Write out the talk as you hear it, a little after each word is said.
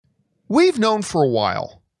We've known for a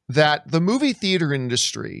while that the movie theater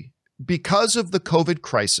industry, because of the COVID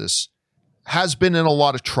crisis, has been in a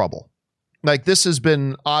lot of trouble. Like, this has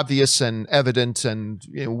been obvious and evident, and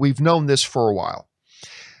we've known this for a while.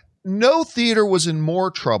 No theater was in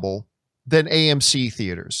more trouble than AMC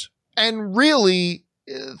theaters, and really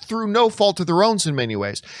through no fault of their own in many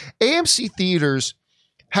ways. AMC theaters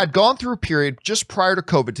had gone through a period just prior to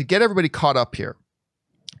COVID, to get everybody caught up here.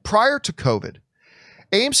 Prior to COVID,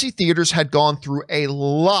 AMC theaters had gone through a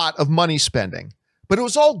lot of money spending, but it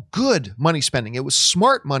was all good money spending. It was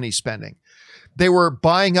smart money spending. They were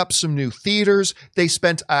buying up some new theaters. They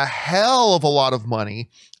spent a hell of a lot of money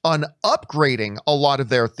on upgrading a lot of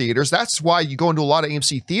their theaters. That's why you go into a lot of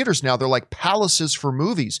AMC theaters now. They're like palaces for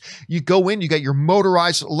movies. You go in, you get your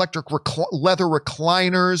motorized electric leather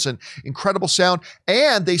recliners and incredible sound.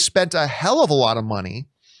 And they spent a hell of a lot of money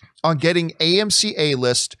on getting AMC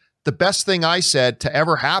A-List, the best thing I said to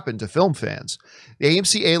ever happen to film fans, the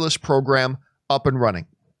AMC A-List program up and running.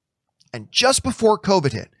 And just before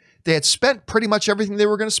COVID hit, they had spent pretty much everything they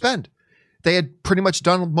were going to spend. They had pretty much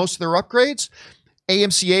done most of their upgrades.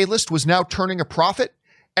 AMC A-List was now turning a profit.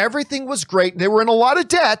 Everything was great. They were in a lot of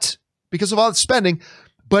debt because of all the spending,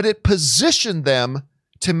 but it positioned them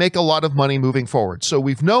to make a lot of money moving forward. So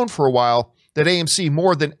we've known for a while that AMC,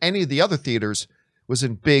 more than any of the other theaters, was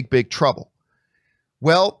in big, big trouble.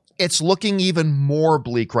 Well, it's looking even more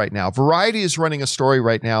bleak right now. Variety is running a story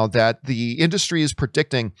right now that the industry is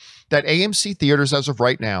predicting that AMC theaters, as of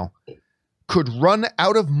right now, could run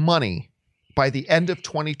out of money by the end of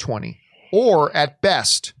 2020, or at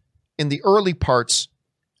best in the early parts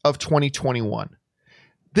of 2021.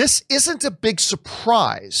 This isn't a big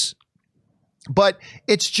surprise, but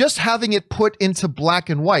it's just having it put into black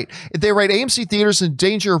and white. They write AMC theaters in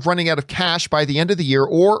danger of running out of cash by the end of the year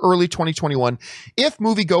or early 2021 if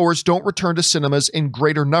moviegoers don't return to cinemas in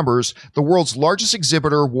greater numbers, the world's largest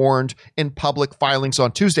exhibitor warned in public filings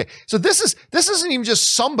on Tuesday. So this isn't even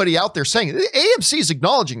just somebody out there saying it. AMC is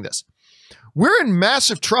acknowledging this. We're in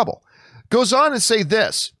massive trouble. Goes on and say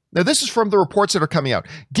this. Now, this is from the reports that are coming out.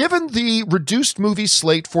 Given the reduced movie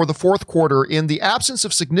slate for the fourth quarter, in the absence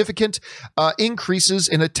of significant increases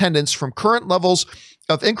in attendance from current levels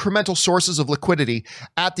of incremental sources of liquidity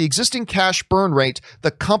at the existing cash burn rate,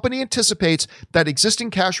 the company anticipates that existing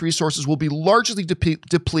cash resources will be largely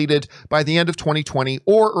depleted by the end of 2020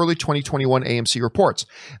 or early 2021, AMC reports.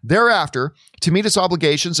 Thereafter, to meet its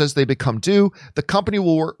obligations as they become due, the company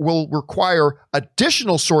will require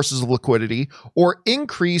additional sources of liquidity or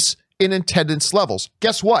increase in attendance levels.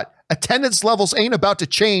 Guess what? Attendance levels ain't about to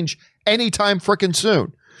change anytime frickin'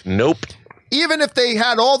 soon. Nope. Even if they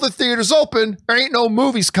had all the theaters open, there ain't no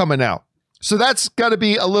movies coming out. So that's got to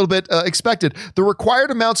be a little bit expected. The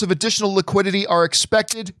required amounts of additional liquidity are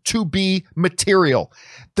expected to be material.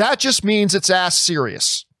 That just means it's ass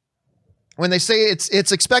serious. When they say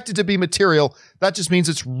it's expected to be material, that just means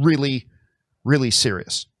it's really, really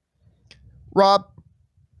serious. Rob,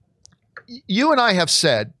 you and I have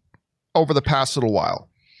said over the past little while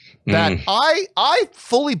that I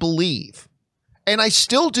fully believe, and I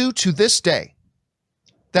still do to this day,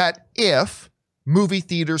 that if movie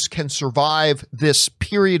theaters can survive this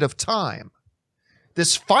period of time,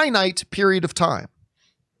 this finite period of time,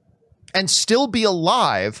 and still be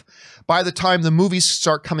alive by the time the movies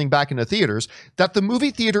start coming back into theaters, that the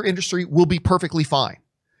movie theater industry will be perfectly fine.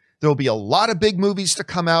 There will be a lot of big movies to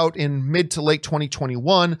come out in mid to late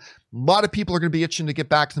 2021. A lot of people are going to be itching to get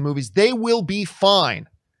back to the movies. They will be fine.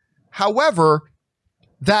 However,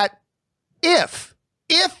 that if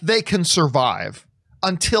they can survive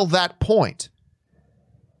until that point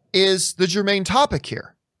is the germane topic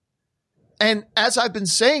here. And as I've been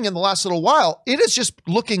saying in the last little while, it is just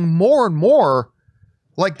looking more and more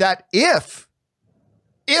like that if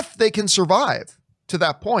they can survive to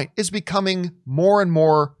that point is becoming more and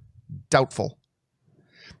more doubtful.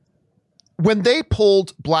 When they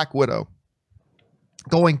pulled Black Widow,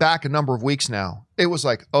 going back a number of weeks now, it was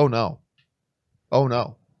like, oh no.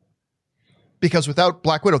 Because without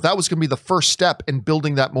Black Widow, that was going to be the first step in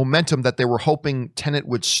building that momentum that they were hoping Tenet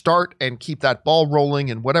would start and keep that ball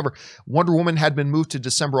rolling and whatever. Wonder Woman had been moved to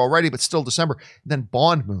December already, but still December. Then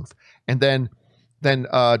Bond moved. And then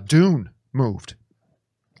Dune moved.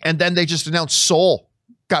 And then they just announced Soul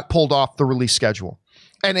got pulled off the release schedule.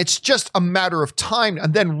 And it's just a matter of time.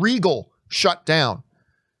 And then Regal shut down,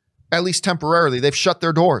 at least temporarily. They've shut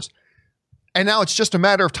their doors. And now it's just a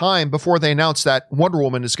matter of time before they announce that Wonder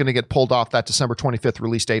Woman is going to get pulled off that December 25th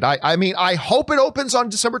release date. I mean, I hope it opens on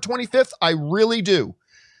December 25th. I really do.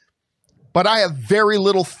 But I have very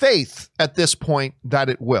little faith at this point that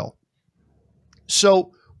it will.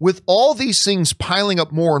 So with all these things piling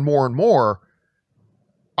up more and more and more,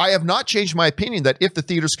 I have not changed my opinion that if the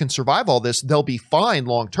theaters can survive all this, they'll be fine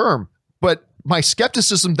long term. But my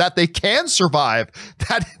skepticism that they can survive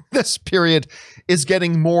that this period is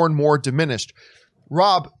getting more and more diminished.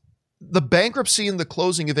 Rob, the bankruptcy and the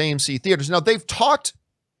closing of AMC theaters. Now,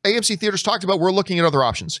 AMC theaters talked about we're looking at other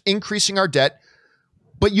options, increasing our debt,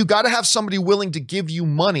 but you got to have somebody willing to give you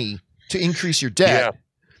money to increase your debt. Yeah.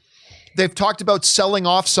 They've talked about selling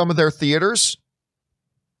off some of their theaters,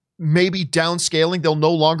 maybe downscaling. They'll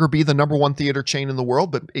no longer be the number one theater chain in the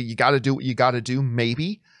world, but you got to do what you got to do,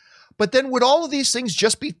 maybe. But then would all of these things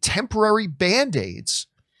just be temporary Band-Aids?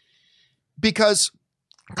 Because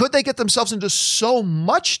could they get themselves into so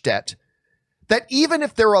much debt that even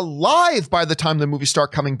if they're alive by the time the movies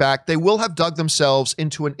start coming back, they will have dug themselves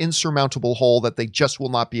into an insurmountable hole that they just will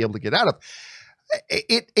not be able to get out of?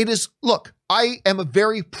 It is, look, I am a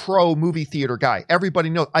very pro movie theater guy. Everybody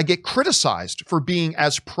knows I get criticized for being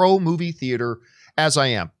as pro movie theater as I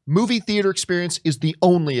am. Movie theater experience is the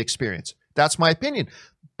only experience. That's my opinion.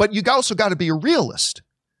 But you also got to be a realist.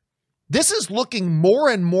 This is looking more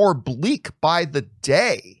and more bleak by the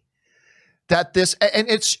day. That this, and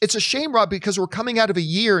it's a shame, Rob, because we're coming out of a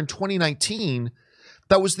year in 2019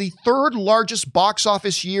 that was the third largest box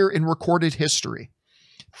office year in recorded history.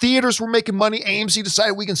 Theaters were making money. AMC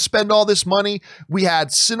decided we can spend all this money. We had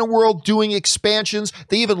Cineworld doing expansions.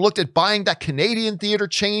 They even looked at buying that Canadian theater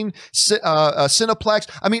chain, Cineplex.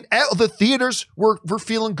 I mean, the theaters were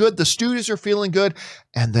feeling good. The studios are feeling good.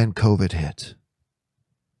 And then COVID hit.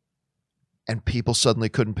 And people suddenly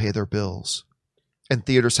couldn't pay their bills. And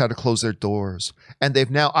theaters had to close their doors. And they've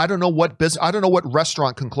now, I don't know what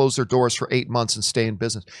restaurant can close their doors for 8 months and stay in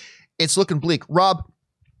business. It's looking bleak. Rob,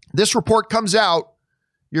 this report comes out.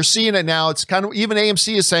 You're seeing it now. It's kind of, even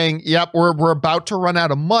AMC is saying, yep, we're about to run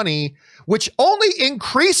out of money, which only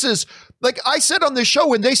increases. Like I said on this show,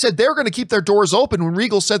 when they said they're going to keep their doors open, when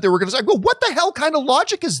Regal said they were going to say, well, what the hell kind of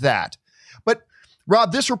logic is that? But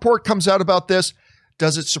Rob, this report comes out about this.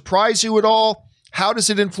 Does it surprise you at all? How does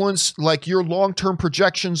it influence like your long-term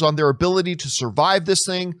projections on their ability to survive this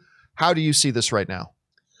thing? How do you see this right now?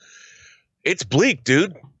 It's bleak,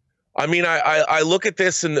 dude. I mean, I look at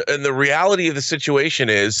this and the reality of the situation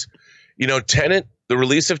is, you know, Tenet, the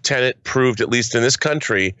release of Tenet proved, at least in this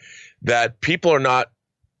country, that people are not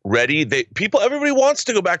ready. Everybody wants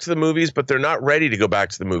to go back to the movies, but they're not ready to go back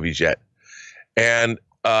to the movies yet. And,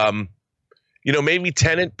 you know, maybe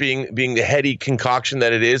Tenet being the heady concoction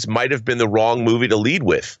that it is might have been the wrong movie to lead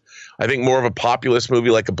with. I think more of a populist movie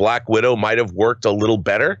like a Black Widow might have worked a little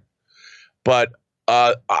better. But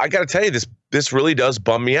I got to tell you, this really does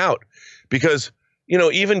bum me out because, you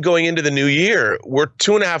know, even going into the new year, we're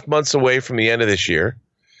 2.5 months away from the end of this year.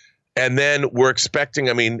 And then we're expecting,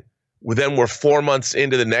 then we're 4 months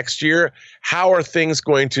into the next year. How are things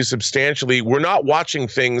going to substantially? We're not watching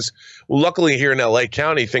things. Well, luckily here in LA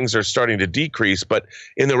County, things are starting to decrease, but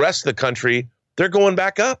in the rest of the country, they're going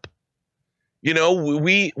back up. You know,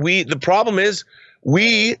 the problem is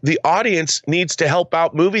the audience needs to help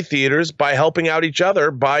out movie theaters by helping out each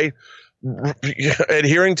other by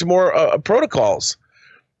adhering to more protocols,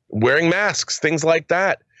 wearing masks, things like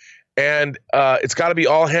that. And it's got to be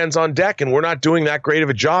all hands on deck. And we're not doing that great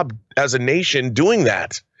of a job as a nation doing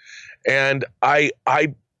that. And I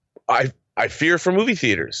fear for movie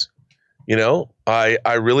theaters. You know,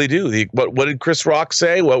 I really do. What did Chris Rock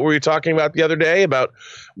say? What were you talking about the other day about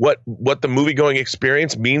what the movie going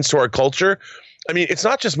experience means to our culture? I mean, it's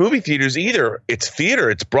not just movie theaters either. It's theater.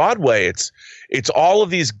 It's Broadway. It's all of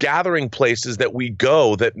these gathering places that we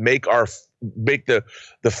go that make the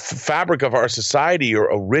fabric of our society or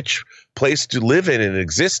a rich place to live in and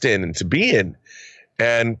exist in and to be in.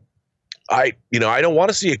 And I don't want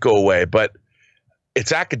to see it go away, but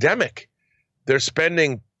it's academic. They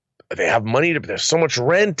have money there's so much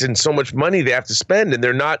rent and so much money they have to spend, and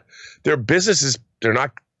their businesses, they're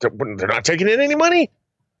not taking in any money.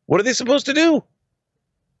 What are they supposed to do?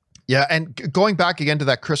 Yeah, and going back again to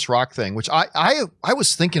that Chris Rock thing, which I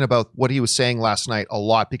was thinking about what he was saying last night a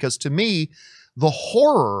lot, because to me, the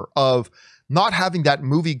horror of not having that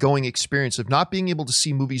movie-going experience, of not being able to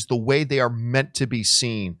see movies the way they are meant to be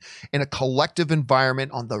seen in a collective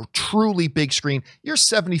environment on the truly big screen. Your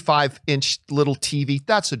 75-inch little TV,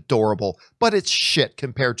 that's adorable, but it's shit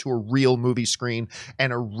compared to a real movie screen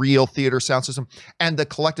and a real theater sound system and the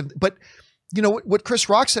collective. But you know what Chris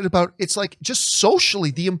Rock said about, it's like just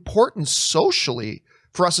socially, the importance socially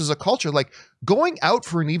for us as a culture, like going out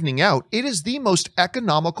for an evening out, it is the most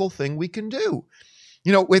economical thing we can do.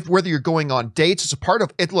 You know, with whether you're going on dates, it's a part of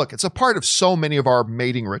it. Look, it's a part of so many of our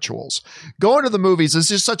mating rituals. Going to the movies is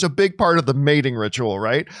just such a big part of the mating ritual,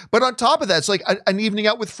 right? But on top of that, it's like an evening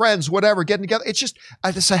out with friends, whatever, getting together.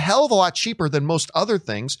 It's a hell of a lot cheaper than most other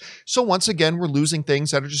things. So once again, we're losing things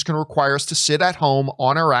that are just going to require us to sit at home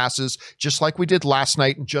on our asses, just like we did last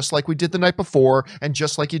night, and just like we did the night before, and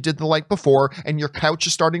just like you did the night before, and your couch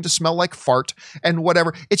is starting to smell like fart and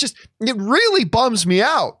whatever. It really bums me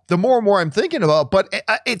out the more and more I'm thinking about, but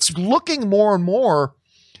it's looking more and more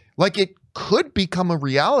like it could become a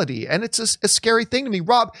reality. And it's a scary thing to me.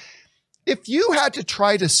 Rob, if you had to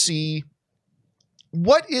try to see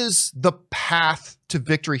what is the path to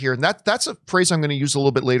victory here, and that's a phrase I'm going to use a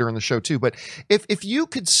little bit later in the show too, but if you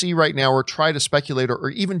could see right now or try to speculate or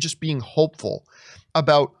even just being hopeful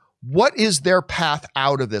about what is their path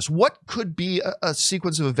out of this, what could be a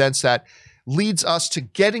sequence of events that leads us to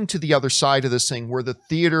getting to the other side of this thing where the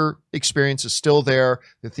theater experience is still there,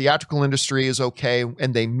 the theatrical industry is okay,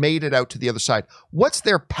 and they made it out to the other side. What's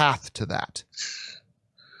their path to that?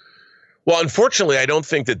 Well, unfortunately, I don't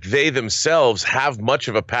think that they themselves have much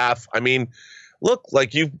of a path. I mean, look,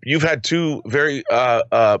 like you've had two very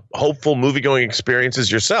hopeful movie-going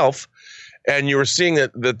experiences yourself, and you were seeing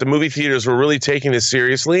that the movie theaters were really taking this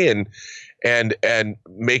seriously and taking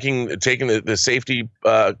the safety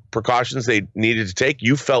precautions they needed to take.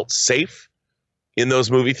 You felt safe in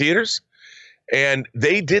those movie theaters, and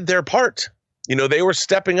they did their part. You know, they were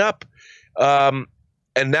stepping up, and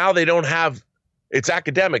now they don't have. It's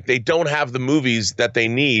academic. They don't have the movies that they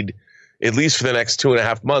need, at least for the next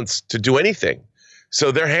 2.5 months, to do anything.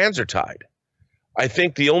 So their hands are tied. I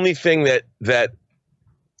think the only thing that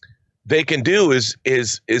they can do is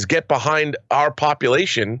get behind our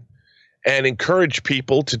population and encourage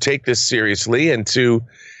people to take this seriously and to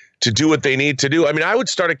do what they need to do. I mean, I would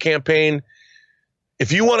start a campaign.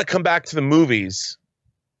 If you want to come back to the movies,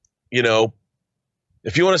 you know,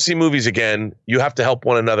 if you want to see movies again, you have to help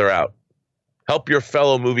one another out. Help your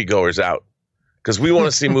fellow moviegoers out, because we want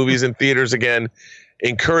to see movies in theaters again.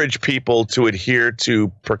 Encourage people to adhere to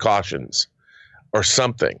precautions or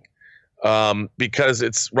something, because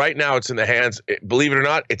it's right now it's in the hands. Believe it or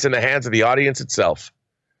not, it's in the hands of the audience itself.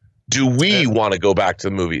 Do we want to go back to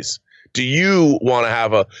the movies? Do you want to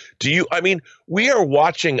have I mean, we are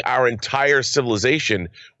watching our entire civilization,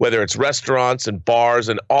 whether it's restaurants and bars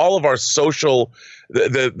and all of our social,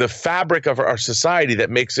 the fabric of our society that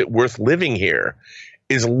makes it worth living here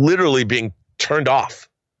is literally being turned off.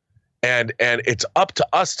 And it's up to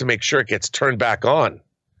us to make sure it gets turned back on.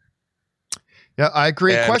 Yeah, I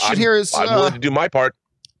agree. And Question here is I'm willing to do my part.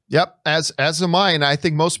 Yep, as am I, and I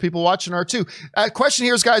think most people watching are too. Question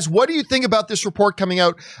here is, guys, what do you think about this report coming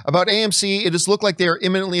out about AMC? It does look like they are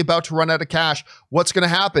imminently about to run out of cash. What's going to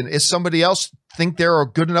happen? Is somebody else think they're a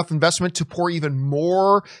good enough investment to pour even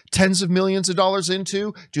more tens of millions of dollars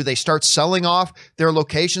into? Do they start selling off their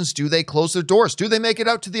locations? Do they close their doors? Do they make it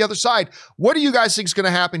out to the other side? What do you guys think is going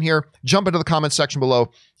to happen here? Jump into the comments section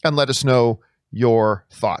below and let us know your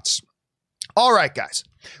thoughts. All right, guys.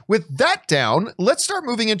 With that down, let's start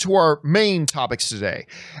moving into our main topics today.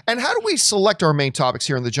 And how do we select our main topics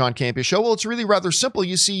here in the John Campea Show? Well, it's really rather simple.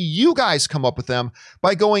 You see, you guys come up with them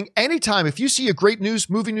by going anytime. If you see a great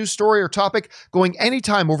movie news story or topic, going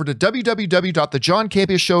anytime over to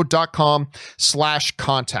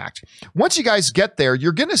www.thejohncampeashow.com/contact. Once you guys get there,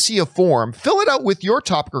 you're going to see a form. Fill it out with your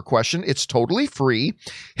topic or question. It's totally free.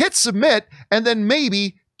 Hit submit, and then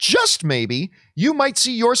maybe, just maybe, you might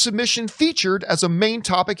see your submission featured as a main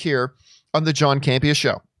topic here on the John Campea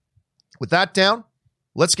Show. With that down,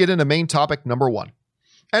 let's get into main topic number 1.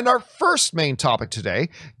 And our first main topic today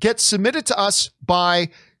gets submitted to us by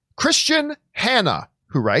Christian Hanna,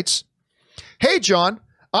 who writes, "Hey, John,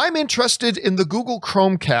 I'm interested in the Google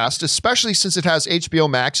Chromecast, especially since it has HBO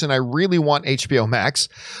Max, and I really want HBO Max.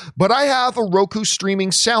 But I have a Roku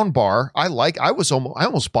streaming soundbar. I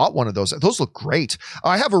almost bought one of those. Those look great.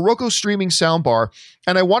 I have a Roku streaming soundbar,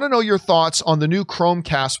 and I want to know your thoughts on the new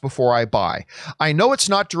Chromecast before I buy. I know it's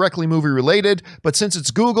not directly movie related, but since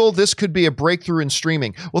it's Google, this could be a breakthrough in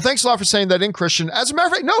streaming." Well, thanks a lot for saying that in, Christian. As a matter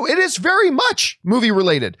of fact, no, it is very much movie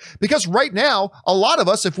related, because right now, a lot of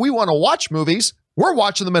us, if we want to watch movies, we're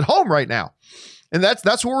watching them at home right now. And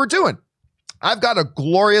that's what we're doing. I've got a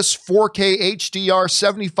glorious 4K HDR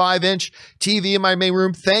 75-inch TV in my main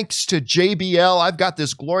room. Thanks to JBL, I've got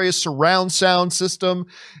this glorious surround sound system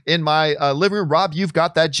in my living room. Rob, you've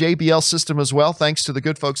got that JBL system as well. Thanks to the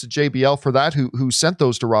good folks at JBL for that, who sent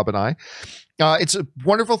those to Rob and I. It's a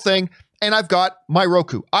wonderful thing. And I've got my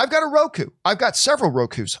Roku. I've got a Roku. I've got several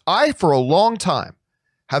Rokus. I, for a long time,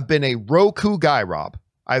 have been a Roku guy, Rob.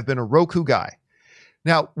 I've been a Roku guy.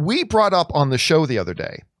 Now, we brought up on the show the other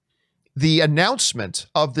day the announcement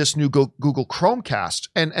of this new Google Chromecast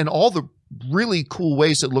and all the really cool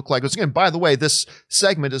ways it looked like. Again, by the way, this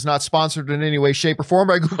segment is not sponsored in any way, shape, or form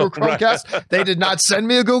by Google Chromecast. They did not send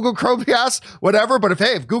me a Google Chromecast, whatever. But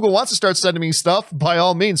if Google wants to start sending me stuff, by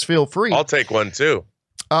all means, feel free. I'll take one too.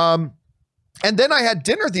 And then I had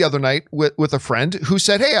dinner the other night with a friend who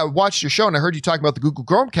said, hey, I watched your show and I heard you talking about the Google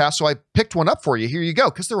Chromecast, so I picked one up for you. Here you go,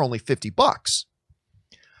 because they're only $50.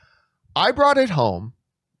 I brought it home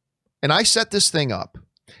and I set this thing up.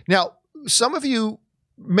 Now, some of you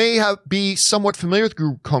may be somewhat familiar with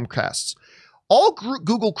Google Chromecasts. All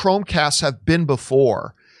Google Chromecasts have been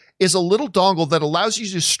before is a little dongle that allows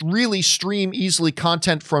you to really stream easily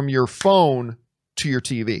content from your phone to your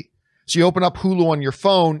TV. So you open up Hulu on your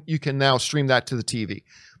phone, you can now stream that to the TV.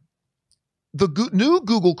 The new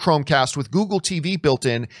Google Chromecast with Google TV built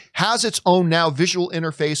in has its own now visual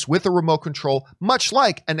interface with a remote control, much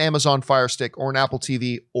like an Amazon Fire Stick or an Apple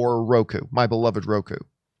TV or a Roku, my beloved Roku,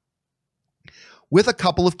 with a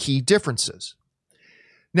couple of key differences.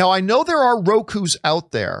 Now, I know there are Rokus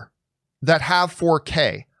out there that have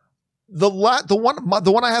 4K. The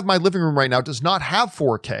one I have in my living room right now does not have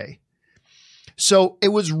 4K. So it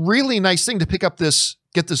was really nice thing to get this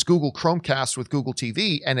Google Chromecast with Google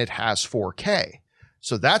TV, and it has 4K.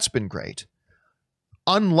 So that's been great.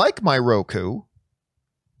 Unlike my Roku,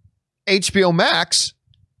 HBO Max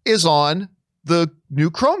is on the new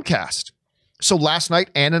Chromecast. So last night,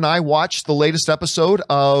 Ann and I watched the latest episode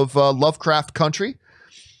of Lovecraft Country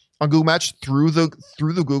on Google Match through the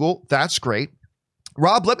Google. That's great.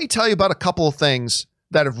 Rob, let me tell you about a couple of things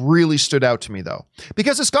that have really stood out to me, though,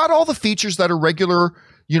 because it's got all the features that a regular,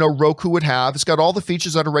 Roku would have. It's got all the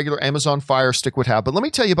features that a regular Amazon Fire Stick would have. But let me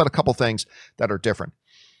tell you about a couple things that are different.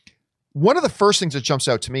 One of the first things that jumps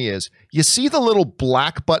out to me is you see the little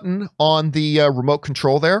black button on the remote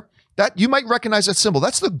control there. That you might recognize that symbol.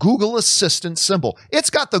 That's the Google Assistant symbol. It's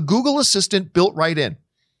got the Google Assistant built right in.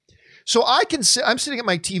 So I'm sitting at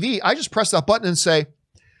my TV. I just press that button and say,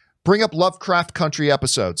 bring up Lovecraft Country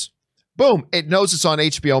episodes. Boom. It knows it's on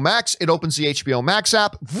HBO Max. It opens the HBO Max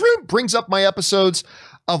app, brings up my episodes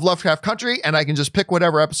of Lovecraft Country, and I can just pick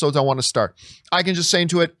whatever episodes I want to start. I can just say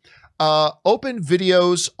into it, open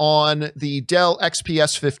videos on the Dell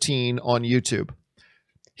XPS 15 on YouTube.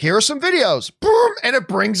 Here are some videos. Boom. And it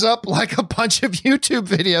brings up like a bunch of YouTube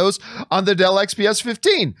videos on the Dell XPS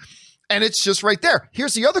 15. And it's just right there.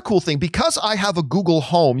 Here's the other cool thing. Because I have a Google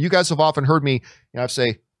Home, you guys have often heard me, I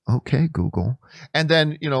say, okay, Google. And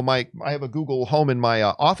then, I have a Google Home in my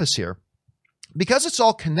office here. Because it's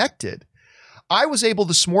all connected, I was able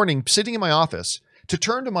this morning, sitting in my office, to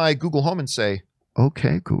turn to my Google Home and say,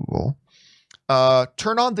 okay, Google,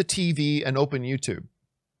 turn on the TV and open YouTube.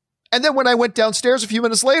 And then when I went downstairs a few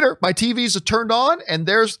minutes later, my TV's turned on and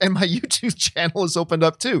my YouTube channel is opened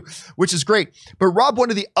up too, which is great. But Rob, one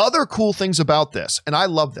of the other cool things about this, and I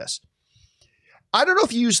love this, I don't know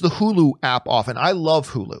if you use the Hulu app often. I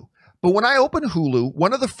love Hulu. But when I open Hulu,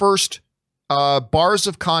 one of the first bars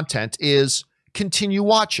of content is continue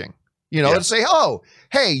watching. To say, oh,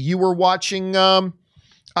 hey, you were watching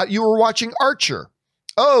Archer.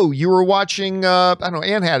 Oh, you were watching,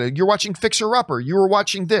 Ann had it. You're watching Fixer Upper. You were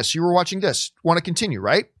watching this. You were watching this. Want to continue,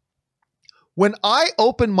 right? When I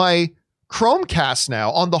open my Chromecast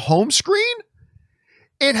now on the home screen,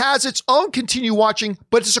 it has its own continue watching,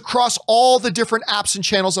 but it's across all the different apps and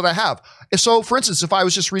channels that I have. So, for instance, if I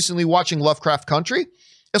was just recently watching Lovecraft Country,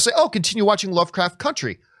 it'll say, oh, continue watching Lovecraft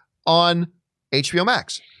Country on HBO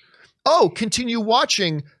Max. Oh, continue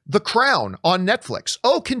watching The Crown on Netflix.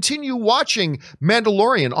 Oh, continue watching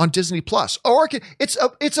Mandalorian on Disney Plus. Or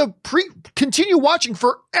continue watching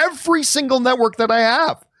for every single network that I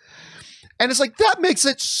have. And it's like, that makes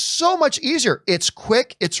it so much easier. It's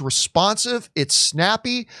quick, it's responsive, it's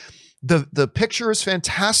snappy. The picture is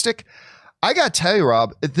fantastic. I got to tell you,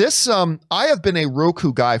 Rob, I have been a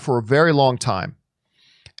Roku guy for a very long time.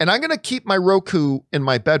 And I'm going to keep my Roku in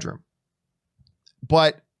my bedroom.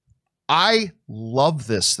 But I love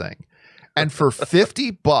this thing. And for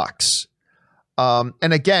 $50,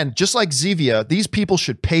 and again, just like Zevia, these people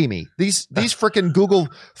should pay me. These freaking Google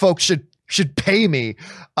folks should pay me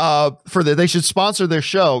they should sponsor their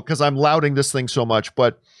show because I'm lauding this thing so much.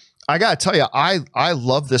 But I got to tell you, I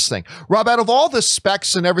love this thing. Rob, out of all the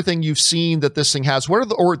specs and everything you've seen that this thing has,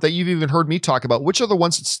 or that you've even heard me talk about, which are the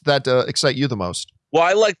ones that excite you the most? Well,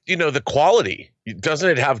 I like, the quality. Doesn't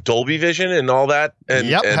it have Dolby Vision and all that? And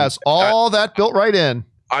has all that built right in.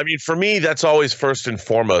 I mean, for me, that's always first and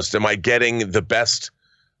foremost. Am I getting the best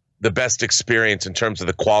experience in terms of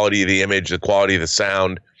the quality of the image, the quality of the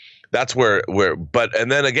sound, that's where but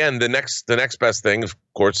and then again, the next best thing, of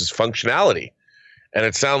course, is functionality. And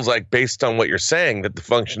it sounds like, based on what you're saying, that the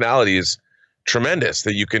functionality is tremendous,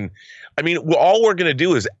 that you can, I mean, all we're going to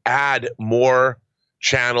do is add more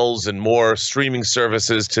channels and more streaming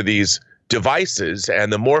services to these devices.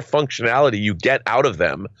 And the more functionality you get out of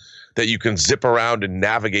them that you can zip around and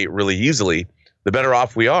navigate really easily, the better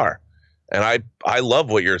off we are. And I love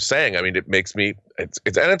what you're saying. I mean, it makes me, it's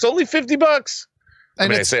only $50. I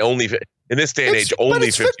mean, I say only in this day and age, only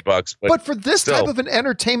 $50. But for this type of an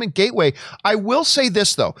entertainment gateway, I will say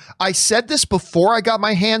this, though. I said this before I got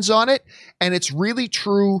my hands on it, and it's really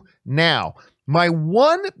true now. My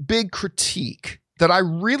one big critique that I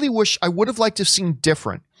really wish I would have liked to have seen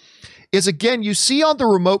different is, again, you see on the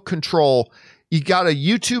remote control, you got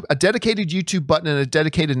a dedicated YouTube button and a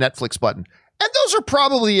dedicated Netflix button. And those are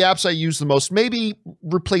probably the apps I use the most. Maybe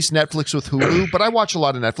replace Netflix with Hulu, but I watch a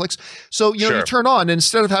lot of Netflix. So, you turn on, and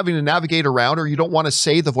instead of having to navigate around, or you don't want to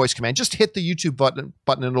say the voice command, just hit the YouTube button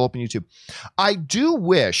and it'll open YouTube. I do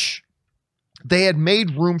wish they had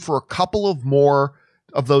made room for a couple of more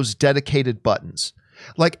of those dedicated buttons.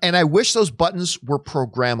 And I wish those buttons were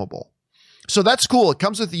programmable. So that's cool. It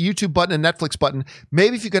comes with the YouTube button and Netflix button.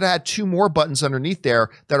 Maybe if you could add 2 more buttons underneath there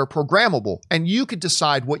that are programmable, and you could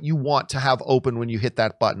decide what you want to have open when you hit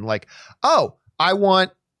that button. Like, oh,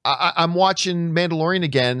 I'm watching Mandalorian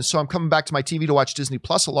again, so I'm coming back to my TV to watch Disney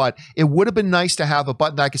Plus a lot. It would have been nice to have a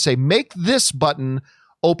button that I could say, make this button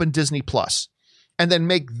open Disney Plus, and then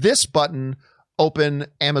make this button open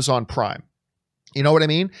Amazon Prime. You know what I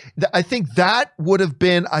mean? I think that would have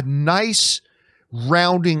been a nice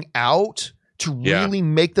rounding out to really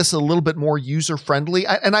make this a little bit more user-friendly.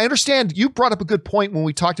 And I understand you brought up a good point when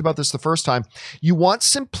we talked about this the first time. You want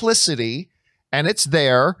simplicity, and it's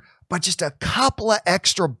there, but just a couple of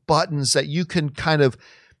extra buttons that you can kind of,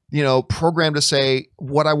 program to say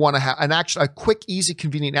what I want to have, a quick, easy,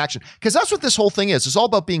 convenient action. Because that's what this whole thing is. It's all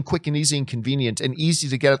about being quick and easy and convenient and easy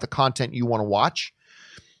to get at the content you want to watch.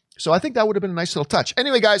 So I think that would have been a nice little touch.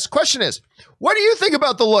 Anyway, guys, question is, what do you think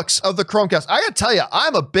about the looks of the Chromecast? I gotta tell you,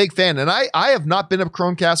 I'm a big fan, and I have not been a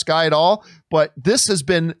Chromecast guy at all, but this has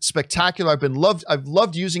been spectacular. I've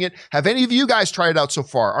loved using it. Have any of you guys tried it out so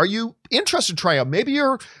far? Are you interested in trying it out? Maybe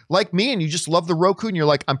you're like me and you just love the Roku and you're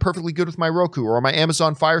like, I'm perfectly good with my Roku or my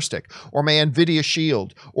Amazon Fire Stick or my NVIDIA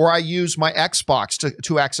Shield, or I use my Xbox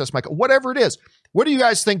to access my, whatever it is. What do you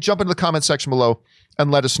guys think? Jump into the comment section below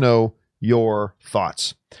and let us know your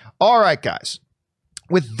thoughts. All right, guys.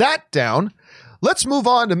 With that down, let's move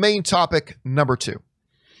on to main topic number 2.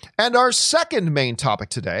 And our second main topic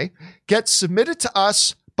today gets submitted to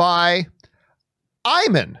us by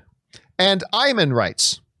Iman. And Iman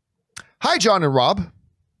writes, "Hi, John and Rob.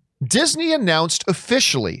 Disney announced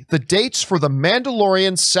officially the dates for The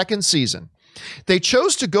Mandalorian second season. They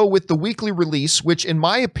chose to go with the weekly release, which in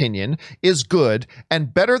my opinion is good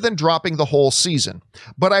and better than dropping the whole season.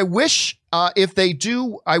 But I wish I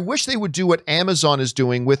wish they would do what Amazon is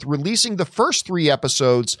doing with releasing the first 3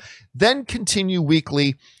 episodes, then continue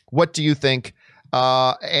weekly. What do you think?"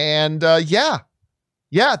 Yeah,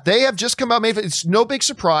 they have just come out. It's no big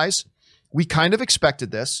surprise. We kind of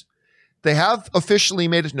expected this. They have officially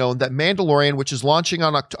made it known that Mandalorian, which is launching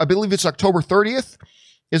on, I believe it's October 30th,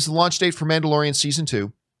 is the launch date for Mandalorian Season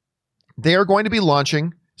 2. They are going to be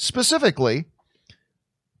launching specifically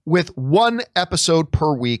with 1 episode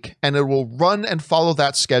per week, and it will run and follow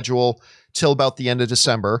that schedule till about the end of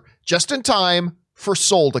December, just in time for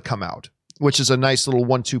Soul to come out, which is a nice little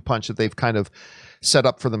 1-2 punch that they've kind of set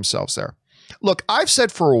up for themselves there. Look, I've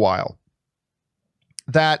said for a while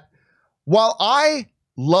that while I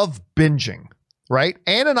love binging, right?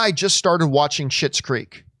 Ann and I just started watching Schitt's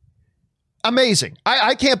Creek. Amazing.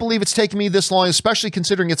 I can't believe it's taken me this long, especially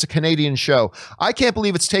considering it's a Canadian show. I can't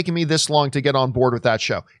believe it's taken me this long to get on board with that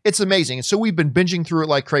show. It's amazing. And so we've been binging through it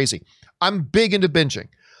like crazy. I'm big into binging.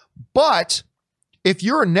 But if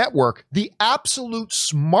you're a network, the absolute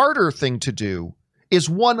smarter thing to do is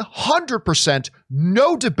 100%,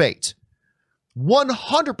 no debate,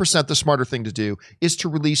 100% the smarter thing to do is to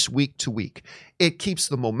release week to week. It keeps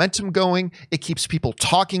the momentum going. It keeps people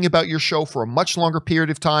talking about your show for a much longer period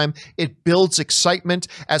of time. It builds excitement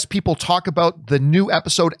as people talk about the new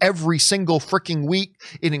episode every single freaking week.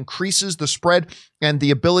 It increases the spread and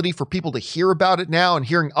the ability for people to hear about it now, and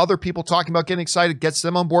hearing other people talking about getting excited gets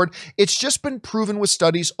them on board. It's just been proven with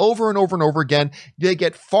studies over and over and over again. They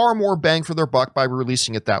get far more bang for their buck by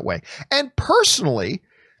releasing it that way. And personally,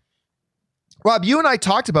 Rob, you and I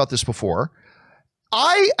talked about this before.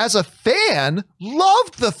 I, as a fan,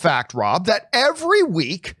 loved the fact, Rob, that every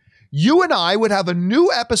week you and I would have a new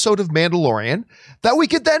episode of Mandalorian that we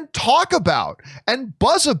could then talk about and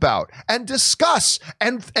buzz about and discuss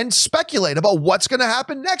and speculate about what's going to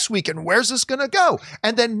happen next week and where's this going to go.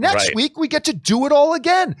 And then next week we get to do it all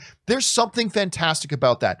again. There's something fantastic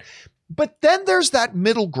about that. But then there's that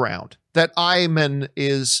middle ground that Iman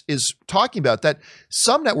is talking about, that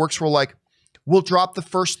some networks were like, we'll drop the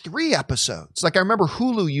first 3 episodes. Like I remember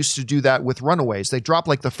Hulu used to do that with Runaways. They drop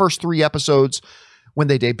like the first 3 episodes when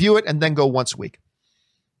they debut it and then go once a week.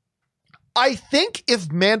 I think if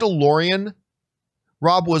Mandalorian,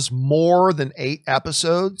 Rob, was more than 8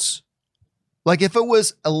 episodes, like if it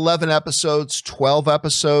was 11 episodes, 12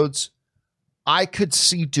 episodes, I could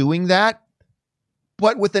see doing that.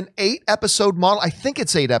 But with an 8-episode model, I think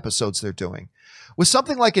it's 8 episodes they're doing. With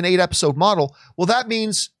something like an 8-episode model, well, that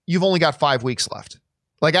means you've only got 5 weeks left.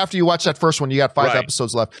 Like after you watch that first one, you got 5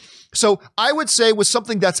 episodes left. So I would say with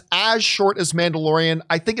something that's as short as Mandalorian,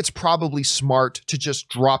 I think it's probably smart to just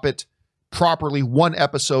drop it properly 1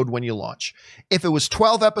 episode when you launch. If it was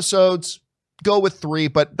 12 episodes, go with 3,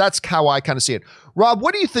 but that's how I kind of see it. Rob,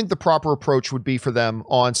 what do you think the proper approach would be for them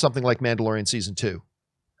on something like Mandalorian Season 2?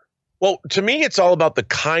 Well, to me, it's all about the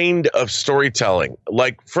kind of storytelling.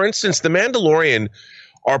 Like, for instance, The Mandalorian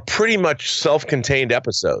are pretty much self-contained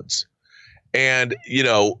episodes. And, you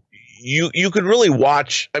know, you could really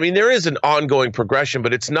watch. I mean, there is an ongoing progression,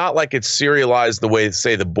 but it's not like it's serialized the way,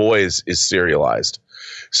 say, The Boys is serialized.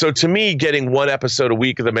 So to me, getting 1 episode a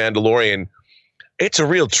week of The Mandalorian, it's a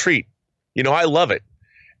real treat. You know, I love it.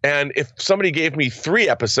 And if somebody gave me 3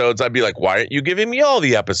 episodes, I'd be like, why aren't you giving me all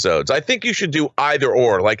the episodes? I think you should do either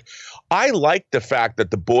or. Like, I like the fact that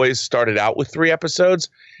The Boys started out with 3 episodes.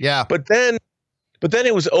 Yeah. But then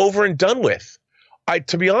it was over and done with.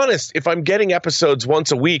 To be honest, if I'm getting episodes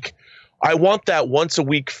once a week, I want that once a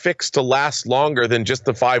week fix to last longer than just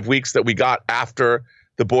the 5 weeks that we got after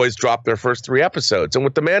The Boys dropped their first 3 episodes. And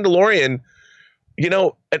with The Mandalorian, you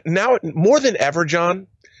know, now more than ever, John,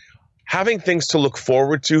 having things to look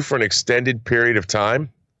forward to for an extended period of time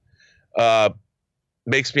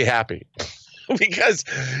makes me happy. Because,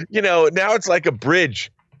 you know, now it's like a bridge.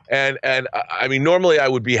 And I mean, normally I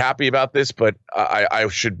would be happy about this, but I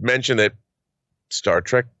should mention that Star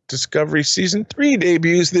Trek Discovery Season 3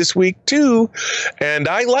 debuts this week, too. And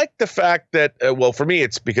I like the fact that, well, for me,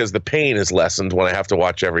 it's because the pain is lessened when I have to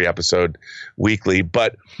watch every episode weekly.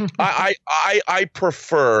 But I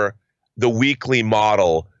prefer the weekly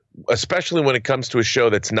model, especially when it comes to a show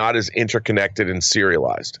that's not as interconnected and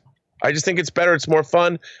serialized. I just think it's better. It's more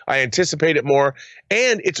fun. I anticipate it more,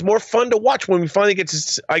 and it's more fun to watch when we finally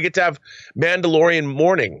I get to have Mandalorian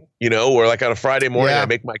morning, you know, or like on a Friday morning, I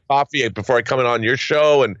make my coffee before I come in on your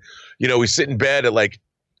show, and you know, we sit in bed at like,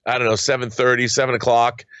 I don't know, 7:30, 7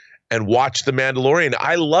 o'clock, and watch The Mandalorian.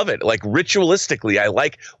 I love it. Like ritualistically, I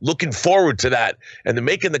like looking forward to that, and then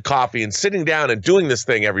making the coffee and sitting down and doing this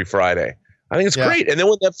thing every Friday. I think it's great. And then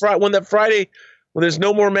when that Friday. When there's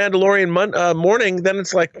no more Mandalorian morning, then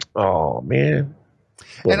it's like, oh, man.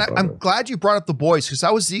 And I'm glad you brought up The Boys, because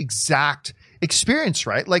that was the exact experience,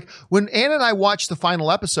 right? Like when Anna and I watched the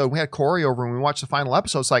final episode, we had Corey over and we watched the final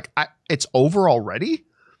episode. It's like, it's over already?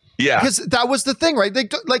 Yeah. Because that was the thing, right?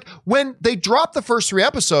 Like when they dropped the first 3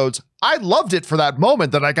 episodes, I loved it for that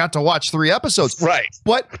moment that I got to watch 3 episodes. Right.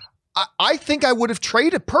 But I think I would have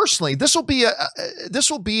traded personally. This will be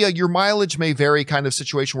a your mileage may vary kind of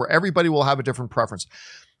situation where everybody will have a different preference.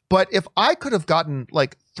 But if I could have gotten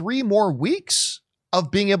like 3 more weeks of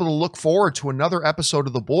being able to look forward to another episode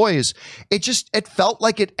of The Boys, it felt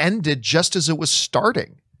like it ended just as it was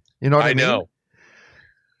starting. You know what I mean? I know.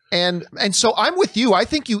 And so I'm with you. I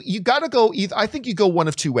think you got to go. I think you go one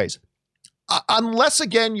of 2 ways. Unless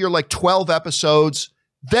again you're like 12 episodes.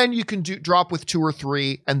 Then you can drop with 2 or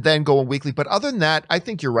 3 and then go on weekly. But other than that, I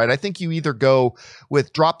think you're right. I think you either go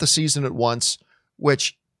with drop the season at once,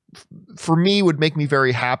 which for me would make me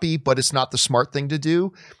very happy, but it's not the smart thing to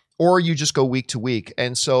do, or you just go week to week.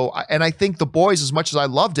 And so, and I think The Boys, as much as I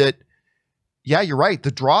loved it, yeah, you're right.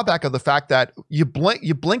 The drawback of the fact that you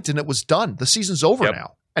blinked and it was done. The season's over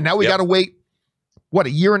now. And now we got to wait, what,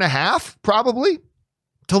 1.5 years probably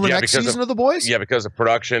till the next season of The Boys? Yeah, because of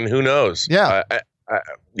production. Who knows? Yeah.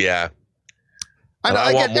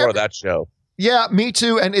 I want more of that show. Yeah, me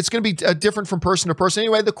too. And it's going to be different from person to person.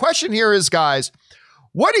 Anyway, the question here is, guys,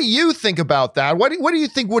 what do you think about that? What do you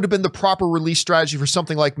think would have been the proper release strategy for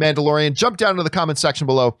something like Mandalorian? Jump down to the comment section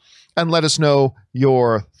below and let us know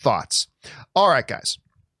your thoughts. All right, guys.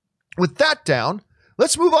 With that down,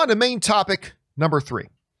 let's move on to main topic number 3.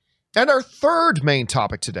 And our third main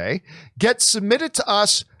topic today gets submitted to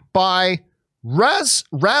us by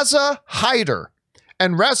Raza Hyder.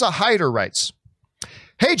 And Raza Hyder writes,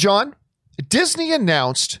 Hey, John. Disney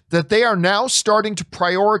announced that they are now starting to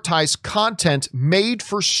prioritize content made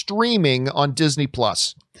for streaming on Disney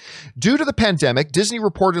Plus. Due to the pandemic, Disney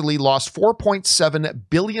reportedly lost $4.7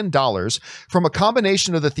 billion from a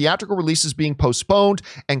combination of the theatrical releases being postponed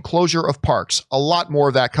and closure of parks. A lot more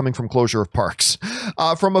of that coming from closure of parks.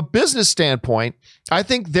 From a business standpoint, I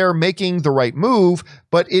think they're making the right move,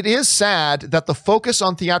 but it is sad that the focus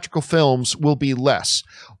on theatrical films will be less.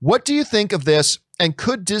 What do you think of this? And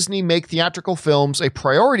could Disney make theatrical films a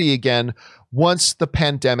priority again once the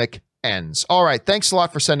pandemic ends? All right. Thanks a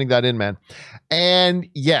lot for sending that in, man. And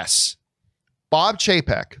yes, Bob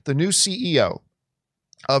Chapek, the new CEO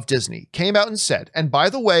of Disney, came out and said, and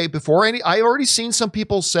by the way, I already seen some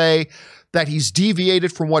people say that he's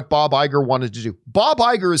deviated from what Bob Iger wanted to do. Bob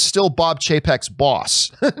Iger is still Bob Chapek's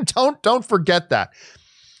boss. Don't forget that.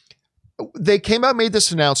 They came out and made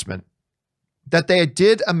this announcement that they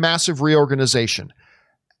did a massive reorganization.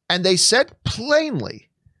 And they said plainly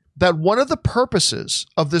that one of the purposes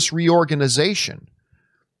of this reorganization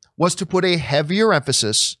was to put a heavier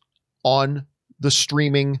emphasis on the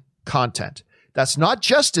streaming content. That's not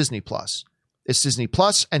just Disney Plus. It's Disney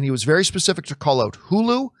Plus, and he was very specific to call out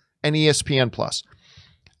Hulu and ESPN Plus.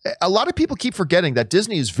 A lot of people keep forgetting that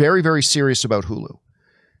Disney is very, very serious about Hulu.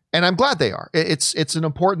 And I'm glad they are. It's an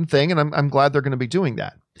important thing, and I'm glad they're going to be doing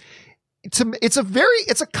that. It's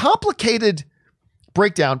a complicated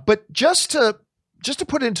breakdown, but just to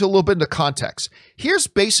put it into a little bit into context, here's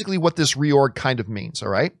basically what this reorg kind of means, all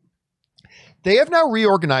right? They have now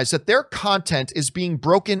reorganized that their content is being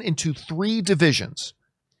broken into 3 divisions.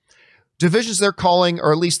 Divisions they're calling,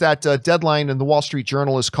 or at least that Deadline and the Wall Street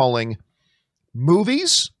Journal is calling,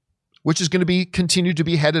 movies, which is going to continue to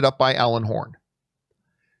be headed up by Alan Horn.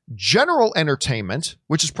 General entertainment,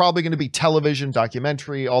 which is probably going to be television,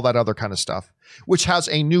 documentary, all that other kind of stuff, which has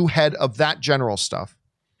a new head of that general stuff.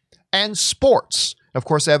 And sports. Of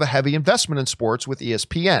course, they have a heavy investment in sports with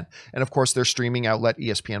ESPN. And of course, their streaming outlet,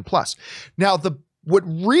 ESPN Plus. Now, what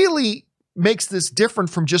really makes this different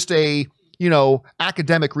from just a,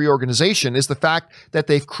 academic reorganization is the fact that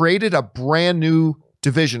they've created a brand new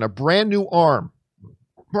division, a brand new arm,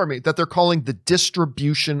 that they're calling the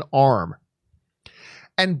distribution arm.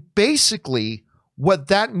 And basically, what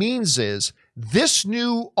that means is this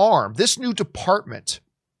new arm, this new department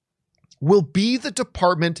will be the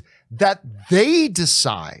department that they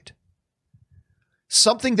decide.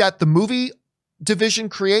 Something that the movie division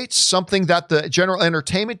creates, something that the general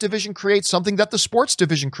entertainment division creates, something that the sports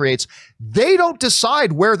division creates. They don't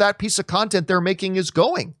decide where that piece of content they're making is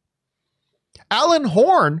going. Alan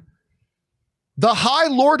Horn, the high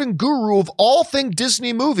lord and guru of all things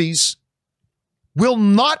Disney movies, will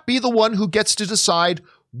not be the one who gets to decide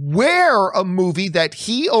where a movie that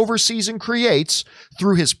he oversees and creates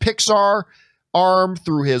through his Pixar arm,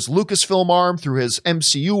 through his Lucasfilm arm, through his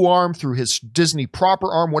MCU arm, through his Disney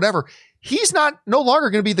proper arm, whatever. He's no longer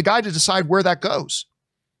going to be the guy to decide where that goes.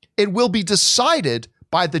 It will be decided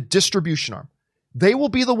by the distribution arm. They will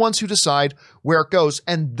be the ones who decide where it goes,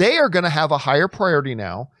 and they are going to have a higher priority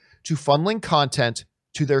now to funneling content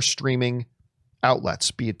to their streaming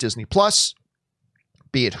outlets, be it Disney Plus,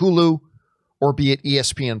 be it Hulu, or be it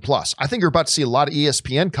ESPN Plus. I think you're about to see a lot of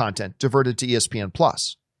ESPN content diverted to ESPN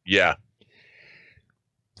Plus. Yeah.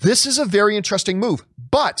 This is a very interesting move,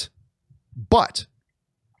 but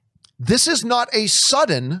this is not a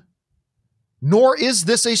sudden, nor is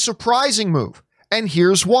this a surprising move. And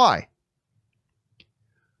here's why.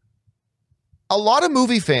 A lot of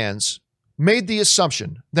movie fans made the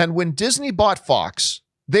assumption that when Disney bought Fox,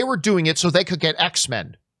 they were doing it so they could get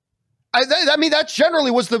X-Men. I mean, that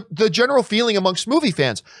generally was the general feeling amongst movie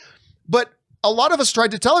fans. But a lot of us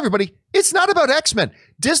tried to tell everybody, it's not about X-Men.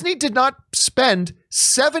 Disney did not spend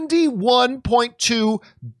 $71.2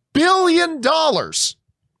 billion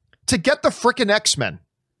to get the frickin' X-Men.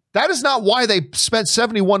 That is not why they spent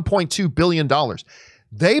 $71.2 billion.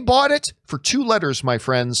 They bought it for 2 letters, my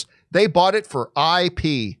friends. They bought it for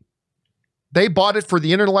IP. They bought it for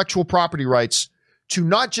the intellectual property rights to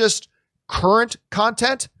not just current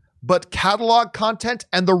content, but catalog content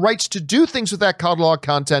and the rights to do things with that catalog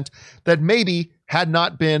content that maybe had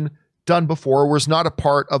not been done before or was not a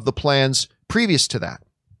part of the plans previous to that.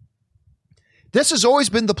 This has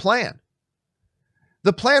always been the plan.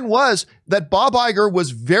 The plan was that Bob Iger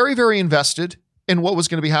was very, very invested in what was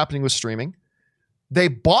going to be happening with streaming. They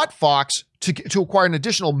bought Fox to acquire an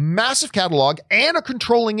additional massive catalog and a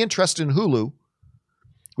controlling interest in Hulu,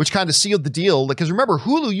 which kind of sealed the deal. Because remember,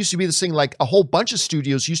 Hulu used to be this thing like a whole bunch of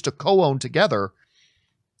studios used to co-own together.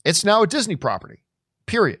 It's now a Disney property,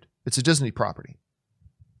 period. It's a Disney property.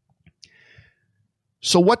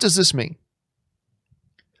 So what does this mean?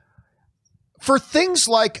 for things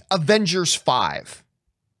like Avengers 5,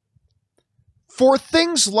 for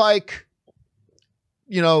things like,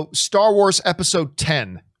 Star Wars Episode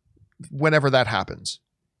 10, whenever that happens,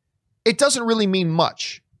 it doesn't really mean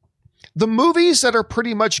much. The movies that are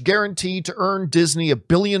pretty much guaranteed to earn Disney $1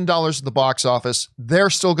 billion at the box office, they're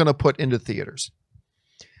still going to put into theaters.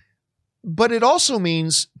 But it also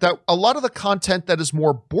means that a lot of the content that is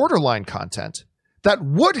more borderline content that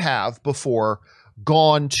would have before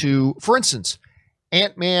gone to, for instance,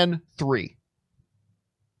 Ant-Man 3.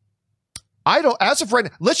 As of right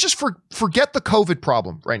now, let's just forget the COVID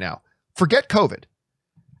problem right now. Forget COVID.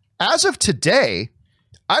 As of today,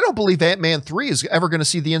 I don't believe Ant-Man 3 is ever going to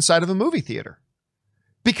see the inside of a movie theater.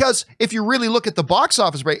 Because if you really look at the box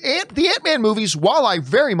office rate, the Ant-Man movies, while I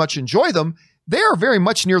very much enjoy them, they are very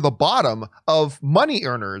much near the bottom of money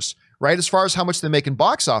earners, right? As far as how much they make in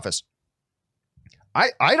box office.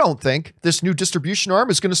 I don't think this new distribution arm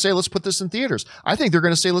is going to say, let's put this in theaters. I think they're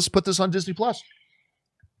going to say, let's put this on Disney Plus.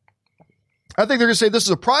 I think they're going to say this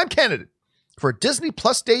is a prime candidate for a Disney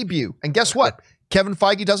Plus debut. And guess what? Kevin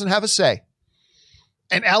Feige doesn't have a say.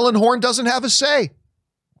 And Alan Horn doesn't have a say.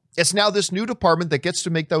 It's now this new department that gets to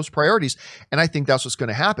make those priorities. And I think that's what's going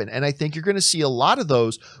to happen. And I think you're going to see a lot of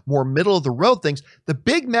those more middle of the road things. The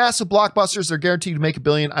big massive blockbusters, they're guaranteed to make $1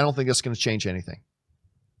 billion. I don't think that's going to change anything.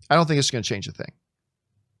 I don't think it's going to change a thing.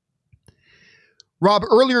 Rob,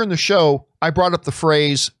 earlier in the show, I brought up the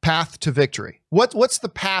phrase path to victory. What's the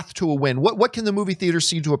path to a win? What can the movie theater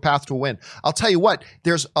see to a path to a win? I'll tell you what,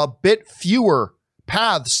 there's a bit fewer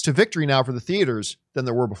paths to victory now for the theaters than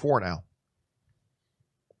there were before now.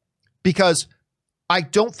 Because I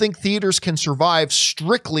don't think theaters can survive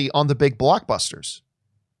strictly on the big blockbusters.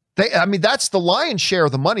 That's the lion's share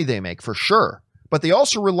of the money they make for sure. But they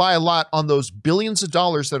also rely a lot on those billions of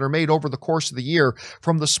dollars that are made over the course of the year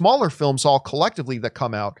from the smaller films all collectively that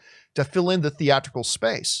come out to fill in the theatrical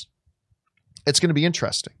space. It's going to be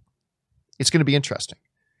interesting. It's going to be interesting.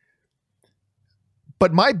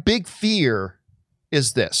 But my big fear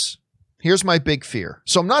is this. Here's my big fear.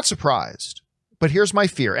 So I'm not surprised, but here's my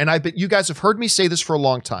fear. And you guys have heard me say this for a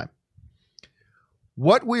long time.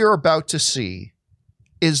 What we are about to see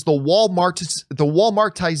is the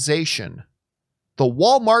Walmartization. The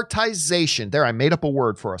Walmartization, there, I made up a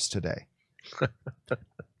word for us today,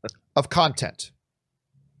 of content.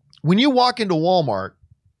 When you walk into Walmart,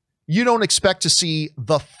 you don't expect to see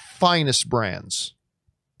the finest brands,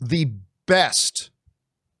 the best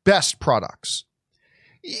products.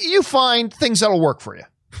 You find things that'll work for you.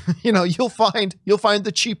 You'll find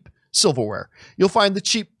the cheap silverware. You'll find the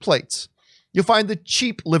cheap plates. You'll find the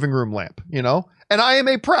cheap living room lamp, And I am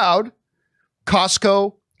a proud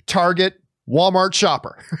Costco, Target, Walmart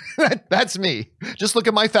shopper. That's me. Just look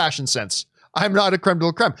at my fashion sense. I'm not a creme de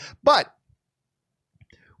la creme. But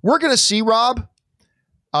we're going to see, Rob.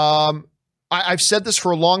 I've said this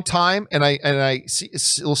for a long time, and I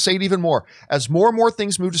will say it even more. As more and more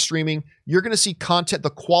things move to streaming, you're going to see content, the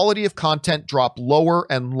quality of content drop lower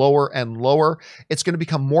and lower and lower. It's going to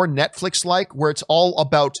become more Netflix-like, where it's all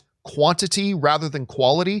about quantity rather than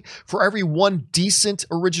quality. For every one decent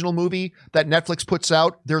original movie that Netflix puts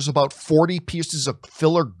out, there's about 40 pieces of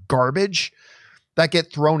filler garbage that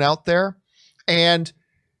get thrown out there. And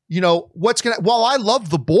while I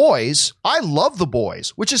love The Boys,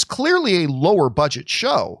 which is clearly a lower budget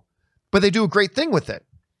show, but they do a great thing with it.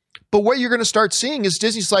 But what you're going to start seeing is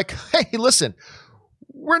Disney's like, hey, listen,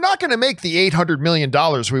 we're not going to make the $800 million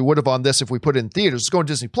we would have on this if we put it in theaters. It's going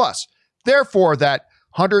to Disney Plus. Therefore, that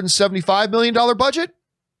 $175 million budget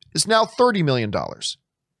is now $30 million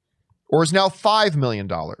or is now $5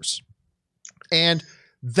 million. And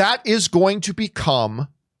that is going to become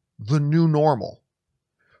the new normal.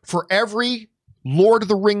 For every Lord of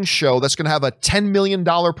the Rings show that's going to have a $10 million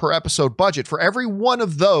per episode budget, for every one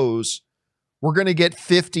of those, we're going to get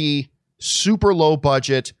 50 super low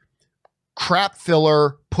budget, crap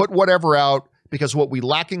filler, put whatever out, because what we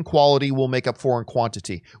lack in quality will make up for in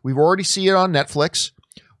quantity. We've already seen it on Netflix.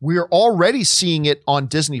 We're already seeing it on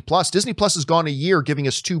Disney Plus. Disney Plus has gone a year giving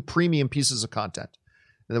us 2 premium pieces of content.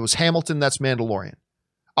 And there was Hamilton, that's Mandalorian.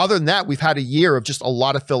 Other than that, we've had a year of just a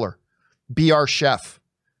lot of filler. Be Our Chef,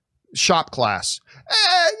 Shop Class.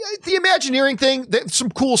 The Imagineering thing, some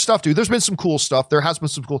cool stuff, dude. There's been some cool stuff. There has been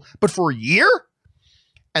some cool, but for a year?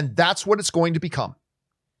 And that's what it's going to become.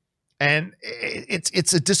 And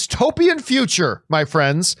it's a dystopian future, my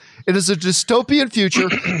friends. It is a dystopian future,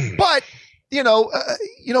 but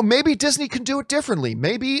maybe Disney can do it differently.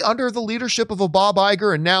 Maybe under the leadership of a Bob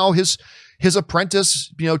Iger and now his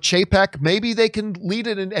apprentice, Chapek, maybe they can lead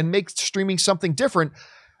it and make streaming something different.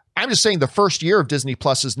 I'm just saying the first year of Disney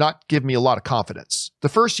Plus is not giving me a lot of confidence. The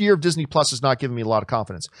first year of Disney Plus is not giving me a lot of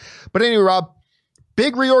confidence. But anyway, Rob,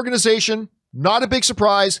 big reorganization, not a big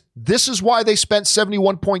surprise. This is why they spent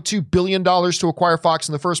 $71.2 billion to acquire Fox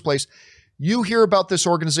in the first place. You hear about this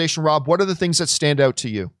organization, Rob. What are the things that stand out to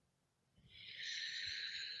you?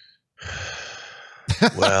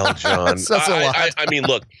 Well, John, I mean,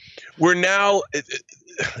 look, we're now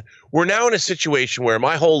in a situation where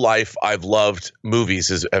my whole life I've loved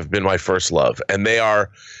movies have been my first love, and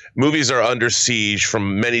movies are under siege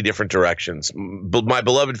from many different directions. My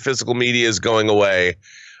beloved physical media is going away.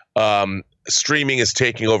 Streaming is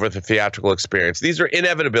taking over the theatrical experience. These are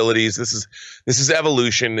inevitabilities. This is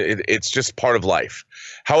evolution. It's just part of life.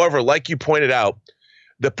 However, like you pointed out,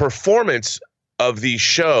 the performance of these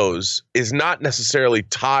shows is not necessarily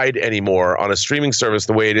tied anymore on a streaming service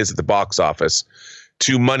the way it is at the box office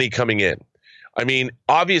to money coming in. I mean,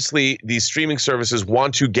 obviously, these streaming services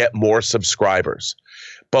want to get more subscribers.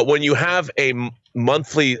 But when you have a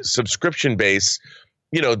monthly subscription base,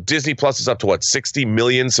 Disney Plus is up to 60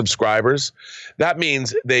 million subscribers. That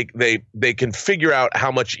means they can figure out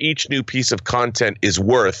how much each new piece of content is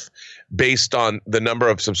worth based on the number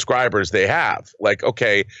of subscribers they have. Like,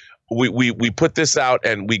 okay, we put this out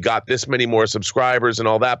and we got this many more subscribers and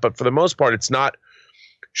all that. But for the most part,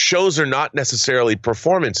 shows are not necessarily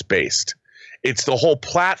performance based. It's the whole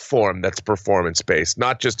platform that's performance based,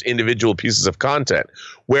 not just individual pieces of content.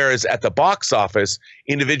 Whereas at the box office,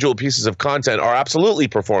 individual pieces of content are absolutely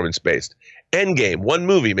performance based. Endgame, one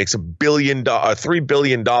movie makes $3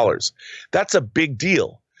 billion. That's a big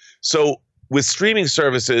deal. So with streaming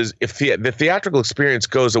services, if the theatrical experience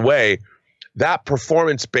goes away, that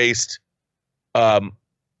performance-based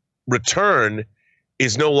return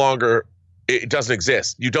is no longer, it doesn't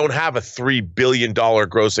exist. You don't have a $3 billion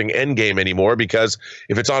grossing Endgame anymore, because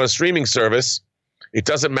if it's on a streaming service, it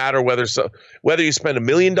doesn't matter whether you spend $1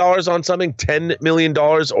 million on something, $10 million,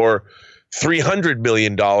 or $300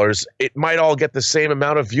 million, it might all get the same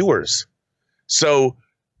amount of viewers. So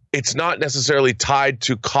it's not necessarily tied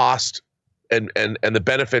to cost and the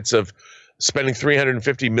benefits of spending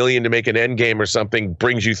 $350 million to make an Endgame or something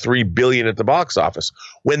brings you $3 billion at the box office.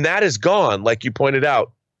 When that is gone, like you pointed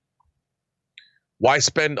out, why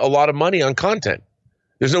spend a lot of money on content?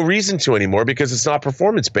 There's no reason to anymore, because it's not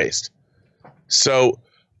performance based. So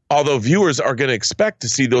although viewers are going to expect to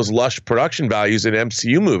see those lush production values in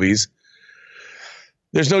MCU movies,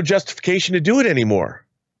 there's no justification to do it anymore.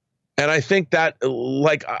 And I think that,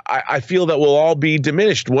 I feel that will all be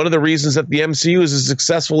diminished. One of the reasons that the MCU is as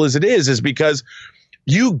successful as it is because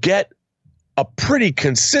you get a pretty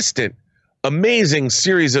consistent, amazing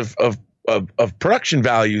series of production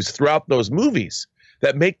values throughout those movies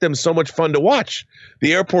that make them so much fun to watch.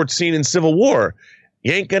 The airport scene in Civil War,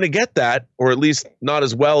 you ain't going to get that, or at least not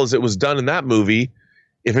as well as it was done in that movie,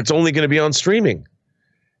 if it's only going to be on streaming.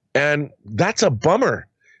 And that's a bummer.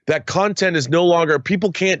 That content is no longer,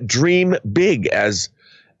 people can't dream big, as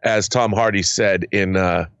Tom Hardy said in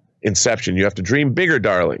Inception. You have to dream bigger,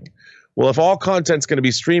 darling. Well, if all content's going to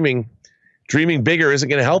be streaming, dreaming bigger isn't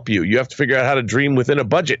going to help you. You have to figure out how to dream within a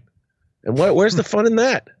budget. And where's the fun in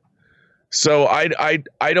that? So I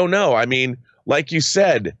don't know. I mean, like you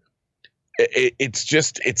said,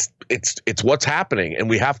 it's what's happening, and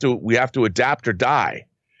we have to adapt or die.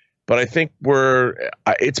 But I think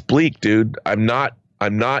it's bleak, dude. I'm not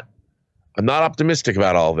optimistic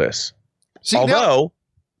about all this. See, although,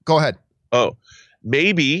 go ahead. Oh,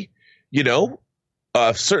 maybe,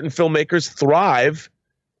 certain filmmakers thrive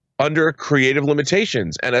under creative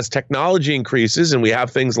limitations. And as technology increases and we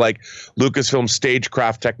have things like Lucasfilm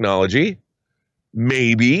Stagecraft technology,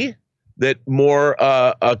 maybe that more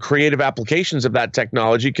creative applications of that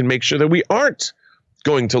technology can make sure that we aren't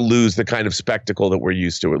going to lose the kind of spectacle that we're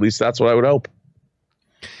used to. At least that's what I would hope.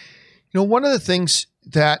 One of the things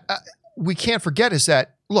that we can't forget is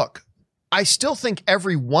that, look, I still think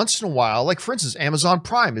every once in a while, like for instance, Amazon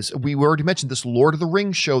Prime we already mentioned this Lord of the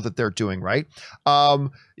Rings show that they're doing, right?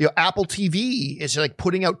 Apple TV is like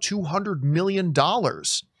putting out $200 million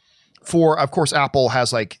for, of course, Apple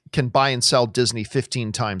has can buy and sell Disney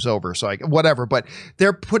 15 times over. So whatever, but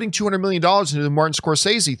they're putting $200 million into the Martin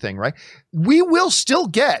Scorsese thing, right? We will still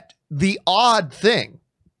get the odd thing.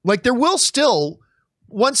 There will still,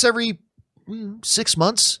 once every 6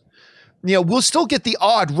 months, we'll still get the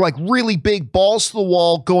odd, really big balls to the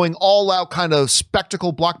wall, going all out kind of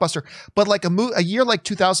spectacle blockbuster. But a year like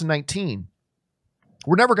 2019,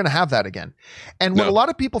 we're never going to have that again. And what a lot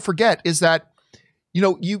of people forget is that,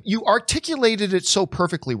 you articulated it so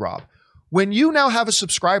perfectly, Rob. When you now have a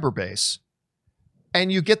subscriber base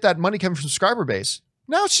and you get that money coming from subscriber base,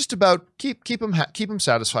 Now it's just about keep them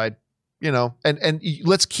satisfied, and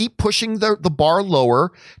let's keep pushing the bar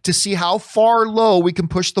lower to see how far low we can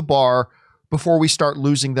push the bar before we start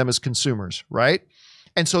losing them as consumers, right?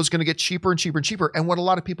 And so it's going to get cheaper and cheaper and cheaper. And what a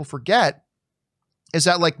lot of people forget is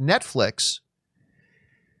that, like, Netflix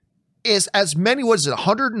is as many,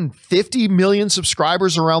 150 million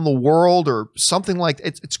subscribers around the world or something like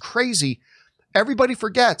that. It's crazy. Everybody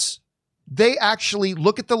forgets. They actually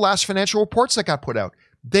look at the last financial reports that got put out.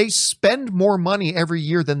 They spend more money every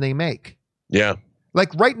year than they make. Yeah.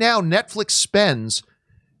 Like right now, Netflix spends,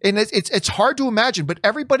 and it's hard to imagine, but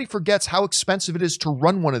everybody forgets how expensive it is to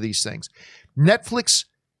run one of these things. Netflix,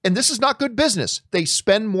 and this is not good business, they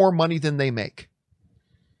spend more money than they make.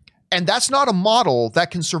 And that's not a model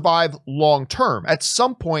that can survive long term. At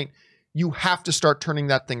some point, you have to start turning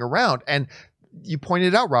that thing around. And you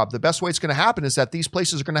pointed out, Rob, the best way it's going to happen is that these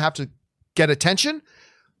places are going to have to get attention.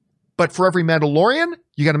 But for every Mandalorian,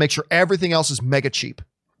 you got to make sure everything else is mega cheap.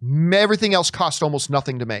 Everything else costs almost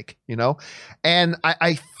nothing to make, And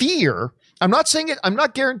I fear, I'm not saying it, I'm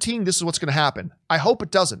not guaranteeing this is what's going to happen. I hope it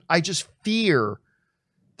doesn't. I just fear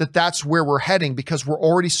that that's where we're heading because we're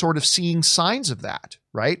already sort of seeing signs of that,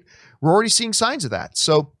 right? We're already seeing signs of that.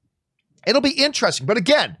 So it'll be interesting. But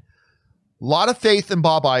again, a lot of faith in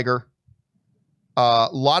Bob Iger, a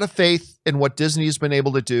lot of faith in what Disney has been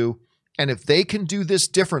able to do. And if they can do this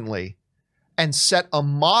differently and set a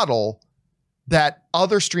model that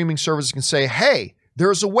other streaming services can say, hey,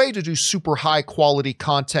 there's a way to do super high quality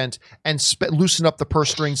content and loosen up the purse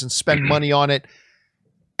strings and spend money on it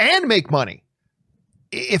and make money.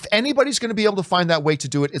 If anybody's going to be able to find that way to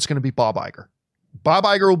do it, it's going to be Bob Iger. Bob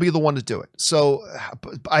Iger will be the one to do it. So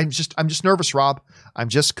I'm just nervous, Rob. I'm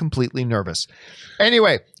just completely nervous.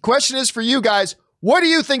 Anyway, question is for you guys. What do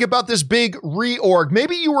you think about this big reorg?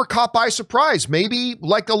 Maybe you were caught by surprise. Maybe,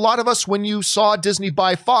 like a lot of us, when you saw Disney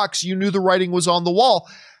buy Fox, you knew the writing was on the wall.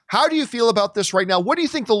 How do you feel about this right now? What do you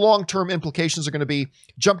think the long-term implications are going to be?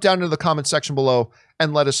 Jump down into the comment section below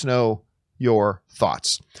and let us know your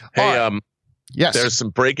thoughts. Hey, yes. There's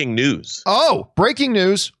some breaking news. Oh, breaking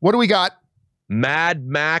news. What do we got? Mad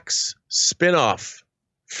Max spinoff.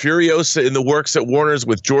 Furiosa in the works at Warner's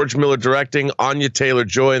with George Miller directing, Anya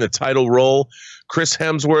Taylor-Joy in the title role, Chris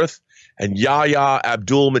Hemsworth, and Yahya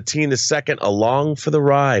Abdul-Mateen II along for the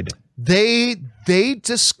ride. They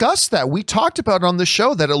discussed that. We talked about on the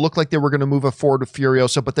show that it looked like they were going to move forward to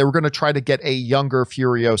Furiosa, but they were going to try to get a younger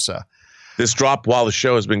Furiosa. This dropped while the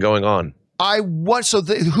show has been going on.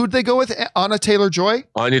 Who'd they go with? Anya Taylor-Joy?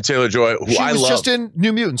 Anya Taylor-Joy, who I love. She was just in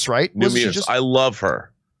New Mutants, right? New Mutants. I love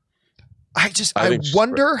her. I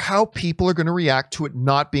wonder how people are going to react to it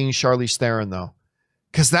not being Charlize Theron, though.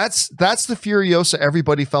 Because that's the Furiosa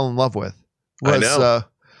everybody fell in love with. I know.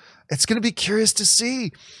 It's going to be curious to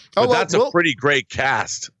see. But that's a pretty great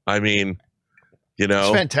cast. I mean, it's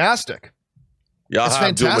fantastic. Yahya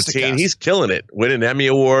Abdul-Mateen, he's killing it, winning Emmy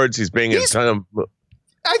Awards. He's being a ton of.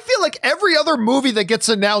 I feel like every other movie that gets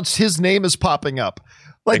announced, his name is popping up.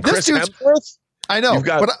 Like this dude's. Hemsworth? I know,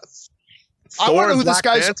 but I wonder who this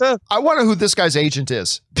guy's. I wonder who this guy's agent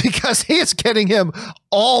is because he is getting him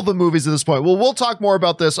all the movies at this point. Well, we'll talk more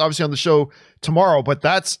about this obviously on the show tomorrow, but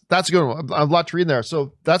that's a good one. A lot to read in there,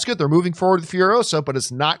 so that's good. They're moving forward with Furiosa, but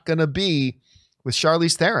it's not going to be with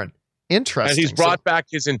Charlize Theron. Interesting. And he's brought back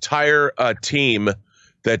his entire team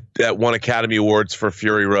that won Academy Awards for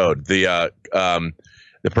Fury Road. The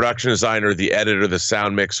production designer, the editor, the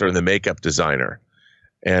sound mixer, and the makeup designer.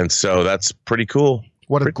 And so that's pretty cool.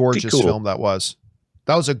 What a gorgeous film that was.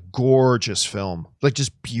 That was a gorgeous film. Like,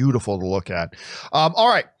 just beautiful to look at. All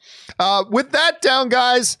right. With that down,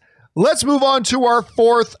 guys, let's move on to our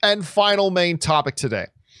fourth and final main topic today.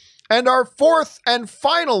 And our fourth and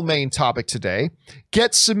final main topic today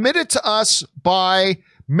gets submitted to us by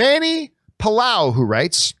Manny Palau, who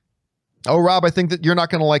writes, "Oh, Rob, I think that you're not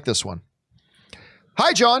going to like this one.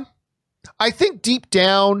 Hi, John. I think deep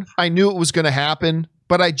down I knew it was going to happen,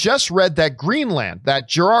 but I just read that Greenland, that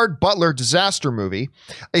Gerard Butler disaster movie,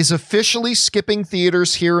 is officially skipping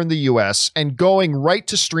theaters here in the US and going right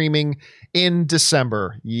to streaming in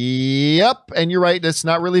December." Yep. And you're right. It's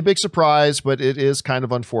not really a big surprise, but it is kind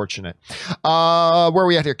of unfortunate. Where are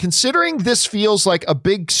we at here? Considering this feels like a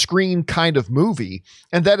big screen kind of movie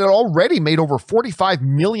and that it already made over $45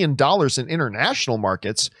 million in international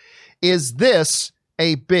markets, is this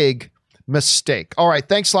a big mistake? All right.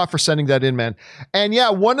 Thanks a lot for sending that in, man. And yeah,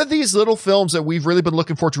 one of these little films that we've really been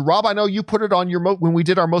looking forward to. Rob, I know you put it on your when we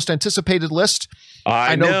did our most anticipated list.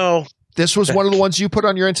 I know. This was one of the ones you put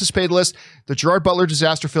on your anticipated list. The Gerard Butler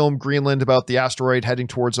disaster film, Greenland, about the asteroid heading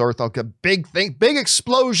towards Earth. Big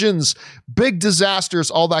explosions, big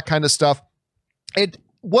disasters, all that kind of stuff. It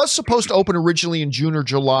was supposed to open originally in June or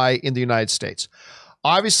July in the United States.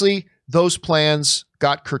 Obviously, those plans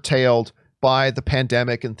got curtailed by the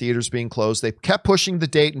pandemic and theaters being closed. They kept pushing the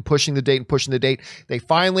date and pushing the date and pushing the date. They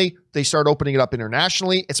started opening it up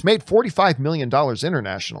internationally. It's made $45 million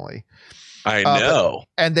internationally. I know.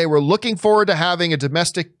 And they were looking forward to having a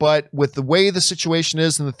domestic, but with the way the situation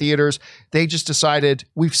is in the theaters, they just decided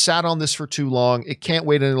we've sat on this for too long. It can't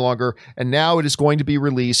wait any longer. And now it is going to be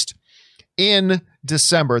released in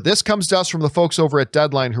December. This comes to us from the folks over at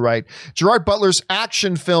Deadline who write, Gerard Butler's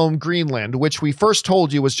action film Greenland, which we first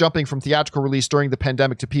told you was jumping from theatrical release during the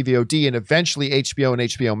pandemic to PVOD and eventually HBO and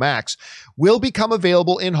HBO Max, will become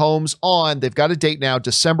available in homes on, they've got a date now,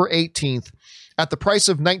 December 18th, at the price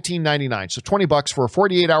of $19.99, so $20 for a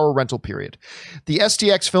 48-hour rental period. The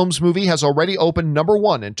STX Films movie has already opened number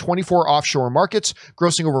one in 24 offshore markets,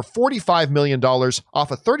 grossing over $45 million off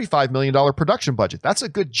a $35 million production budget. That's a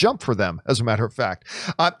good jump for them, as a matter of fact.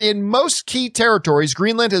 In most key territories,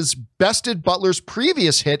 Greenland has bested Butler's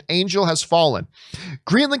previous hit, Angel Has Fallen.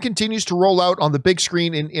 Greenland continues to roll out on the big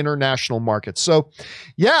screen in international markets. So,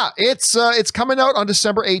 yeah, it's coming out on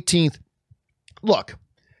December 18th. Look,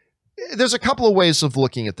 there's a couple of ways of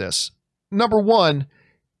looking at this. Number one,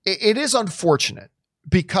 it is unfortunate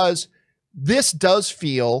because this does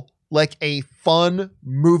feel like a fun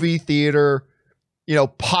movie theater,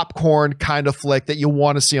 popcorn kind of flick that you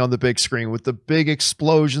want to see on the big screen with the big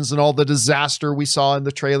explosions and all the disaster we saw in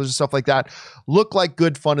the trailers and stuff like that. Look like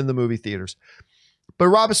good fun in the movie theaters. But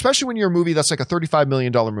Rob, especially when you're a movie that's like a $35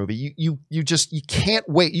 million movie, you can't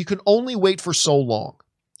wait. You can only wait for so long.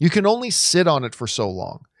 You can only sit on it for so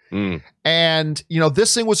long. And,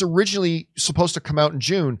 this thing was originally supposed to come out in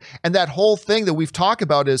June. And that whole thing that we've talked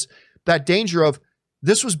about is that danger of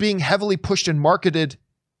this was being heavily pushed and marketed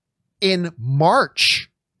in March.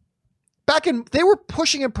 They were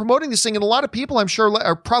pushing and promoting this thing. And a lot of people, I'm sure,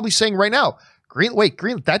 are probably saying right now, Green,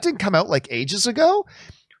 that didn't come out like ages ago.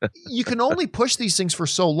 You can only push these things for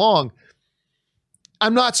so long.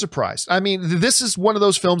 I'm not surprised. I mean, this is one of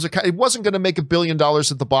those films that it wasn't going to make $1 billion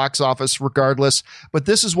at the box office regardless, but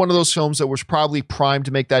this is one of those films that was probably primed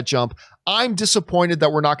to make that jump. I'm disappointed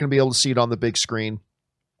that we're not going to be able to see it on the big screen.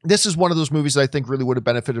 This is one of those movies that I think really would have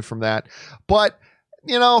benefited from that. But,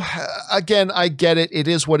 again, I get it. It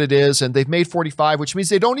is what it is. And they've made 45, which means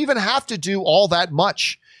they don't even have to do all that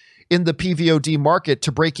much in the PVOD market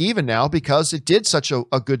to break even now because it did such a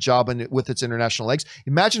good job with its international legs.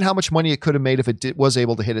 Imagine how much money it could have made if it was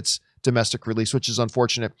able to hit its domestic release, which is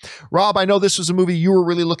unfortunate. Rob, I know this was a movie you were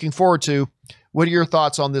really looking forward to. What are your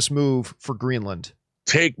thoughts on this move for Greenland?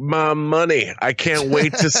 Take my money. I can't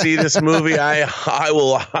wait to see this movie. I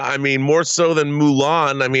will. I mean, more so than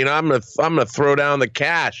Mulan. I mean, I'm gonna throw down the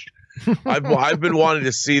cash. I've been wanting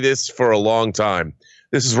to see this for a long time.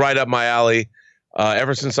 This is right up my alley.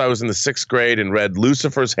 Ever since I was in the 6th grade and read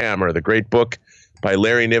Lucifer's Hammer, the great book by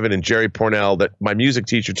Larry Niven and Jerry Pournelle that my music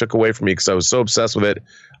teacher took away from me because I was so obsessed with it.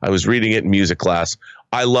 I was reading it in music class.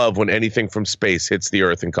 I love when anything from space hits the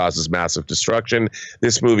earth and causes massive destruction.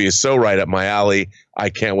 This movie is so right up my alley. I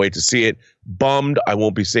can't wait to see it. Bummed I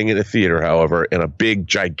won't be seeing it in a theater, however, in a big,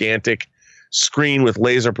 gigantic screen with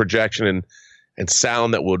laser projection and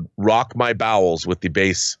sound that would rock my bowels with the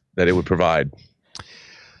bass that it would provide.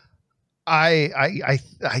 The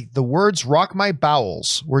words "rock my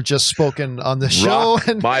bowels" were just spoken on the show. Rock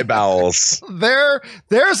and my bowels.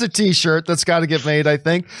 There's a T-shirt that's got to get made, I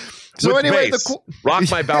think. So with anyway, rock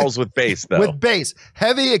my bowels with bass, though. With bass,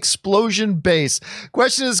 heavy explosion bass.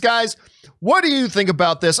 Question is, guys, what do you think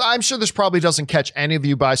about this? I'm sure this probably doesn't catch any of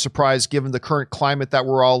you by surprise given the current climate that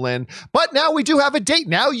we're all in. But now we do have a date.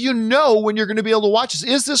 Now you know when you're going to be able to watch this.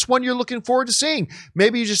 Is this one you're looking forward to seeing?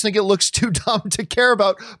 Maybe you just think it looks too dumb to care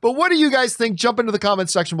about. But what do you guys think? Jump into the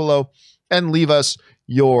comments section below and leave us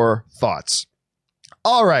your thoughts.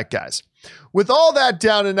 All right, guys. With all that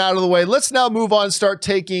down and out of the way, let's now move on and start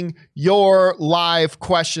taking your live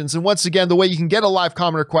questions. And once again, the way you can get a live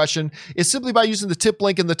comment or question is simply by using the tip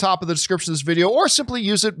link in the top of the description of this video, or simply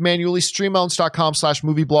use it manually,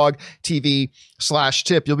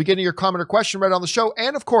 streamelements.com/movieblog/tip. You'll be getting your comment or question read on the show.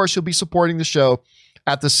 And of course, you'll be supporting the show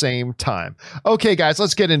at the same time. Okay, guys,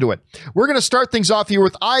 let's get into it. We're going to start things off here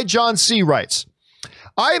with John C. writes,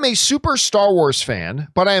 I am a super Star Wars fan,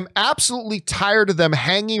 but I am absolutely tired of them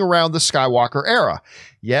hanging around the Skywalker era.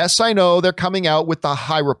 Yes, I know they're coming out with the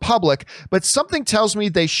High Republic, but something tells me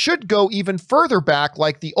they should go even further back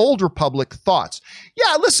like the Old Republic. Thoughts?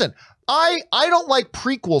 Yeah, listen, I don't like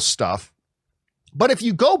prequel stuff, but if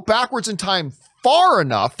you go backwards in time far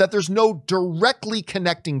enough that there's no directly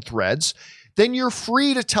connecting threads, then you're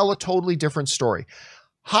free to tell a totally different story.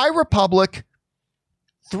 High Republic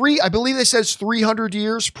I believe they said it's 300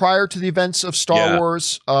 years prior to the events of Star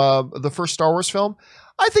Wars, the first Star Wars film.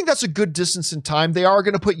 I think that's a good distance in time. They are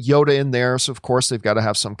going to put Yoda in there, so of course they've got to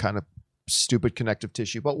have some kind of stupid connective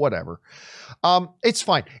tissue, but whatever. It's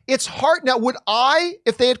fine. It's hard. Now,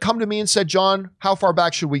 if they had come to me and said, John, how far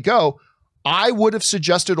back should we go? I would have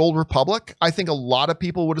suggested Old Republic. I think a lot of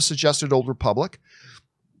people would have suggested Old Republic,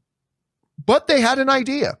 but they had an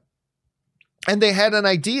idea. And they had an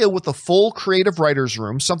idea with a full creative writer's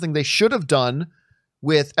room, something they should have done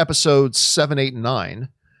with episodes 7, 8, and 9,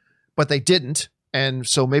 but they didn't. And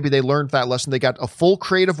so maybe they learned that lesson. They got a full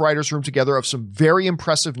creative writer's room together of some very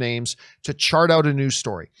impressive names to chart out a new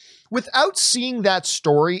story. Without seeing that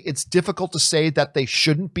story, it's difficult to say that they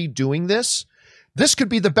shouldn't be doing this. This could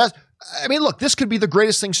be the best. I mean, look, this could be the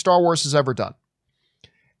greatest thing Star Wars has ever done.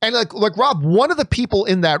 And like Rob, one of the people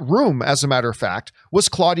in that room, as a matter of fact, was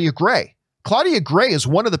Claudia Gray. Claudia Gray is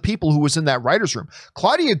one of the people who was in that writer's room.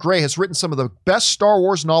 Claudia Gray has written some of the best Star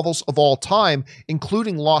Wars novels of all time,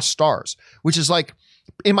 including Lost Stars, which is like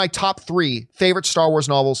in my top 3 favorite Star Wars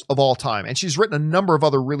novels of all time. And she's written a number of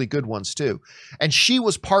other really good ones too. And she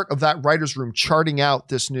was part of that writer's room charting out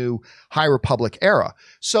this new High Republic era.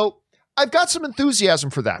 So I've got some enthusiasm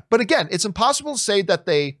for that. But again, it's impossible to say that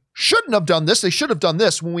they shouldn't have done this. They should have done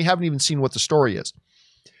this when we haven't even seen what the story is.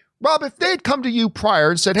 Rob, if they had come to you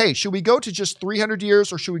prior and said, hey, should we go to just 300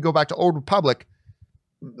 years or should we go back to Old Republic?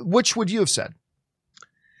 Which would you have said?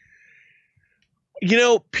 You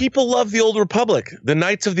know, people love the Old Republic. The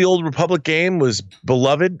Knights of the Old Republic game was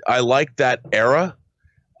beloved. I like that era.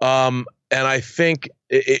 And I think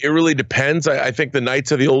it really depends. I think the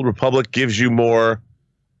Knights of the Old Republic gives you more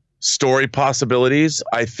story possibilities.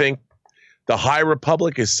 I think the High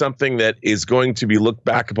Republic is something that is going to be looked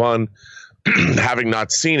back upon having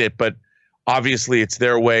not seen it, but obviously it's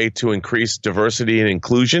their way to increase diversity and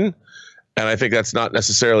inclusion. And I think that's not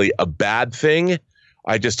necessarily a bad thing.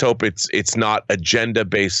 I just hope it's not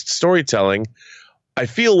agenda-based storytelling. I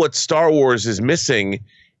feel what Star Wars is missing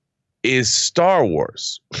is Star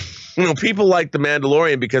Wars. You know, people like The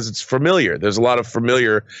Mandalorian because it's familiar. There's a lot of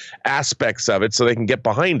familiar aspects of it, so they can get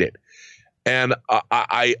behind it. And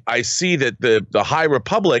I see that the High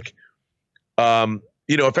Republic,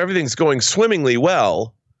 you know, if everything's going swimmingly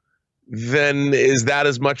well, then is that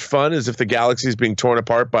as much fun as if the galaxy is being torn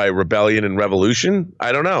apart by rebellion and revolution?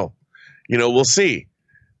 I don't know. You know, we'll see.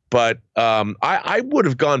 But I would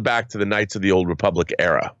have gone back to the Knights of the Old Republic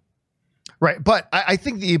era. Right. But I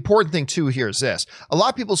think the important thing, too, here is this. A lot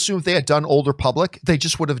of people assume if they had done Old Republic, they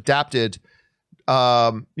just would have adapted,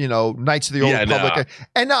 you know, Knights of the Old Republic. Nah.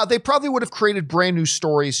 And now they probably would have created brand new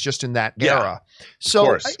stories just in that era.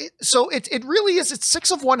 So, it really is. It's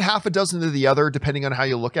 6 of one, half a dozen of the other, depending on how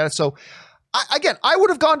you look at it. So, I would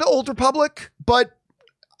have gone to Old Republic, but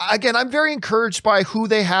again, I'm very encouraged by who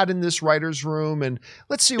they had in this writer's room, and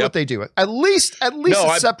let's see what they do. At least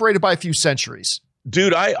it's separated by a few centuries.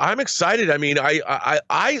 Dude, I'm excited. I mean,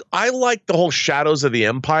 I like the whole Shadows of the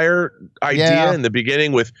Empire idea in the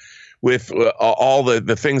beginning with all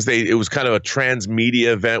the things it was kind of a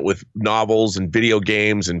transmedia event with novels and video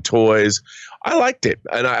games and toys. I liked it.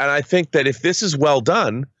 And I think that if this is well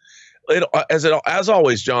done, as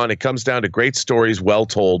always, John, it comes down to great stories, well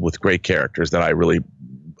told with great characters that I really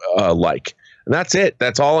like. And that's it.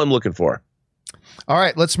 That's all I'm looking for. All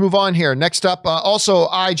right, let's move on here. Next up, also,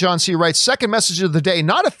 John C. writes, second message of the day,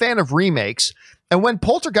 not a fan of remakes. And when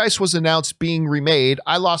Poltergeist was announced being remade,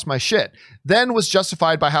 I lost my shit. Then was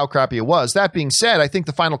justified by how crappy it was. That being said, I think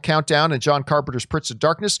the final countdown and John Carpenter's Prince of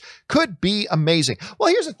Darkness could be amazing. Well,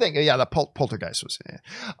 here's the thing. Yeah, the Poltergeist was.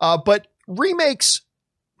 But remakes,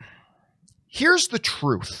 here's the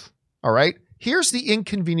truth. All right? Here's the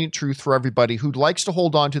inconvenient truth for everybody who likes to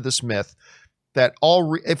hold on to this myth that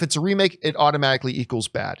if it's a remake, it automatically equals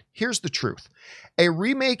bad. Here's the truth. A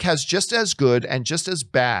remake has just as good and just as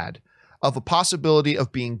bad of a possibility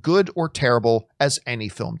of being good or terrible as any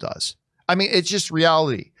film does. I mean, it's just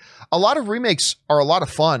reality. A lot of remakes are a lot of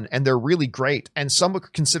fun and they're really great, and some are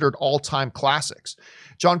considered all-time classics.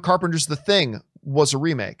 John Carpenter's The Thing was a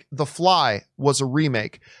remake. The Fly was a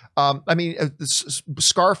remake.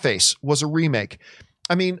 Scarface was a remake.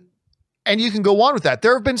 I mean, and you can go on with that.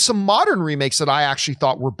 There have been some modern remakes that I actually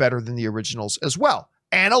thought were better than the originals as well,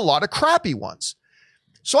 and a lot of crappy ones.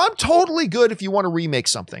 So I'm totally good if you want to remake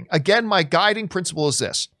something. Again, my guiding principle is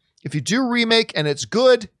this. If you do remake and it's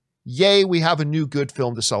good, yay, we have a new good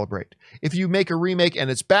film to celebrate. If you make a remake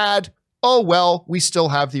and it's bad, oh well, we still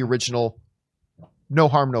have the original. No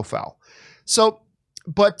harm, no foul. So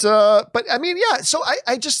but I mean, yeah. So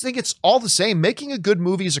I just think it's all the same. Making a good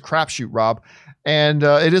movie is a crapshoot, Rob, and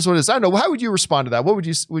it is what it is. I don't know. How would you respond to that? What would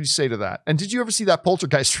you say to that? And did you ever see that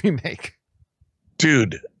Poltergeist remake?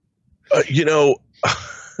 Dude,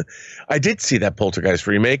 I did see that Poltergeist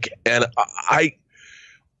remake, and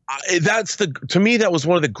to me, that was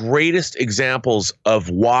one of the greatest examples of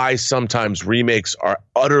why sometimes remakes are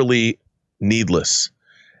utterly needless.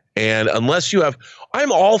 And unless you have,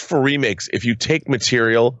 I'm all for remakes if you take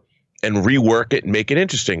material and rework it and make it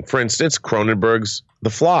interesting. For instance, Cronenberg's The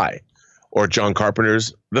Fly, or John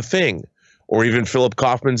Carpenter's The Thing, or even Philip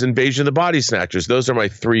Kaufman's Invasion of the Body Snatchers. Those are my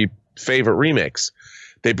three favorite remakes.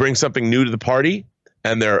 They bring something new to the party,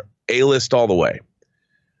 and they're A-list all the way.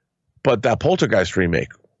 But that Poltergeist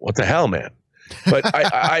remake, what the hell, man? But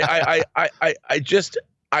I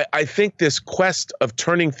think this quest of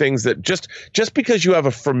turning things that just because you have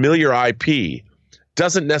a familiar IP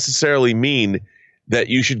doesn't necessarily mean that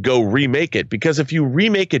you should go remake it. Because if you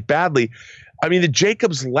remake it badly, I mean, the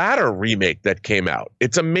Jacob's Ladder remake that came out,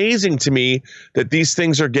 it's amazing to me that these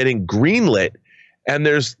things are getting greenlit and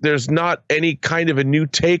there's not any kind of a new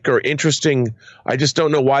take or interesting. I just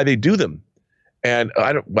don't know why they do them. And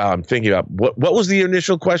I'm thinking about what was the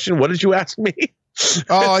initial question? What did you ask me?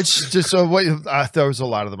 Oh, it's just there was a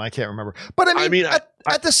lot of them. I can't remember. But I mean,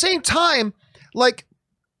 at the same time, like,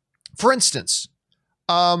 for instance,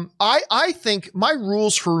 I think my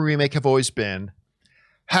rules for a remake have always been,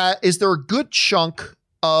 is there a good chunk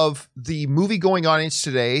of the movie-going audience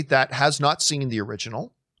today that has not seen the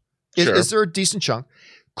original? Sure. Is there a decent chunk?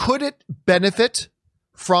 Could it benefit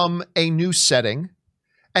from a new setting?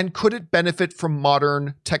 And could it benefit from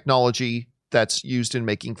modern technology that's used in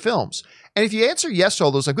making films? And if you answer yes to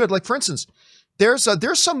all those, I'm good. Like, for instance, there's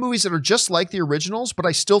some movies that are just like the originals, but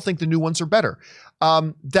I still think the new ones are better.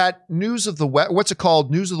 That News of the what's it called?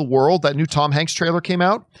 News of the World, that new Tom Hanks trailer came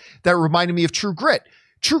out that reminded me of True Grit.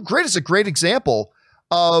 True Grit is a great example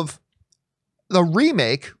of the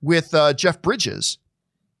remake with Jeff Bridges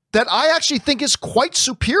that I actually think is quite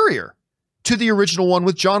superior to the original one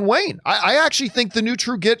with John Wayne. I actually think the new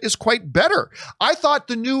True Grit is quite better. I thought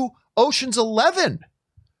the new Ocean's 11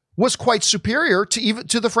 was quite superior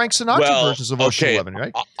to the Frank Sinatra versions of Ocean's 11,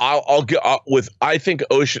 right? I'll get with. I think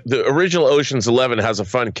the original Ocean's 11 has a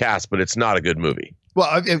fun cast, but it's not a good movie.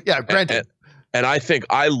 Well, yeah, granted. And I think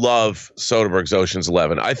I love Soderbergh's Ocean's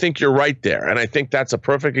 11. I think you're right there, and I think that's a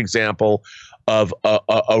perfect example of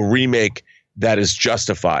a remake that is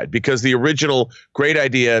justified, because the original, great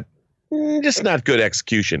idea, just not good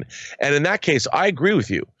execution. And in that case, I agree with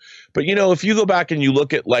you. But, if you go back and you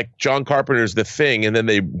look at like John Carpenter's The Thing, and then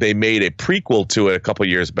they made a prequel to it a couple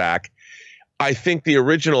years back, I think the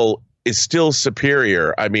original is still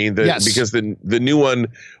superior. I mean, because the new one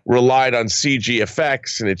relied on CG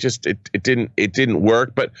effects, and it didn't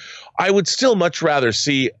work. But I would still much rather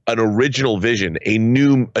see an original vision, a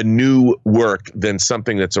new work, than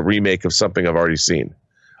something that's a remake of something I've already seen.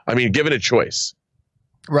 I mean, given a choice.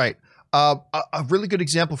 Right. A really good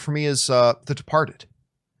example for me is The Departed,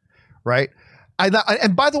 right?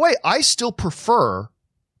 And by the way, I still prefer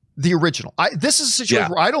the original. This is a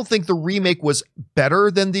situation where I don't think the remake was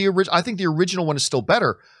better than the original. I think the original one is still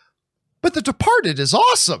better, but The Departed is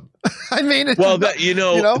awesome. I mean, I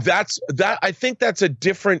think that's a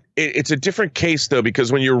different. It's a different case though,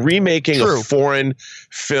 because when you're remaking a foreign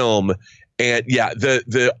film. And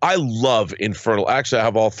I love Infernal. Actually, I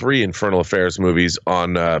have all three Infernal Affairs movies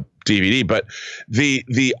on DVD. But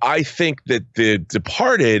I think that The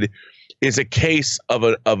Departed is a case of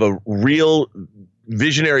a real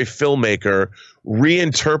visionary filmmaker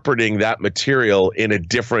reinterpreting that material in a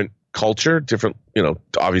different culture, different,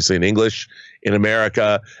 obviously in English, in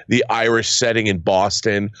America, the Irish setting in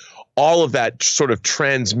Boston, all of that sort of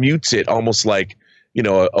transmutes it almost like,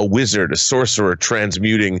 a wizard, a sorcerer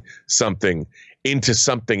transmuting something into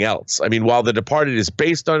something else. I mean, while The Departed is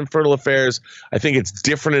based on Infernal Affairs, I think it's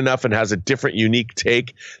different enough and has a different, unique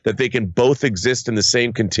take that they can both exist in the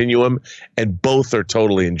same continuum, and both are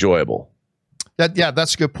totally enjoyable.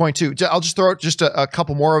 That's a good point too. I'll just throw out just a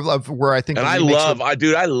couple more of where I think. And I love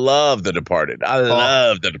The Departed. I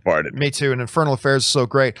love The Departed. Me too. And Infernal Affairs is so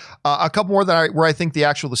great. A couple more where I think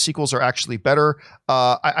the sequels are actually better.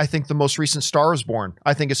 I think the most recent Star is Born,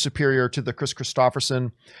 I think, is superior to the Chris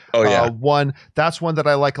Christopherson one. That's one that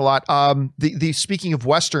I like a lot. The speaking of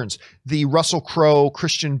Westerns, the Russell Crowe,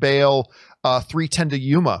 Christian Bale, 3:10 to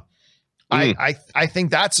Yuma. I think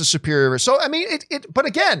that's a superior. So I mean but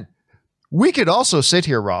again, we could also sit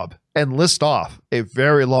here, Rob, and list off a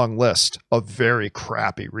very long list of very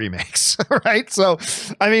crappy remakes, right? So,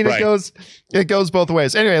 I mean, it goes both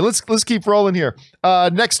ways. Anyway, let's keep rolling here.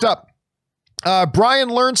 Next up, Brian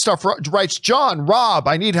Learn Stuff writes, John, Rob,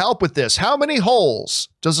 I need help with this. How many holes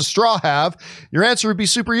does a straw have? Your answer would be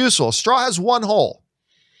super useful. A straw has one hole.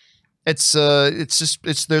 It's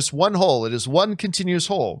there's one hole. It is one continuous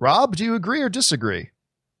hole. Rob, do you agree or disagree?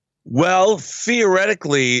 Well,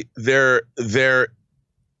 theoretically,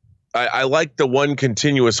 I like the one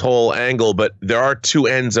continuous hole angle, but there are two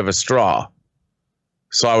ends of a straw.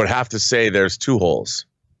 So I would have to say there's two holes.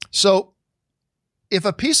 So if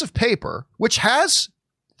a piece of paper, which has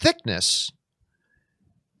thickness,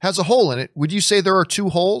 has a hole in it, would you say there are two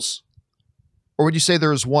holes? Or would you say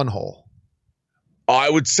there is one hole? I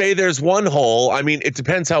would say there's one hole. I mean, it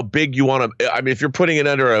depends how big you want to. I mean, if you're putting it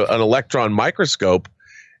under an electron microscope,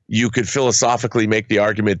 you could philosophically make the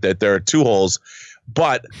argument that there are two holes.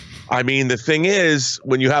 But I mean, the thing is,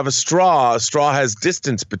 when you have a straw has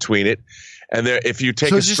distance between it. And there, if you take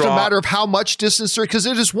so it's a straw, just a matter of how much distance there, because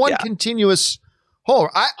it is one continuous hole.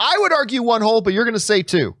 I would argue one hole, but you're going to say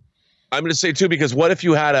two. I'm going to say two because what if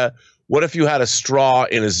you had a straw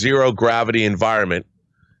in a zero gravity environment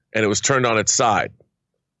and it was turned on its side?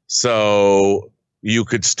 So you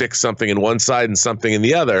could stick something in one side and something in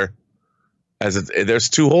the other. There's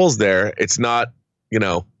two holes there. It's not,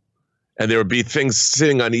 and there would be things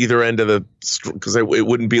sitting on either end of the, because it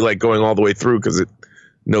wouldn't be like going all the way through because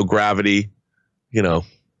no gravity.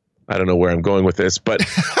 I don't know where I'm going with this, but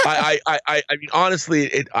I mean,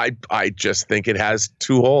 honestly, I just think it has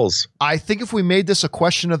two holes. I think if we made this a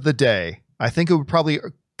question of the day, I think it would probably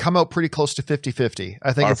come out pretty close to 50-50.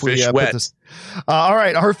 I think if we put this. All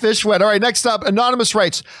right, our fish wet. All right, next up, Anonymous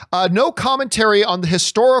writes, no commentary on the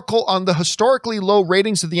historically low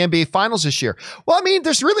ratings of the NBA Finals this year. Well, I mean,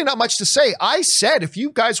 there's really not much to say. I said, if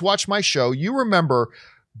you guys watch my show, you remember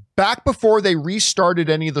back before they restarted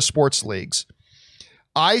any of the sports leagues,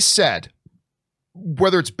 I said,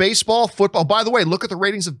 whether it's baseball, football, by the way, look at the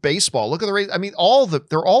ratings of baseball. Look at the ratings. I mean,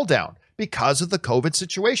 they're all down because of the COVID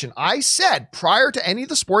situation. I said prior to any of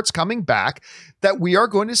the sports coming back that we are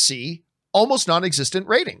going to see almost non-existent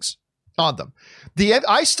ratings on them.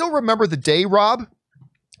 I still remember the day, Rob,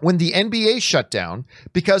 when the NBA shut down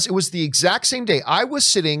because it was the exact same day. I was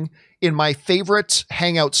sitting in my favorite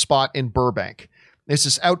hangout spot in Burbank. It's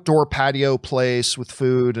this outdoor patio place with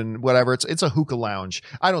food and whatever. It's a hookah lounge.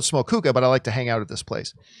 I don't smoke hookah, but I like to hang out at this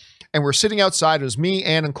place. And we're sitting outside. It was me,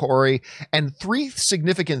 Ann, and Corey. And three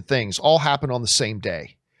significant things all happened on the same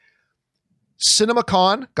day.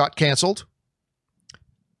 CinemaCon got canceled.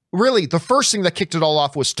 Really, the first thing that kicked it all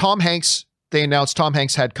off was Tom Hanks. They announced Tom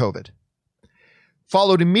Hanks had COVID.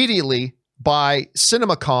 Followed immediately by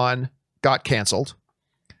CinemaCon got canceled.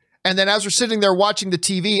 And then as we're sitting there watching the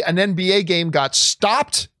TV, an NBA game got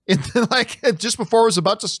stopped just before it was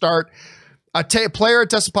about to start. A player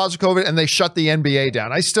tested positive COVID and they shut the NBA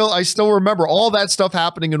down. I still remember all that stuff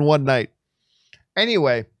happening in one night.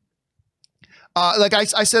 Anyway, like I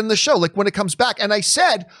said in the show, like when it comes back, and I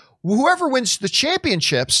said, whoever wins the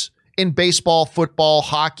championships in baseball, football,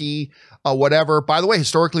 hockey, whatever, by the way,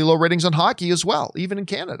 historically low ratings on hockey as well, even in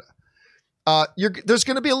Canada. There's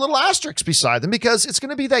going to be a little asterisk beside them because it's going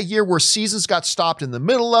to be that year where seasons got stopped in the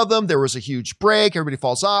middle of them. There was a huge break. Everybody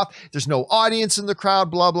falls off. There's no audience in the crowd,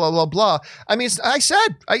 blah, blah, blah, blah. I mean, I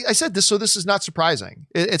said this, so this is not surprising.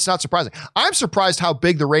 It's not surprising. I'm surprised how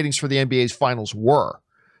big the ratings for the NBA's finals were,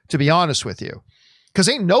 to be honest with you, because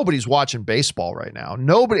ain't nobody's watching baseball right now.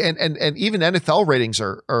 Nobody, and even NFL ratings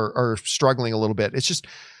are struggling a little bit. It's just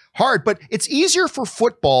hard, but it's easier for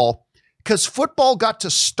football because football got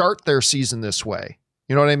to start their season this way.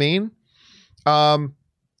 You know what I mean?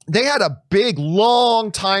 They had a big,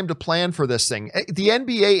 long time to plan for this thing. The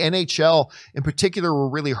NBA, NHL in particular were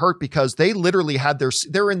really hurt because they literally had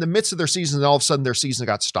they were in the midst of their season and all of a sudden their season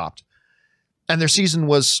got stopped. And their season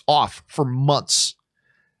was off for months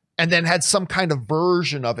and then had some kind of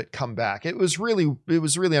version of it come back. It was really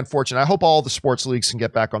unfortunate. I hope all the sports leagues can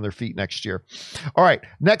get back on their feet next year. All right,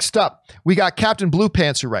 next up, we got Captain Blue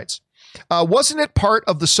Pants who writes, wasn't it part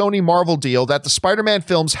of the Sony Marvel deal that the Spider-Man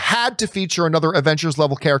films had to feature another Avengers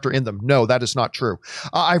level character in them? No, that is not true.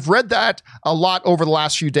 I've read that a lot over the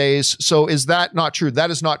last few days. So is that not true?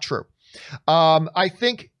 That is not true. I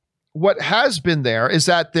think what has been there is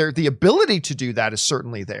that the ability to do that is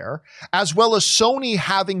certainly there, as well as Sony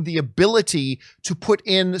having the ability to put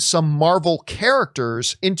in some Marvel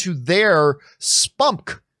characters into their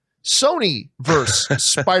spunk Sony verse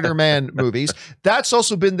Spider-Man movies. That's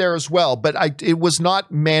also been there as well, but it was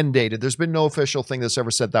not mandated. There's been no official thing that's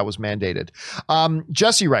ever said that was mandated.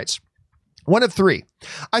 Jesse writes, One of three.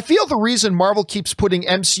 I feel the reason Marvel keeps putting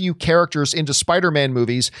MCU characters into Spider-Man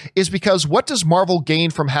movies is because what does Marvel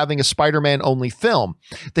gain from having a Spider-Man only film?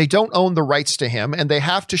 They don't own the rights to him, and they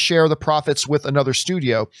have to share the profits with another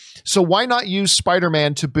studio. So why not use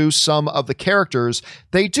Spider-Man to boost some of the characters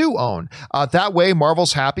they do own? That way,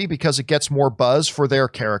 Marvel's happy because it gets more buzz for their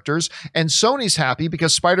characters, and Sony's happy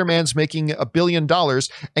because Spider-Man's making $1 billion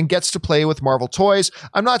and gets to play with Marvel toys.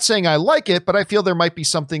 I'm not saying I like it, but I feel there might be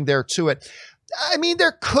something there to it. I mean,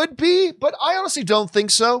 there could be, but I honestly don't think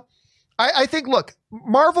so. I think, look,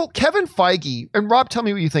 Marvel, Kevin Feige, and Rob, tell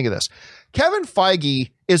me what you think of this. Kevin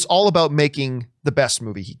Feige is all about making the best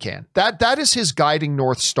movie he can. That is his guiding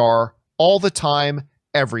North Star all the time,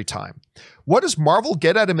 every time. What does Marvel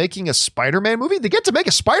get out of making a Spider-Man movie? They get to make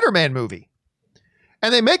a Spider-Man movie.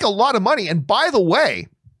 And they make a lot of money. And by the way,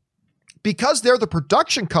 because they're the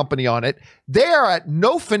production company on it, they are at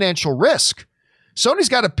no financial risk. Sony's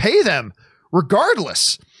got to pay them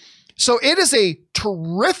regardless. So it is a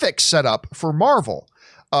terrific setup for Marvel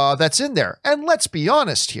that's in there. And let's be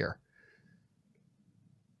honest here.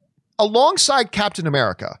 Alongside Captain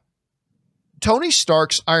America, Tony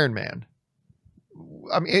Stark's Iron Man,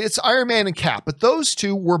 I mean, it's Iron Man and Cap, but those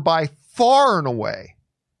two were by far and away,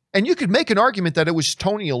 and you could make an argument that it was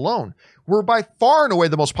Tony alone, were by far and away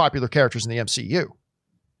the most popular characters in the MCU.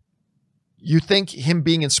 You think him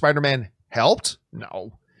being in Spider-Man helped?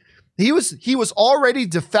 No. He was already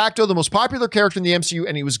de facto the most popular character in the MCU,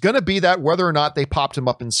 and he was going to be that whether or not they popped him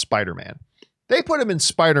up in Spider-Man. They put him in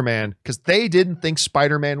Spider-Man because they didn't think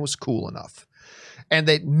Spider-Man was cool enough, and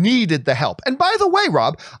they needed the help. And by the way,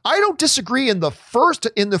 Rob, I don't disagree in the first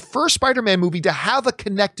Spider-Man movie to have a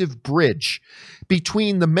connective bridge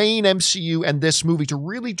between the main MCU and this movie to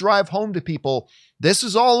really drive home to people, this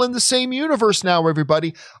is all in the same universe now,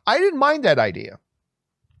 everybody. I didn't mind that idea.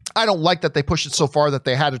 I don't like that they pushed it so far that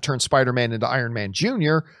they had to turn Spider-Man into Iron Man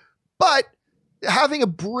Jr., but having a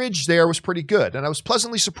bridge there was pretty good. And I was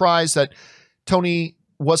pleasantly surprised that Tony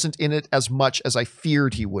wasn't in it as much as I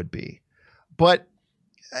feared he would be. But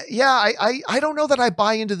yeah, I don't know that I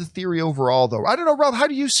buy into the theory overall, though. I don't know, Rob, how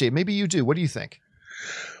do you see it? Maybe you do. What do you think?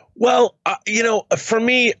 Well, for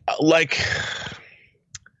me,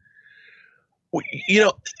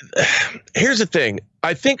 here's the thing.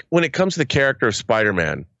 I think when it comes to the character of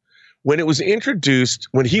Spider-Man, when he was introduced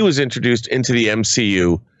into the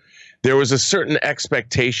MCU, there was a certain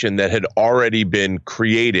expectation that had already been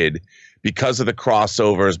created because of the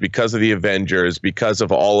crossovers, because of the Avengers, because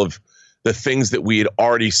of all of the things that we had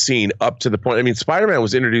already seen up to the point. I mean, Spider-Man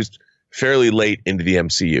was introduced fairly late into the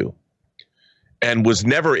MCU and was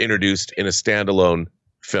never introduced in a standalone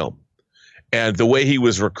film. And the way he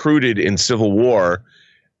was recruited in Civil War,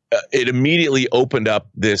 it immediately opened up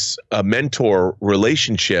this mentor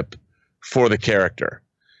relationship for the character,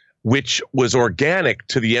 which was organic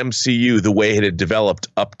to the MCU the way it had developed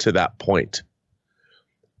up to that point.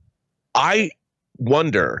 I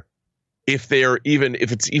wonder if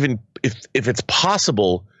it's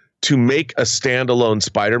possible to make a standalone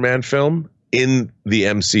Spider-Man film in the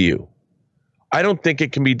MCU. I don't think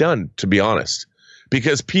it can be done, to be honest,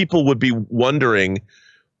 because people would be wondering,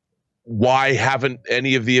 why haven't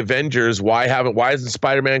any of the Avengers, why hasn't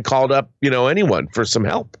Spider-Man called up, anyone for some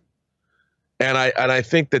help? And I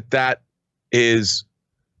think that is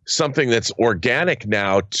something that's organic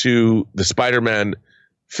now to the Spider-Man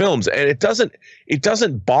films, and it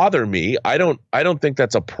doesn't bother me. I don't think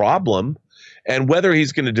that's a problem. And whether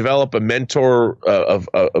he's going to develop a mentoring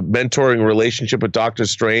relationship with Doctor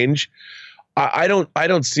Strange, I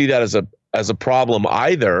don't see that as a problem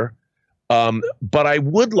either. But I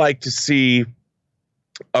would like to see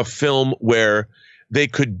a film where they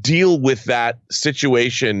could deal with that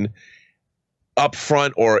situation up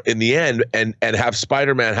front or in the end, and have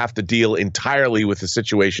Spider-Man have to deal entirely with the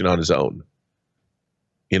situation on his own.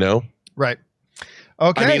 Right.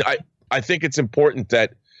 Okay. I mean, I think it's important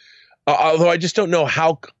that, although I just don't know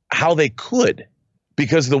how they could,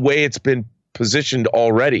 because the way it's been positioned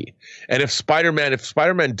already. And if Spider-Man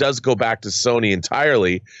does go back to Sony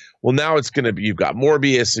entirely, well, now it's going to be, you've got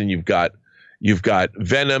Morbius and you've got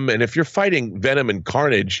Venom. And if you're fighting Venom and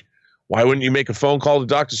Carnage, why wouldn't you make a phone call to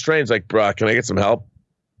Doctor Strange? Like, bruh, can I get some help?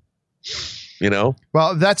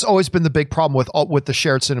 Well, that's always been the big problem with the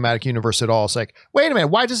shared cinematic universe at all. It's like, wait a minute,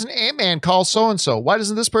 why doesn't Ant-Man call so-and-so? Why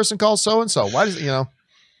doesn't this person call so-and-so? Why does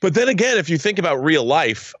But then again, if you think about real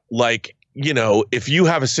life, like, if you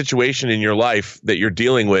have a situation in your life that you're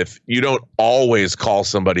dealing with, you don't always call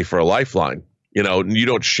somebody for a lifeline. You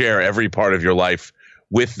don't share every part of your life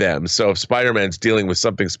with them. So if Spider-Man's dealing with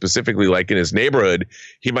something specifically like in his neighborhood,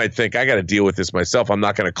 he might think, I got to deal with this myself. I'm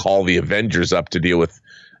not going to call the Avengers up to deal with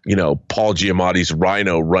Paul Giamatti's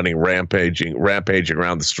Rhino running rampaging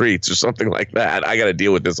around the streets or something like that. I got to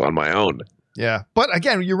deal with this on my own. Yeah. But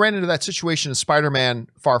again, you ran into that situation in Spider-Man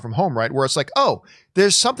Far From Home, right? Where it's like, oh,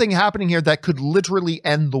 there's something happening here that could literally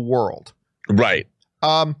end the world. Right.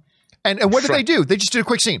 And what did they do? They just did a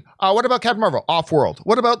quick scene. What about Captain Marvel? Off-world.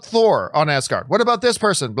 What about Thor on Asgard? What about this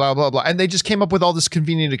person? Blah, blah, blah. And they just came up with all this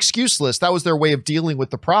convenient excuse list. That was their way of dealing with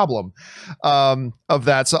the problem of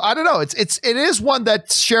that. So I don't know. It is one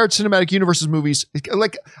that shared cinematic universes movies.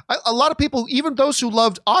 Like a lot of people, even those who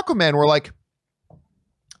loved Aquaman, were like,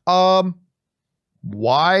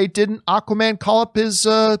 why didn't Aquaman call up his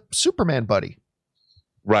Superman buddy?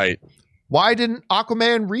 Right. Why didn't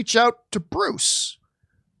Aquaman reach out to Bruce?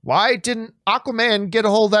 Why didn't Aquaman get a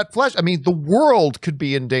hold of that flesh? I mean, the world could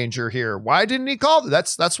be in danger here. Why didn't he call?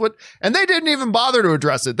 That's what, and they didn't even bother to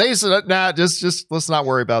address it. They said, nah, just let's not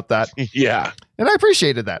worry about that. Yeah. And I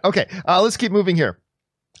appreciated that. Okay. Let's keep moving here.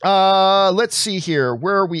 Let's see here.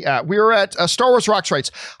 Where are we at? We are at Star Wars Rocks writes,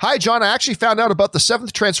 "Hi, John. I actually found out about the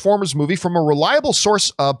 7th Transformers movie from a reliable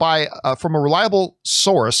source, a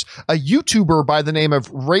YouTuber by the name of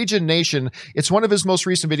Ragin Nation. It's one of his most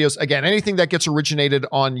recent videos. Again, anything that gets originated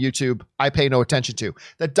on YouTube, I pay no attention to.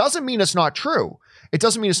 That doesn't mean it's not true. It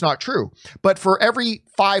doesn't mean it's not true. But for every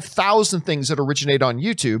 5,000 things that originate on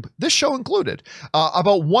YouTube, this show included,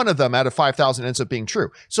 about one of them out of 5,000 ends up being true.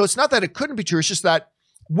 So it's not that it couldn't be true. It's just that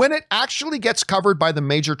when it actually gets covered by the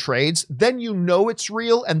major trades, then you know it's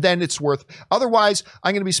real and then it's worth. Otherwise,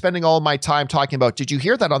 I'm going to be spending all my time talking about, did you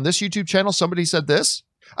hear that on this YouTube channel? Somebody said this.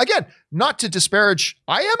 Again, not to disparage,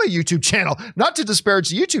 I am a YouTube channel, not to disparage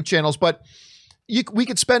the YouTube channels, but we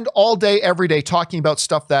could spend all day, every day talking about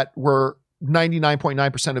stuff that we're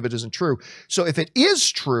 99.9% of it isn't true. So if it is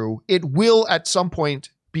true, it will at some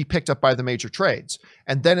point be picked up by the major trades.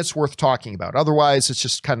 And then it's worth talking about. Otherwise, it's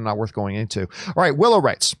just kind of not worth going into. All right, Willow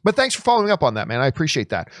writes, but thanks for following up on that, man. I appreciate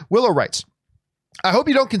that. Willow writes, I hope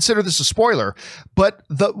you don't consider this a spoiler, but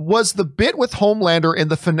was the bit with Homelander in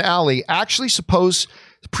the finale actually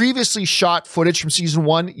previously shot footage from season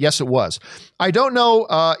 1? Yes, it was. I don't know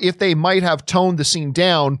if they might have toned the scene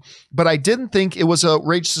down, but I didn't think it was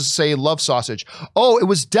outrageous to say love sausage. Oh, it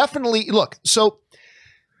was definitely, look, so...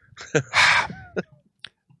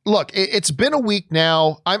 Look, it's been a week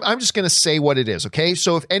now. I'm just going to say what it is, okay?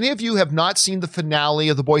 So if any of you have not seen the finale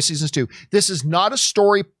of The Boys Seasons 2, this is not a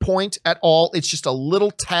story point at all. It's just a little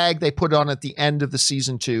tag they put on at the end of the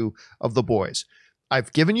season 2 of The Boys.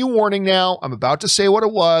 I've given you warning now. I'm about to say what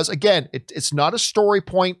it was. Again, it's not a story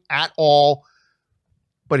point at all.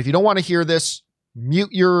 But if you don't want to hear this, mute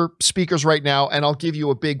your speakers right now, and I'll give you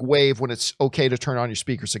a big wave when it's okay to turn on your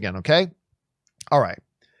speakers again, okay? All right.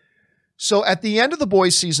 So at the end of The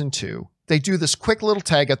Boys Season 2, they do this quick little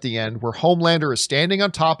tag at the end where Homelander is standing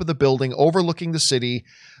on top of the building overlooking the city,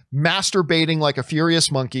 masturbating like a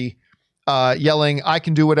furious monkey, yelling, I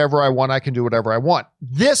can do whatever I want, I can do whatever I want.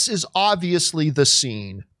 This is obviously the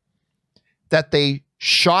scene that they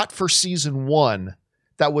shot for season 1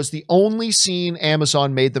 that was the only scene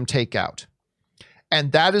Amazon made them take out.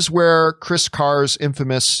 And that is where Chris Carr's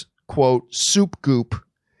infamous, quote, soup goop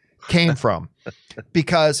came from.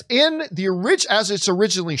 Because in the as it's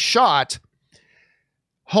originally shot,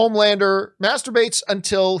 Homelander masturbates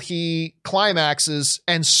until he climaxes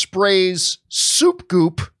and sprays soup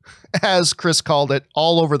goop, as Chris called it,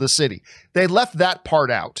 all over the city. They left that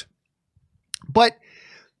part out. But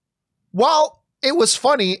while it was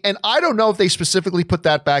funny, and I don't know if they specifically put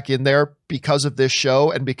that back in there because of this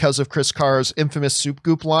show and because of Chris Carr's infamous soup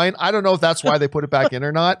goop line. I don't know if that's why they put it back in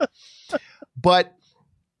or not. But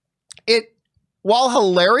while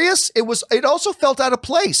hilarious, it also felt out of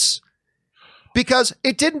place because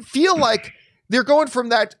it didn't feel like they're going from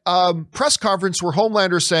that press conference where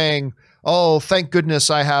Homelander's saying, oh, thank goodness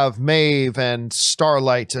I have Maeve and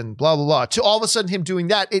Starlight and blah, blah, blah, to all of a sudden him doing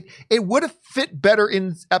that. It would have fit better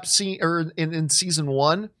in season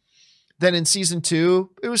 1 than in season 2.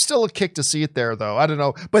 It was still a kick to see it there, though. I don't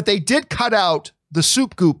know. But they did cut out the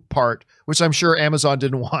soup goop part, which I'm sure Amazon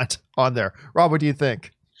didn't want on there. Rob, what do you think?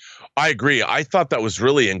 I agree. I thought that was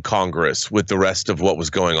really incongruous with the rest of what was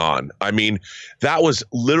going on. I mean, that was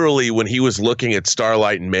literally when he was looking at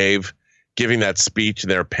Starlight and Maeve giving that speech and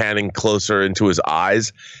they're panning closer into his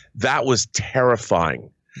eyes. That was terrifying.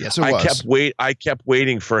 Yes, it was. I kept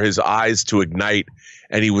waiting for his eyes to ignite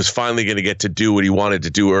and he was finally going to get to do what he wanted to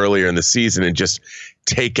do earlier in the season and just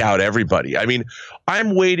take out everybody. I mean,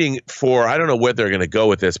 I'm waiting for, I don't know where they're going to go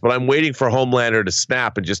with this, but I'm waiting for Homelander to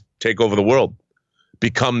snap and just take over the world.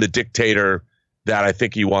 Become the dictator that I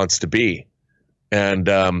think he wants to be. And,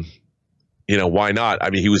 why not? I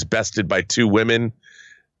mean, he was bested by 2 women.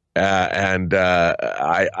 That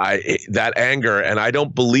anger, and I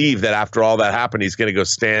don't believe that after all that happened, he's going to go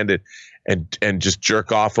stand and just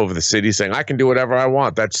jerk off over the city saying, I can do whatever I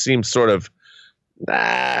want. That seems sort of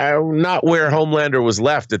not where Homelander was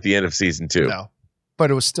left at the end of season 2. No,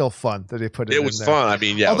 but it was still fun that they put it in there. It was fun. I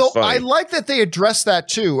mean, yeah. Although I like that they addressed that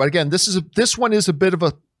too. Again, this one is a bit of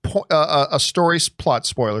a story plot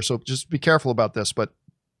spoiler, so just be careful about this. But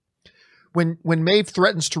when Maeve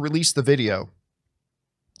threatens to release the video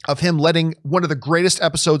of him letting one of the greatest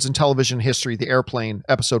episodes in television history, the airplane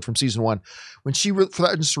episode from season 1, when she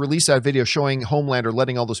threatens to release that video showing Homelander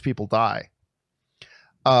letting all those people die,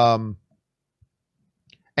 and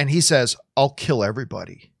he says, "I'll kill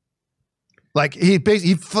everybody." Like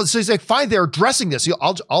he's like, "Fine, they're addressing this.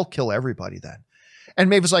 I'll kill everybody then." And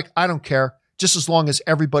Maeve is like, "I don't care, just as long as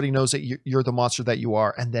everybody knows that you're the monster that you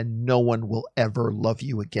are, and then no one will ever love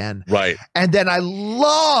you again." Right. And then I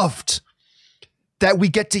loved that we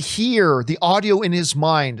get to hear the audio in his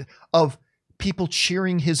mind of people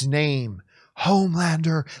cheering his name,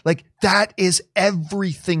 Homelander. Like that is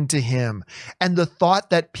everything to him. And the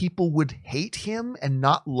thought that people would hate him and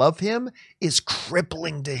not love him is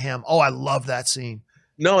crippling to him. Oh, I love that scene.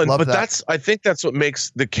 No, but I think that's what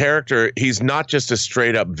makes the character. He's not just a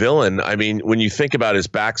straight up villain. I mean, when you think about his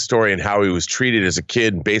backstory and how he was treated as a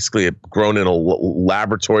kid, and basically grown in a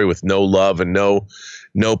laboratory with no love and no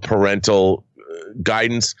parental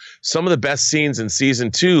guidance. Some of the best scenes in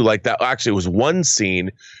season 2, like that, actually was one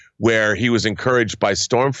scene where he was encouraged by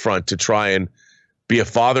Stormfront to try and be a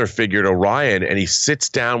father figure to Ryan, and he sits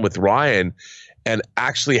down with Ryan and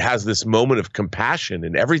actually has this moment of compassion,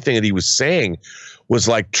 and everything that he was saying was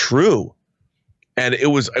like true. And it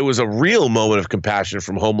was a real moment of compassion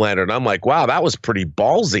from Homelander. And I'm like, wow, that was pretty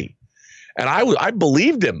ballsy. And I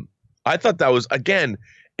believed him. I thought that was, again,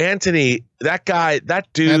 Anthony, that guy, that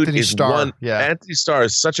dude Anthony is Starr, one. yeah. Anthony Starr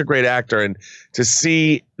is such a great actor, and to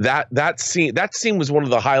see that scene was one of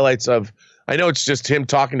the highlights of. I know it's just him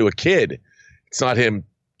talking to a kid. It's not him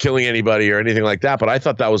killing anybody or anything like that, but I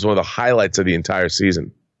thought that was one of the highlights of the entire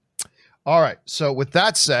season. All right. So with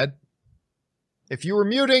that said, if you were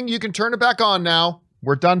muting, you can turn it back on now.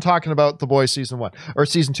 We're done talking about The Boys season 1, or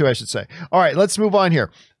season 2, I should say. All right, let's move on here.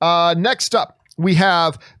 Next up, we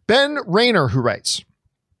have Ben Rayner, who writes,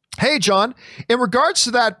 "Hey, John, in regards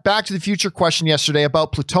to that Back to the Future question yesterday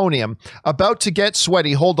about plutonium, about to get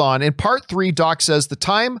sweaty, hold on. In part 3, Doc says the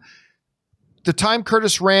time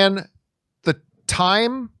Curtis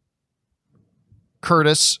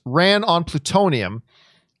ran on plutonium.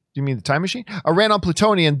 Do you mean the time machine? Ran on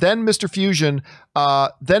plutonium, then Mr. Fusion,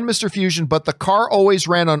 but the car always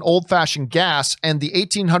ran on old-fashioned gas, and the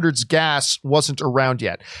 1800s gas wasn't around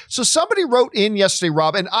yet." So somebody wrote in yesterday,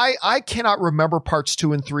 Rob, and I cannot remember parts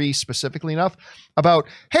 2 and 3 specifically enough, about,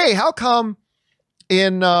 hey, how come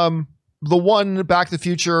in the one Back to the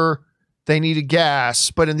Future they needed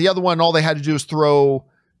gas, but in the other one all they had to do was throw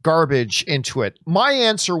garbage into it? My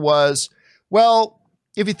answer was, well,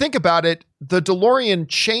 if you think about it, the DeLorean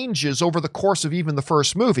changes over the course of even the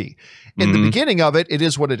first movie. In the beginning of it, it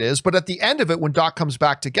is what it is. But at the end of it, when Doc comes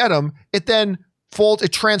back to get him, it then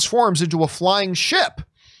transforms into a flying ship.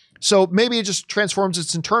 So maybe it just transforms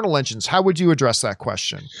its internal engines. How would you address that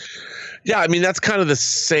question? Yeah, I mean, that's kind of the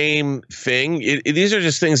same thing. These are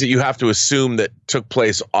just things that you have to assume that took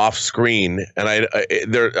place off screen. And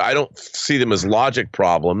I don't see them as logic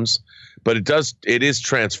problems, but it is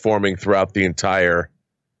transforming throughout the entire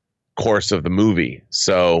course of the movie.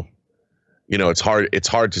 So, it's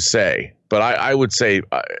hard to say, but I would say,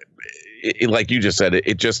 like you just said,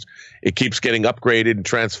 it keeps getting upgraded and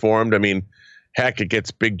transformed. I mean, heck, it gets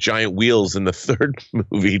big giant wheels in the third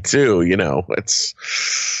movie too. It's,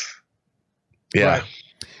 yeah. Right.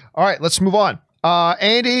 All right, let's move on.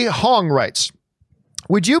 Andy Hong writes,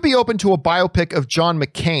 "Would you be open to a biopic of John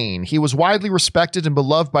McCain? He was widely respected and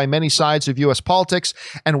beloved by many sides of U.S. politics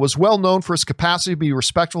and was well known for his capacity to be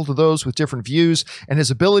respectful to those with different views and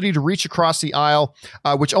his ability to reach across the aisle,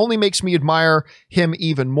 which only makes me admire him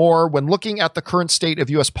even more. When looking at the current state of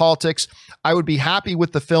U.S. politics, I would be happy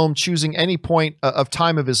with the film choosing any point of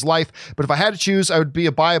time of his life. But if I had to choose, I would be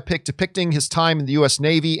a biopic depicting his time in the U.S.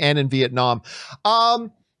 Navy and in Vietnam."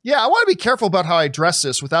 Yeah, I want to be careful about how I address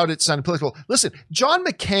this without it sounding political. Listen, John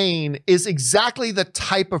McCain is exactly the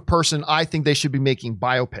type of person I think they should be making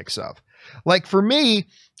biopics of. Like, for me,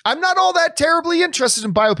 I'm not all that terribly interested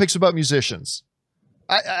in biopics about musicians.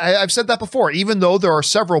 I've said that before, even though there are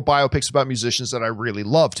several biopics about musicians that I really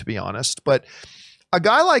love, to be honest. But a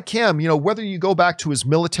guy like him, whether you go back to his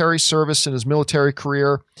military service and his military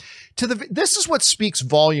career, this is what speaks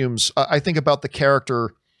volumes, I think, about the character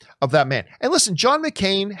of that man. And listen, John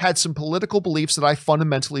McCain had some political beliefs that I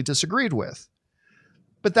fundamentally disagreed with.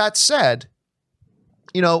 But that said,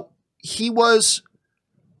 you know, he was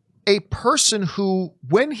a person who,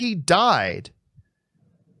 when he died,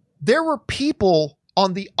 there were people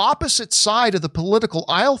on the opposite side of the political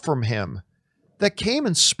aisle from him that came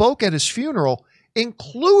and spoke at his funeral,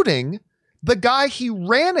 including the guy he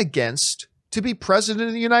ran against to be president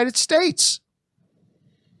of the United States.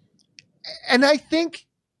 And I think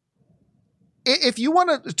if you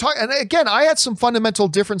want to talk, and again, I had some fundamental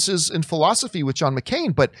differences in philosophy with John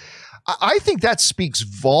McCain, but I think that speaks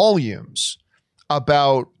volumes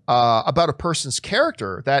about a person's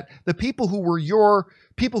character, that the people who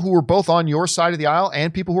were both on your side of the aisle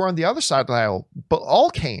and people who were on the other side of the aisle, but all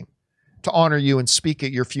came to honor you and speak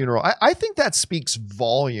at your funeral. I think that speaks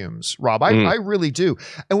volumes, Rob. I really do.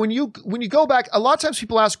 And when you go back, a lot of times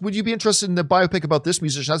people ask, would you be interested in the biopic about this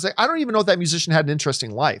musician? I was like, I don't even know if that musician had an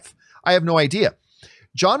interesting life. I have no idea.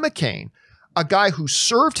 John McCain, a guy who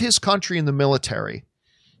served his country in the military,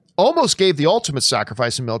 almost gave the ultimate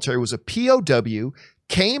sacrifice in the military, was a POW,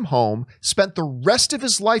 came home, spent the rest of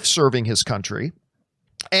his life serving his country,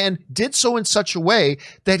 and did so in such a way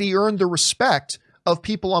that he earned the respect of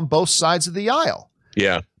people on both sides of the aisle.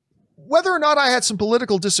 Yeah. Whether or not I had some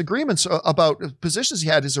political disagreements about positions he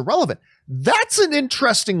had is irrelevant. That's an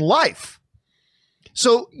interesting life.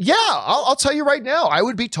 So yeah, I'll tell you right now, I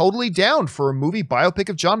would be totally down for a movie biopic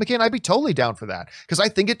of John McCain. I'd be totally down for that because I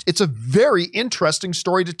think it's a very interesting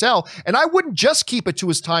story to tell. And I wouldn't just keep it to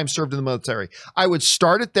his time served in the military. I would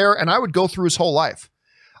start it there and I would go through his whole life.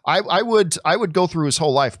 I would go through his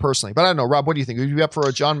whole life personally. But I don't know, Rob, what do you think? Would you be up for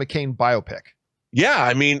a John McCain biopic? Yeah,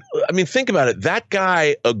 I mean, think about it. That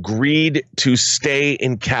guy agreed to stay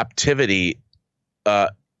in captivity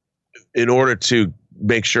in order to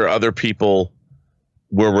make sure other people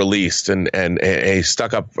were released, and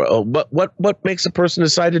stuck up. What makes a person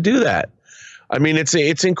decide to do that? I mean,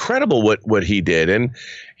 it's incredible what he did, and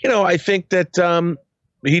you know, I think that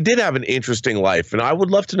he did have an interesting life, and I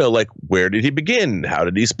would love to know, like, where did he begin? How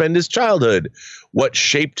did he spend his childhood? What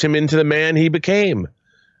shaped him into the man he became?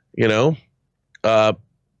 You know.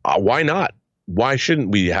 Why not? Why shouldn't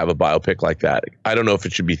we have a biopic like that? I don't know if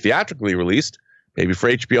it should be theatrically released, maybe for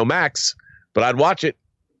HBO Max, but I'd watch it.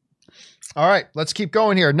 All right, let's keep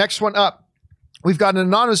going here. Next one up, we've got an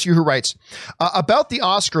anonymous user who writes about the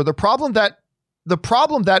Oscar. The problem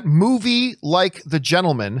that movie like The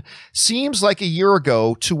Gentleman seems like a year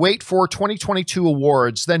ago to wait for 2022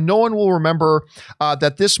 awards, then no one will remember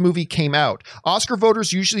that this movie came out. Oscar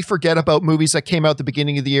voters usually forget about movies that came out at the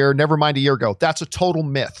beginning of the year, never mind a year ago. That's a total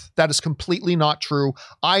myth. That is completely not true.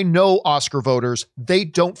 I know Oscar voters. They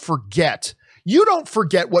don't forget. You don't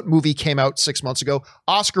forget what movie came out 6 months ago.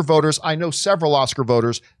 Oscar voters, I know several Oscar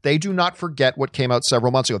voters, they do not forget what came out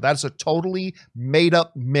several months ago. That is a totally made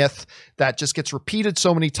up myth that just gets repeated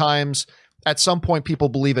so many times. At some point, people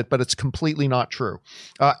believe it, but it's completely not true.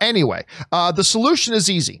 Anyway, the solution is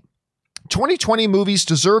easy. 2020 movies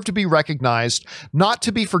deserve to be recognized, not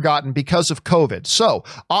to be forgotten because of COVID. So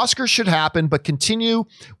Oscars should happen, but continue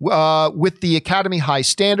with the Academy high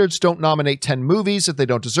standards. Don't nominate 10 movies if they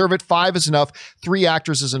don't deserve it. 5 is enough. 3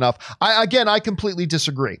 actors is enough. I completely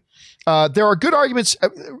disagree. There are good arguments.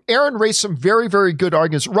 Aaron raised some very, very good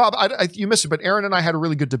arguments. Rob, you missed it, but Aaron and I had a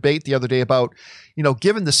really good debate the other day about, you know,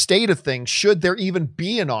 given the state of things, should there even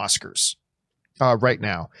be an Oscars? Right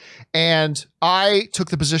now. And I took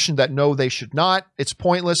the position that no, they should not. It's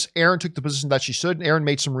pointless. Aaron took the position that she should, and Aaron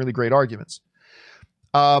made some really great arguments.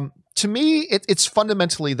 To me, it's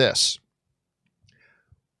fundamentally this.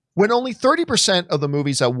 When only 30% of the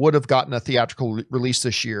movies that would have gotten a theatrical release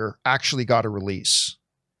this year actually got a release,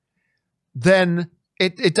 then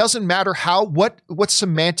it doesn't matter what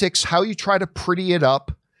semantics, how you try to pretty it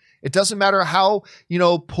up. It doesn't matter how,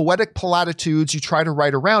 poetic platitudes you try to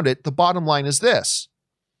write around it. The bottom line is this.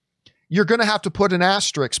 You're going to have to put an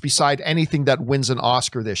asterisk beside anything that wins an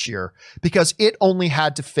Oscar this year because it only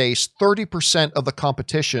had to face 30% of the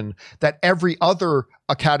competition that every other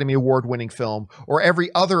Academy Award winning film or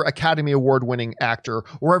every other Academy Award winning actor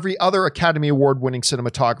or every other Academy Award winning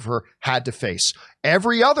cinematographer had to face.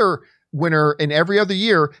 Every other winner in every other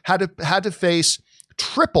year had to face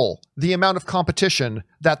triple the amount of competition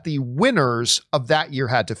that the winners of that year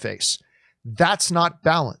had to face. That's not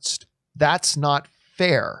balanced. That's not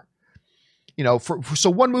fair. So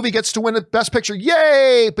one movie gets to win a Best Picture,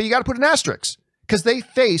 yay! But you got to put an asterisk because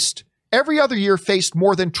every other year faced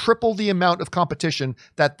more than triple the amount of competition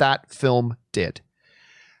that film did.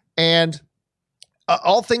 And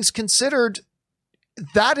all things considered,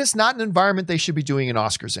 that is not an environment they should be doing an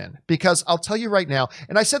Oscars in, because I'll tell you right now,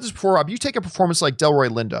 and I said this before, Rob, you take a performance like Delroy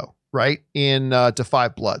Lindo, right, in Da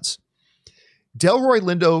 5 Bloods. Delroy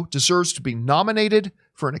Lindo deserves to be nominated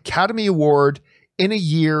for an Academy Award in a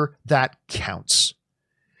year that counts.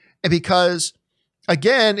 And because,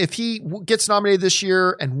 again, if he gets nominated this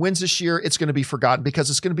year and wins this year, it's going to be forgotten because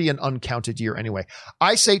it's going to be an uncounted year anyway.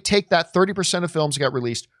 I say take that 30% of films that got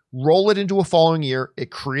released, roll it into a following year.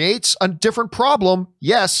 It creates a different problem.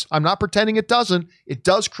 Yes, I'm not pretending it doesn't. It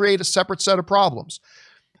does create a separate set of problems.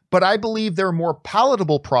 But I believe there are more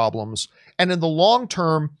palatable problems, and in the long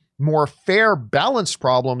term, more fair, balanced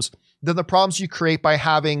problems than the problems you create by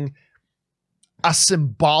having a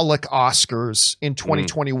symbolic Oscars in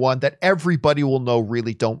 2021 that everybody will know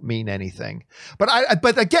really don't mean anything. But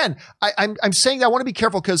again, I'm saying that I want to be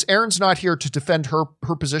careful because Erin's not here to defend her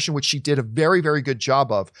position, which she did a very, very good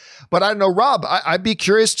job of. But I don't know, Rob, I'd be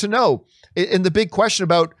curious to know in the big question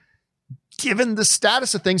about, given the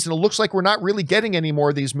status of things, and it looks like we're not really getting any more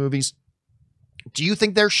of these movies, do you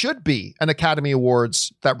think there should be an Academy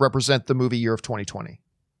Awards that represent the movie year of 2020?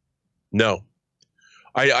 No,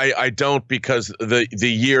 I don't, because the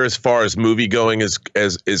year as far as movie going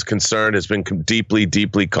is concerned has been deeply,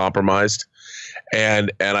 deeply compromised.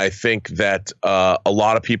 And I think that a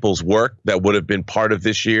lot of people's work that would have been part of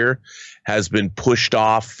this year has been pushed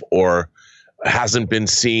off or hasn't been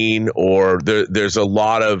seen, or there's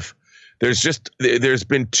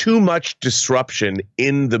been too much disruption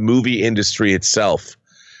in the movie industry itself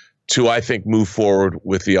to, I think, move forward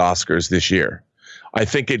with the Oscars this year. I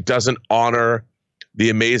think it doesn't honor the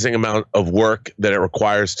amazing amount of work that it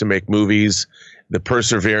requires to make movies, the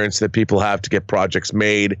perseverance that people have to get projects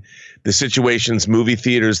made, the situations movie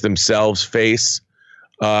theaters themselves face.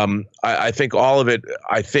 I think all of it,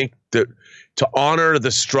 I think that to honor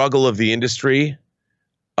the struggle of the industry,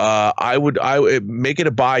 I would make it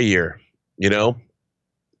a bye year. You know,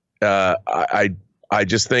 I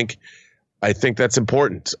think that's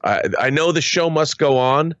important. I know the show must go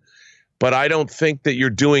on, but I don't think that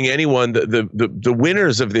you're doing anyone. The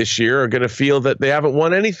winners of this year are going to feel that they haven't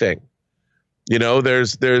won anything. You know,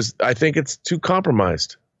 I think it's too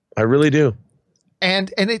compromised. I really do.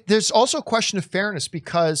 And there's also a question of fairness,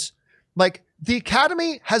 because like the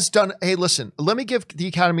Academy has done, hey, listen, let me give the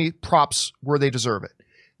Academy props where they deserve it.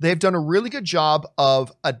 They've done a really good job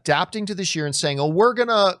of adapting to this year and saying, oh,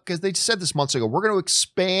 because they said this months ago, we're going to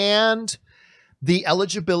expand the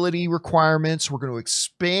eligibility requirements. We're going to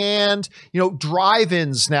expand,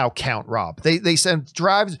 drive-ins now count, Rob. They said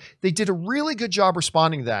drive-ins. They did a really good job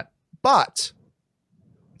responding to that. But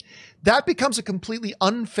that becomes a completely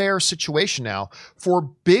unfair situation now for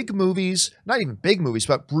big movies, not even big movies,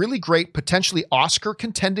 but really great, potentially Oscar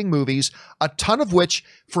contending movies, a ton of which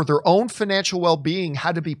for their own financial well-being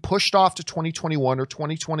had to be pushed off to 2021 or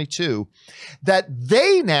 2022, that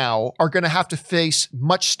they now are going to have to face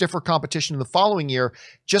much stiffer competition in the following year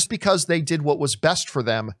just because they did what was best for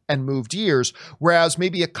them and moved years. Whereas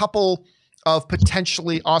maybe a couple of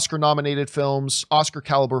potentially Oscar-nominated films,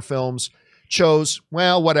 Oscar-caliber films, chose,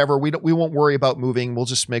 well, whatever, we won't worry about moving. We'll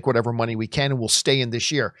just make whatever money we can and we'll stay in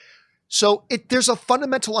this year. So there's a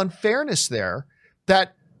fundamental unfairness there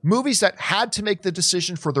that movies that had to make the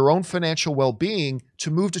decision for their own financial well-being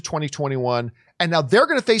to move to 2021, and now they're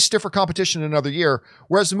going to face stiffer competition in another year,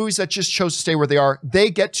 whereas the movies that just chose to stay where they are, they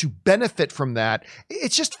get to benefit from that.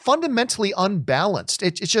 It's just fundamentally unbalanced.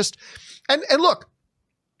 It's just, and look,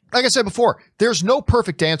 like I said before, there's no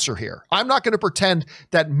perfect answer here. I'm not going to pretend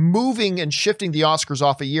that moving and shifting the Oscars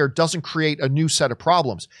off a year doesn't create a new set of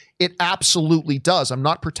problems. It absolutely does. I'm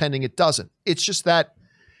not pretending it doesn't. It's just that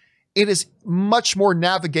it is much more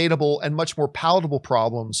navigatable and much more palatable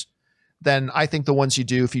problems than I think the ones you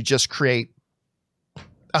do if you just create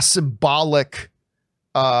a symbolic,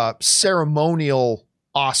 ceremonial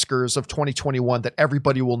Oscars of 2021 that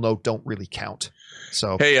everybody will know don't really count.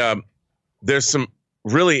 So, hey, there's some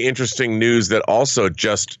really interesting news that also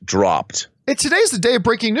just dropped. Today's the day of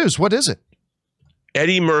breaking news. What is it?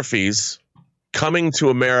 Eddie Murphy's Coming to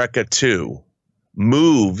America 2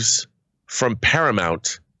 moves from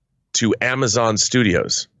Paramount to Amazon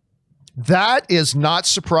Studios. That is not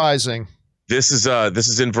surprising. This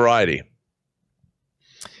is in Variety.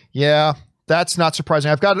 Yeah, that's not surprising.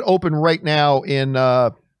 I've got it open right now in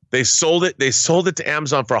They sold it to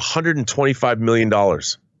Amazon for $125 million.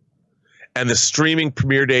 And the streaming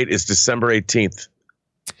premiere date is December 18th.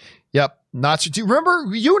 Yep. Do you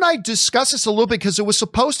remember you and I discussed this a little bit because it was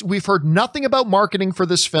we've heard nothing about marketing for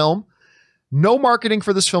this film. No marketing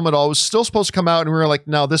for this film at all. It was still supposed to come out and we were like,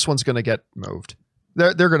 no, this one's going to get moved.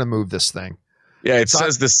 They're going to move this thing. Yeah, it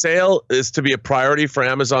says the sale is to be a priority for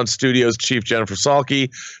Amazon Studios chief Jennifer Salke,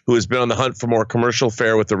 who has been on the hunt for more commercial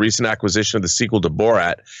fare with the recent acquisition of the sequel to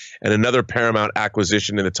Borat and another Paramount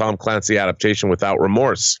acquisition in the Tom Clancy adaptation Without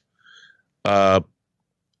Remorse. And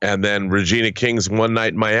then Regina King's One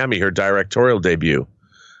Night in Miami, her directorial debut.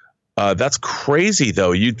 That's crazy,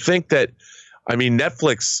 though. You'd think that, I mean,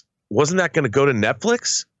 Netflix, wasn't that going to go to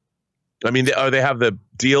Netflix? I mean, they have the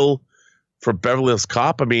deal for Beverly Hills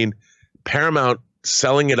Cop. I mean, Paramount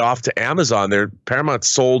selling it off to Amazon. Paramount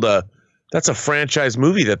sold that's a franchise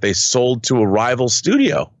movie that they sold to a rival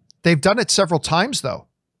studio. They've done it several times though,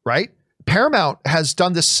 right? Paramount has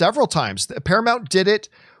done this several times. Paramount did it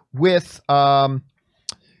with,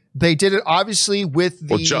 they did it obviously with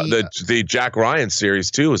the Jack Ryan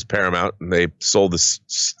series too was Paramount, and they sold the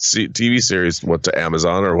TV series to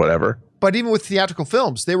Amazon or whatever. But even with theatrical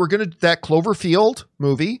films, they were that Cloverfield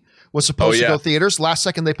movie was supposed to go theaters. Last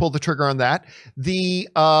second, they pulled the trigger on that. The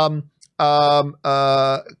Kumail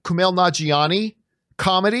Nanjiani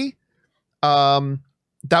comedy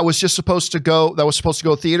that was supposed to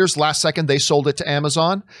go theaters. Last second, they sold it to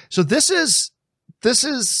Amazon. So this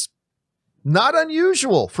is not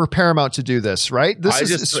unusual for Paramount to do this, right?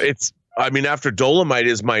 After Dolomite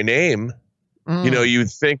Is My Name, you'd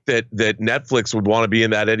think that Netflix would want to be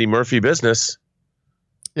in that Eddie Murphy business.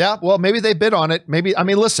 Yeah, well, maybe they bid on it.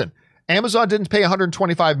 Listen, Amazon didn't pay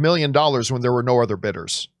 $125 million when there were no other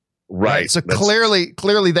bidders. Right. So clearly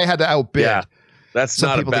they had to outbid. Yeah, that's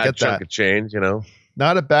not a bad chunk of change,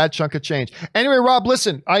 Not a bad chunk of change. Anyway, Rob,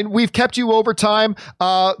 listen, we've kept you over time.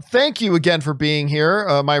 Thank you again for being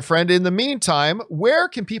here, my friend. In the meantime, where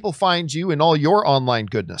can people find you and all your online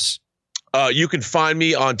goodness? You can find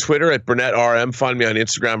me on Twitter at BurnettRM, find me on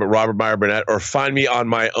Instagram at Robert Meyer Burnett, or find me on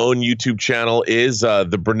my own YouTube channel is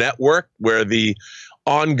The Burnett Work, where the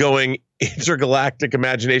ongoing Intergalactic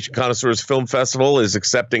Imagination Connoisseurs Film Festival is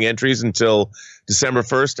accepting entries until December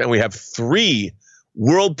 1st, and we have 3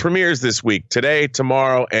 world premieres this week, today,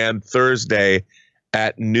 tomorrow, and Thursday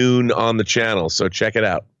at noon on the channel. So check it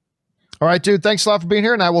out. All right, dude. Thanks a lot for being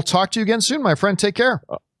here, and I will talk to you again soon, my friend. Take care.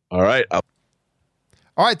 All right.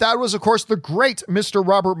 All right, that was, of course, the great Mr.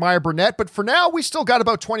 Robert Meyer Burnett. But for now, we still got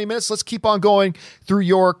about 20 minutes. Let's keep on going through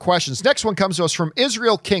your questions. Next one comes to us from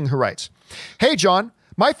Israel King, who writes, "Hey, John.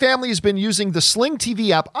 My family has been using the Sling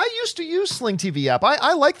TV app. I used to use Sling TV app.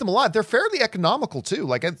 I like them a lot. They're fairly economical too.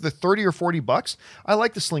 Like at the 30 or 40 bucks. I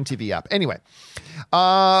like the Sling TV app. Anyway,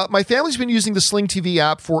 my family's been using the Sling TV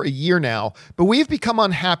app for a year now, but we've become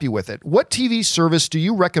unhappy with it. What TV service do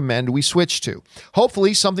you recommend we switch to?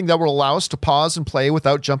 Hopefully something that will allow us to pause and play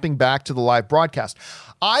without jumping back to the live broadcast.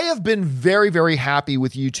 I have been very, very happy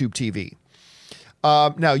with YouTube TV.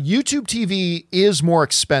 Now, YouTube TV is more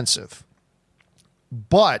expensive,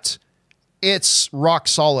 but it's rock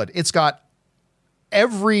solid. It's got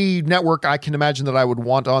every network I can imagine that I would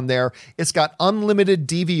want on there. It's got unlimited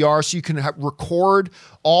DVR, so you can record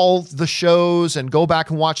all the shows and go back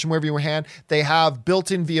and watch them wherever you hand. They have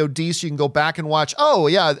built-in VOD, so you can go back and watch. Oh,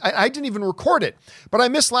 yeah, I didn't even record it, but I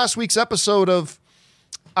missed last week's episode of,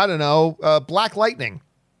 Black Lightning.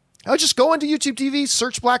 I'll just go into YouTube TV,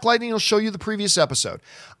 search Black Lightning, it'll show you the previous episode.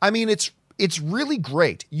 I mean, it's really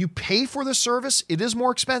great. You pay for the service. It is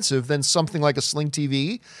more expensive than something like a Sling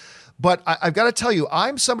TV. But I've got to tell you,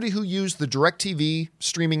 I'm somebody who used the DirecTV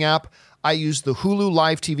streaming app. I used the Hulu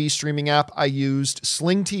Live TV streaming app. I used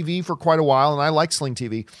Sling TV for quite a while, and I like Sling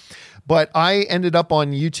TV. But I ended up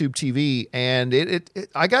on YouTube TV, and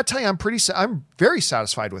I got to tell you, I'm very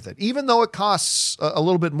satisfied with it. Even though it costs a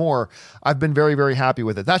little bit more, I've been very, very happy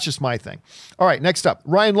with it. That's just my thing. All right, next up,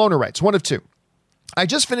 Ryan Lohner writes, 1 of 2. I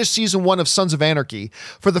just finished season 1 of Sons of Anarchy.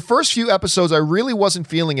 For the first few episodes, I really wasn't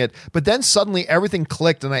feeling it, but then suddenly everything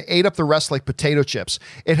clicked and I ate up the rest like potato chips.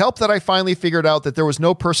 It helped that I finally figured out that there was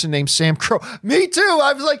no person named Sam Crow. Me too.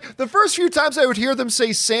 I was like, the first few times I would hear them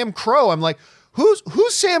say Sam Crow, I'm like, who's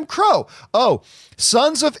Sam Crow? Oh,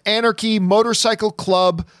 Sons of Anarchy Motorcycle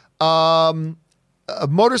Club, Sons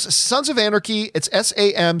of Anarchy, it's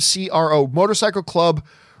SAMCRO, Motorcycle Club,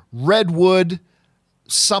 Redwood,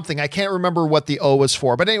 something. I can't remember what the O was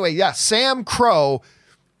for. But anyway, yeah, Sam Crow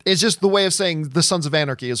is just the way of saying the Sons of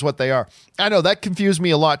Anarchy is what they are. I know that confused me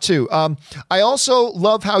a lot too. I also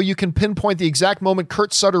love how you can pinpoint the exact moment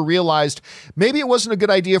Kurt Sutter realized maybe it wasn't a good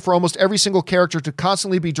idea for almost every single character to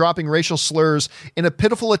constantly be dropping racial slurs in a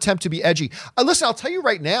pitiful attempt to be edgy. Listen, I'll tell you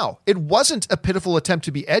right now, it wasn't a pitiful attempt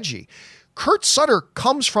to be edgy. Kurt Sutter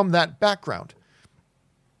comes from that background.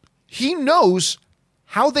 He knows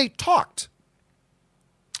how they talked.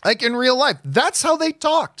 Like in real life, that's how they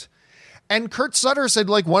talked. And Kurt Sutter said,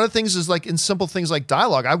 like, one of the things is like in simple things like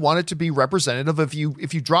dialogue, I want it to be representative. If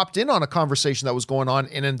you dropped in on a conversation that was going on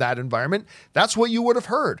in that environment, that's what you would have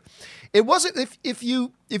heard. It wasn't, if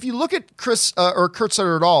you look at Chris or Kurt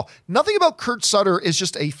Sutter at all, nothing about Kurt Sutter is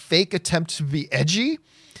just a fake attempt to be edgy.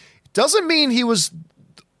 It doesn't mean he was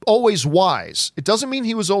always wise.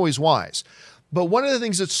 But one of the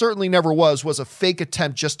things that certainly never was a fake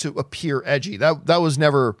attempt just to appear edgy. That was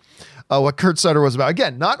never what Kurt Sutter was about.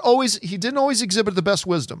 Again, he didn't always exhibit the best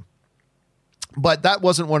wisdom, but that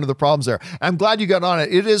wasn't one of the problems there. I'm glad you got on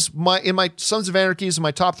it. It is in my Sons of Anarchy is in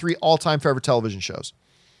my top 3 all-time favorite television shows.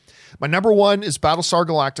 My number 1 is Battlestar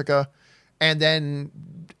Galactica, and then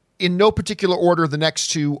in no particular order, the next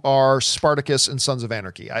 2 are Spartacus and Sons of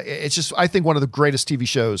Anarchy. I think one of the greatest TV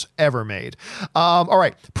shows ever made. All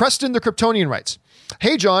right. Preston the Kryptonian writes,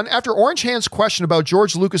 "Hey, John, after Orange Hand's question about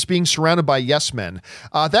George Lucas being surrounded by yes men,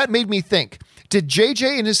 that made me think, did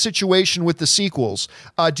JJ in his situation with the sequels,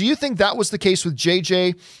 do you think that was the case with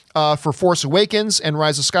JJ for Force Awakens and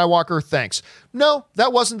Rise of Skywalker? Thanks." No,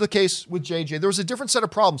 that wasn't the case with JJ. There was a different set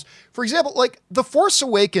of problems. For example, like The Force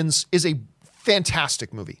Awakens is a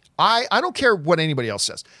fantastic movie. I don't care what anybody else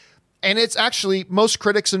says. And it's actually, most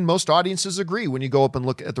critics and most audiences agree when you go up and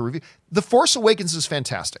look at the review. The Force Awakens is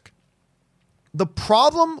fantastic. The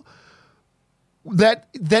problem that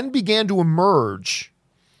then began to emerge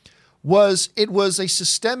was it was a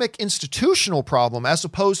systemic institutional problem as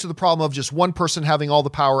opposed to the problem of just one person having all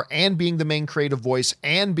the power and being the main creative voice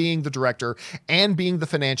and being the director and being the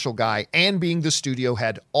financial guy and being the studio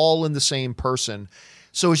head all in the same person.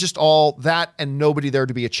 So it's just all that and nobody there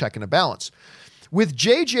to be a check and a balance. With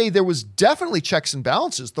JJ, there was definitely checks and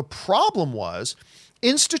balances. The problem was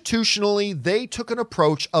institutionally, they took an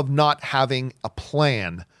approach of not having a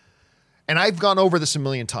plan. And I've gone over this a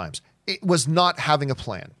million times. It was not having a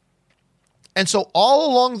plan. And so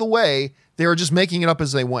all along the way, they were just making it up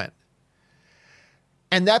as they went.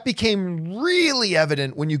 And that became really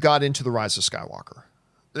evident when you got into The Rise of Skywalker.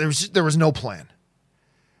 There was no plan.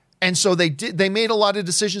 And so they made a lot of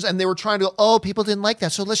decisions and they were trying to, people didn't like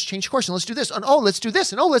that. So let's change course and let's do this. And let's do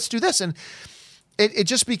this. And let's do this. And it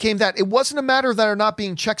just became that. It wasn't a matter of there not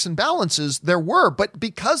being checks and balances. There were, but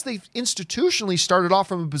because they institutionally started off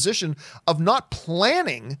from a position of not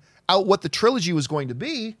planning out what the trilogy was going to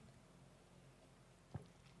be,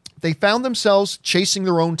 they found themselves chasing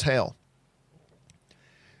their own tail.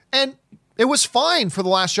 And it was fine for The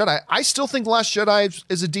Last Jedi. I still think The Last Jedi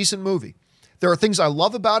is a decent movie. There are things I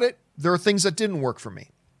love about it. There are things that didn't work for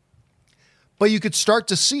me. But you could start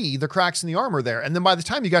to see the cracks in the armor there. And then by the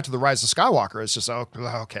time you got to The Rise of Skywalker, it's just,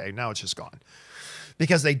 okay, now it's just gone.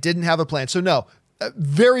 Because they didn't have a plan. So no, a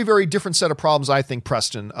very, very different set of problems, I think,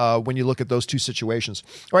 Preston, when you look at those two situations.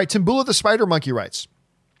 All right, Timbula the Spider Monkey writes,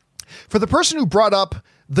 "For the person who brought up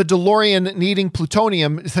the DeLorean needing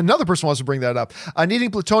plutonium," another person wants to bring that up, needing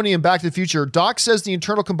plutonium Back to the Future, Doc says the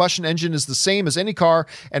internal combustion engine is the same as any car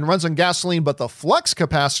and runs on gasoline, but the flux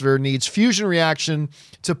capacitor needs fusion reaction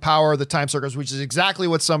to power the time circuits, which is exactly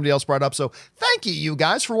what somebody else brought up. So thank you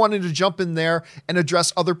guys for wanting to jump in there and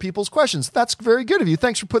address other people's questions. That's very good of you.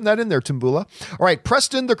 Thanks for putting that in there, Timbula. All right,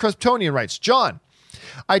 Preston the Kryptonian writes, "John,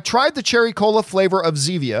 I tried the cherry cola flavor of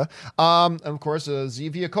Zevia. Of course,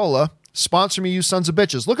 Zevia Cola. Sponsor me, you sons of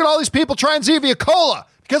bitches. Look at all these people trying Zevia Cola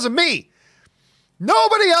because of me.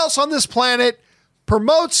 Nobody else on this planet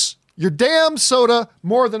promotes your damn soda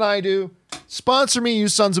more than I do. Sponsor me, you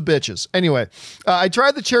sons of bitches." Anyway, I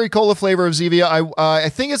tried the cherry cola flavor of Zevia. I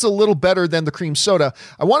think it's a little better than the cream soda.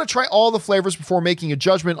 I want to try all the flavors before making a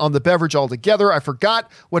judgment on the beverage altogether. I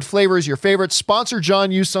forgot what flavor is your favorite. Sponsor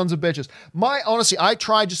John, you sons of bitches. Honestly, I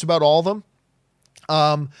tried just about all of them.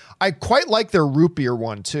 I quite like their root beer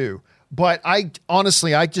one too. But I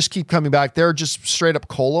just keep coming back. Their just straight up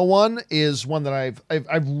cola one is one that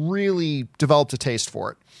I've really developed a taste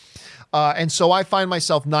for it. And so I find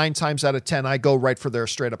myself 9 times out of 10, I go right for their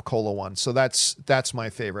straight up cola one. So that's my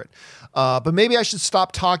favorite. But maybe I should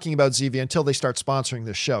stop talking about Zevia until they start sponsoring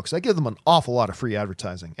this show, because I give them an awful lot of free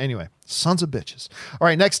advertising. Anyway, sons of bitches. All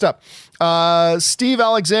right, next up, Steve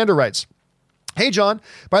Alexander writes, "Hey, John,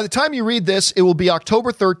 by the time you read this, it will be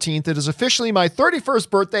October 13th. It is officially my 31st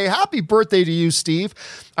birthday. Happy birthday to you, Steve.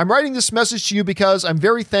 I'm writing this message to you because I'm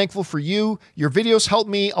very thankful for you. Your videos helped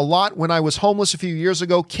me a lot when I was homeless a few years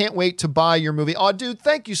ago. Can't wait to buy your movie." Oh, dude,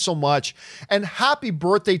 thank you so much. And happy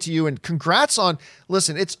birthday to you. And congrats on,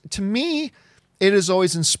 listen, to me, it is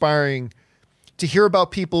always inspiring to hear about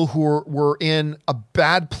people who were in a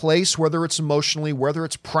bad place, whether it's emotionally, whether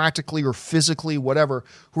it's practically or physically, whatever,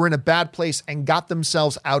 who are in a bad place and got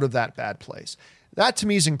themselves out of that bad place. That to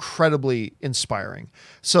me is incredibly inspiring.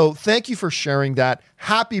 So thank you for sharing that.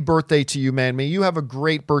 Happy birthday to you, man. May you have a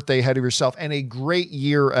great birthday ahead of yourself and a great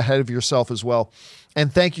year ahead of yourself as well.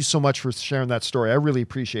 And thank you so much for sharing that story. I really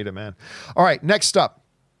appreciate it, man. All right, next up.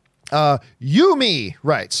 Yumi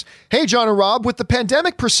writes, "Hey, John and Rob, with the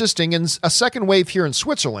pandemic persisting and a second wave here in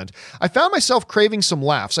Switzerland, I found myself craving some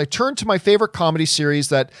laughs. I turned to my favorite comedy series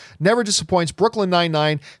that never disappoints, Brooklyn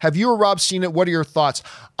Nine-Nine. Have you or Rob seen it? What are your thoughts?"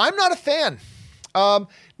 I'm not a fan.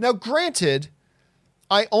 Now, granted,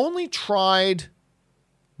 I only tried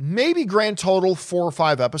maybe grand total 4 or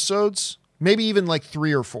 5 episodes, maybe even like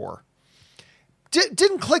 3 or 4.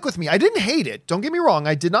 Didn't click with me. I didn't hate it. Don't get me wrong.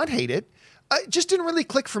 I did not hate it. It just didn't really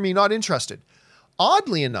click for me, not interested.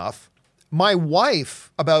 Oddly enough, my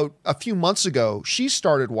wife, about a few months ago, she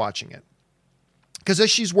started watching it. Because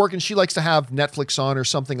as she's working, she likes to have Netflix on or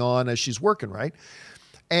something on as she's working, right?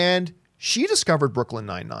 And she discovered Brooklyn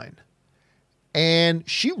Nine-Nine. And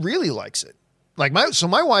she really likes it. Like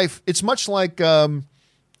my wife, it's much like Cobra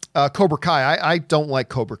Kai. I don't like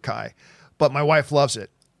Cobra Kai, but my wife loves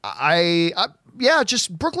it.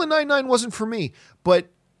 Just Brooklyn Nine-Nine wasn't for me, but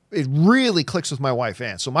it really clicks with my wife,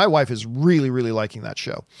 Ann. So my wife is really, really liking that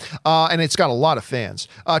show. And it's got a lot of fans.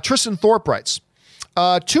 Tristan Thorpe writes,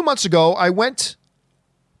 2 months ago, I went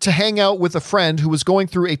to hang out with a friend who was going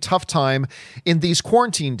through a tough time in these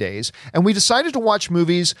quarantine days, and we decided to watch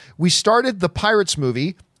movies. We started the Pirates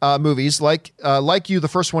movies, like You, the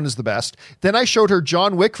first one is the best. Then I showed her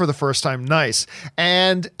John Wick for the first time. Nice.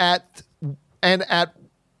 And at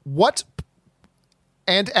what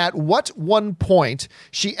one point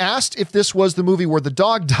she asked if this was the movie where the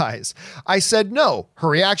dog dies. I said no. Her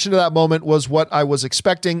reaction to that moment was what I was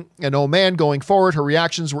expecting. And oh man, going forward, her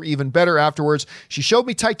reactions were even better afterwards. She showed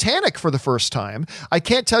me Titanic for the first time. I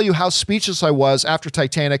can't tell you how speechless I was after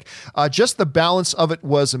Titanic. Just the balance of it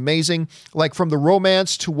was amazing. Like from the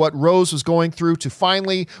romance to what Rose was going through to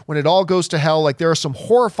finally when it all goes to hell. Like there are some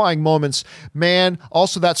horrifying moments. Man,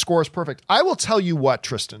 also that score is perfect. I will tell you what,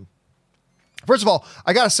 Tristan. First of all,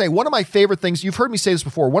 I got to say, one of my favorite things, you've heard me say this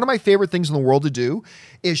before, one of my favorite things in the world to do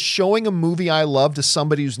is showing a movie I love to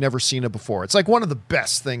somebody who's never seen it before. It's like one of the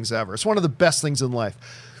best things ever. It's one of the best things in life.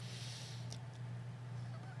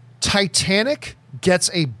 Titanic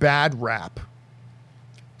gets a bad rap.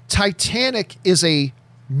 Titanic is a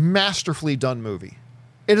masterfully done movie.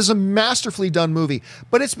 It is a masterfully done movie,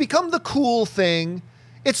 but it's become the cool thing.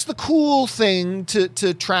 It's the cool thing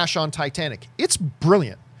to trash on Titanic. It's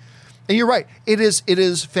brilliant. And you're right. It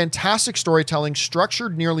is fantastic storytelling,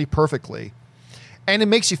 structured nearly perfectly. And it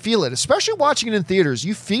makes you feel it, especially watching it in theaters.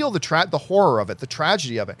 You feel the horror of it, the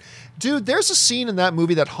tragedy of it. Dude, there's a scene in that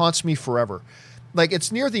movie that haunts me forever. Like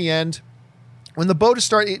it's near the end when the boat is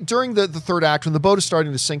starting, during the third act, when the boat is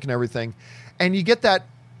starting to sink and everything, and you get that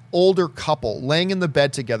older couple laying in the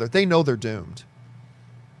bed together. They know they're doomed.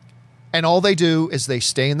 And all they do is they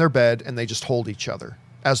stay in their bed and they just hold each other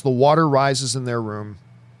as the water rises in their room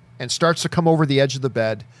and starts to come over the edge of the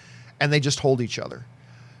bed, and they just hold each other.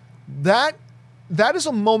 That is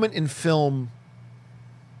a moment in film.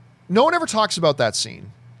 No one ever talks about that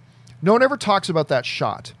scene. No one ever talks about that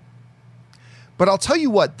shot. But I'll tell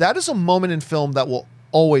you what, that is a moment in film that will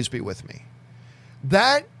always be with me.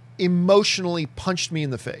 That emotionally punched me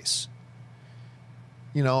in the face.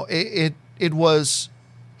 You know, it was...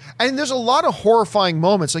 And there's a lot of horrifying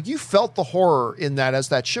moments. Like you felt the horror in that as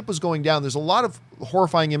that ship was going down. There's a lot of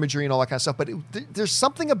horrifying imagery and all that kind of stuff. But there's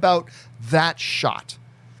something about that shot,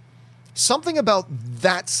 something about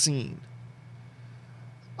that scene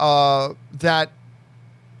that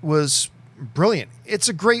was brilliant. It's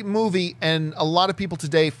a great movie, and a lot of people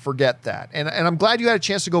today forget that. And I'm glad you had a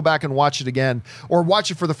chance to go back and watch it again or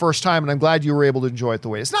watch it for the first time, and I'm glad you were able to enjoy it the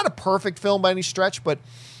way. It's not a perfect film by any stretch, but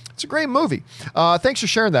it's a great movie. Thanks for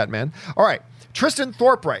sharing that, man. All right. Tristan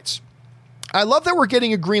Thorpe writes, I love that we're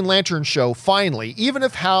getting a Green Lantern show, finally, even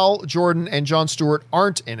if Hal Jordan and Jon Stewart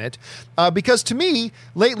aren't in it, because to me,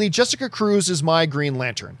 lately, Jessica Cruz is my Green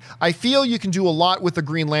Lantern. I feel you can do a lot with a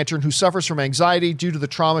Green Lantern who suffers from anxiety due to the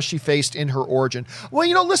trauma she faced in her origin. Well,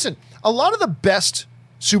 you know, listen, a lot of the best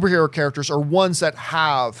superhero characters are ones that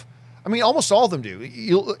have, I mean, almost all of them do.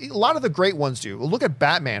 A lot of the great ones do. Look at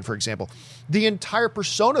Batman, for example. The entire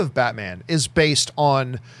persona of Batman is based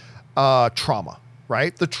on trauma.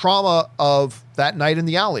 Right? The trauma of that night in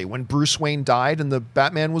the alley when Bruce Wayne died and the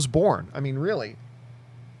Batman was born. I mean, really.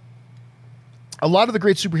 A lot of the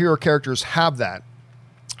great superhero characters have that.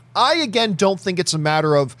 I, again, don't think it's a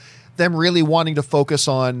matter of them really wanting to focus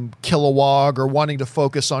on Kilowog or wanting to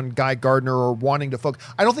focus on Guy Gardner or wanting to focus.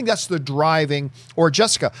 I don't think that's the driving, or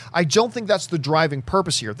Jessica. I don't think that's the driving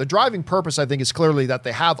purpose here. The driving purpose, I think, is clearly that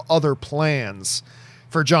they have other plans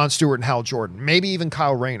for Jon Stewart and Hal Jordan, maybe even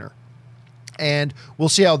Kyle Rayner. And we'll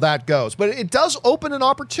see how that goes. But it does open an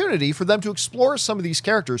opportunity for them to explore some of these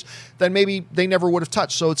characters that maybe they never would have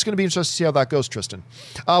touched. So it's going to be interesting to see how that goes, Tristan.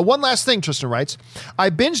 One last thing, Tristan writes,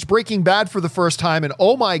 I binged Breaking Bad for the first time, and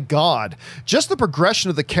oh my God, just the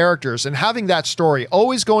progression of the characters and having that story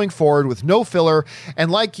always going forward with no filler.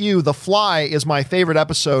 And like you, The Fly is my favorite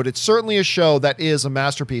episode. It's certainly a show that is a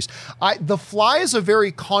masterpiece. The Fly is a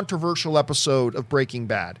very controversial episode of Breaking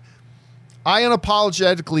Bad. I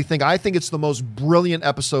unapologetically think it's the most brilliant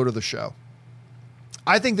episode of the show.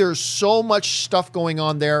 I think there's so much stuff going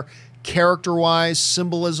on there, character-wise,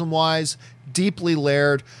 symbolism-wise, deeply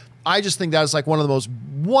layered. I just think that is like one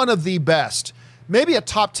of the best, maybe a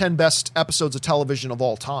top 10 best episodes of television of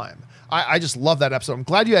all time. I just love that episode. I'm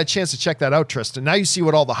glad you had a chance to check that out, Tristan. Now you see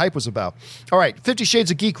what all the hype was about. All right, 50 Shades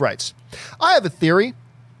of Geek writes, I have a theory.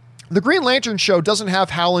 The Green Lantern show doesn't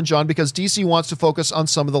have Hal and John because DC wants to focus on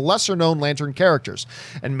some of the lesser-known Lantern characters.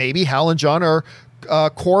 And maybe Hal and John are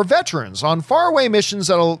core veterans on faraway missions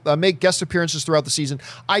that'll make guest appearances throughout the season.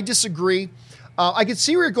 I disagree. I can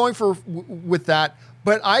see where you're going with that,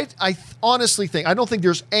 but I honestly think, I don't think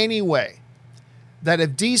there's any way that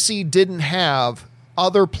if DC didn't have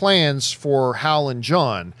other plans for Hal and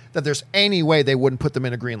John, that there's any way they wouldn't put them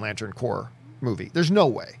in a Green Lantern Corps movie. There's no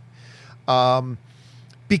way.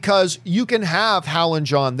 Because you can have Hal and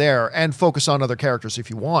John there and focus on other characters if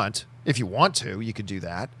you want. If you want to, you could do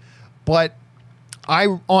that. But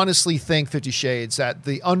I honestly think, 50 Shades, that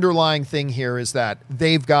the underlying thing here is that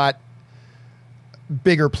they've got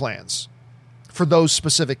bigger plans for those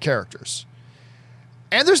specific characters.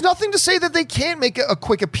 And there's nothing to say that they can't make a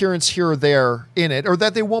quick appearance here or there in it, or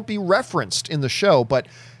that they won't be referenced in the show. But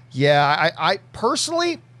yeah, I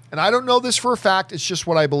personally... And I don't know this for a fact. It's just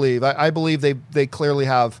what I believe. I believe they clearly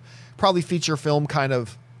have probably feature film kind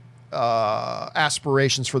of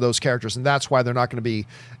aspirations for those characters. And that's why they're not going to be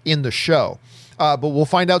in the show. But we'll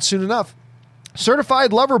find out soon enough.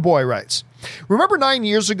 Certified Lover Boy writes, remember 9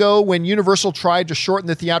 years ago when Universal tried to shorten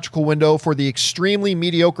the theatrical window for the extremely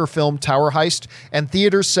mediocre film Tower Heist, and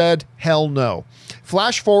theaters said, hell no.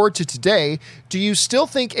 Flash forward to today, do you still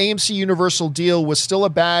think AMC Universal deal was still a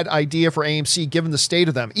bad idea for AMC given the state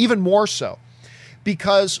of them? Even more so,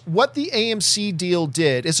 because what the AMC deal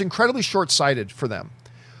did is incredibly short-sighted for them.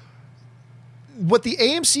 What the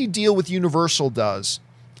AMC deal with Universal does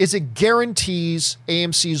is it guarantees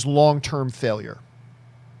AMC's long-term failure.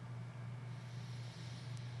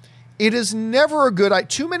 It is never a good idea.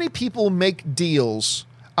 Too many people make deals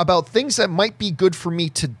about things that might be good for me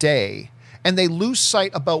today, and they lose sight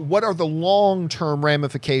about what are the long-term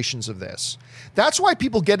ramifications of this. That's why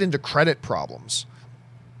people get into credit problems.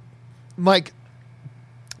 Like,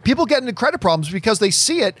 people get into credit problems because they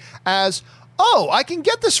see it as, oh, I can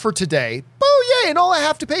get this for today. Oh, yay, and all I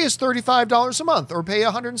have to pay is $35 a month, or pay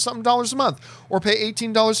 $100 and something a month, or pay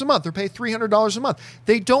 $18 a month, or pay $300 a month.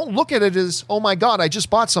 They don't look at it as, oh my God, I just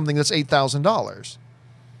bought something that's $8,000.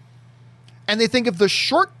 And they think of the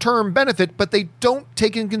short-term benefit, but they don't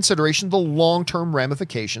take in consideration the long-term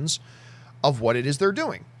ramifications of what it is they're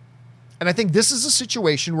doing. And I think this is a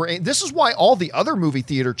situation where, this is why all the other movie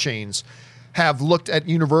theater chains have looked at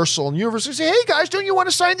Universal, and Universal say, hey guys, don't you want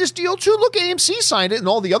to sign this deal too? Look, AMC signed it. And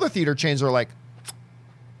all the other theater chains are like,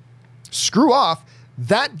 screw off.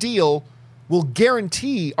 That deal will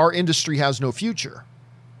guarantee our industry has no future.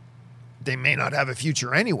 They may not have a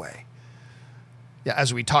future anyway. Yeah,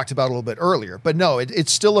 as we talked about a little bit earlier. But no,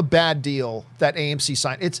 it's still a bad deal that AMC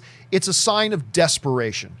signed. It's a sign of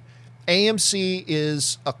desperation. AMC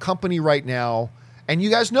is a company right now, and you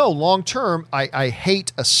guys know, long term, I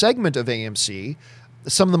hate a segment of AMC,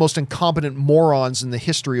 some of the most incompetent morons in the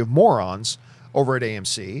history of morons over at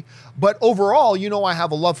AMC. But overall, you know, I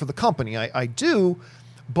have a love for the company. I do,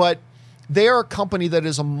 but they are a company that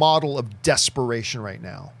is a model of desperation right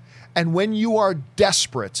now. And when you are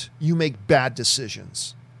desperate, you make bad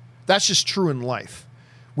decisions. That's just true in life.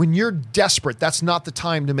 When you're desperate, that's not the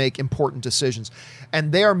time to make important decisions.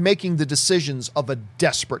 And they are making the decisions of a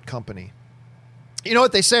desperate company. You know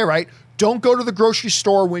what they say, right? Don't go to the grocery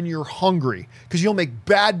store when you're hungry, because you'll make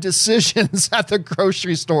bad decisions at the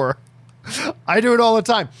grocery store. I do it all the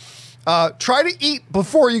time. Try to eat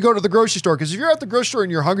before you go to the grocery store, because if you're at the grocery store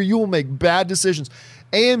and you're hungry, you will make bad decisions.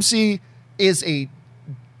 AMC is a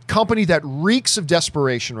company that reeks of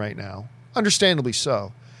desperation right now, understandably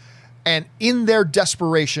so. And in their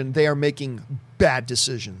desperation, they are making bad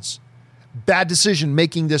decisions. Bad decision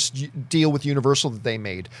making this deal with Universal that they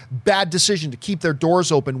made. Bad decision to keep their doors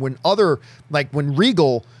open when when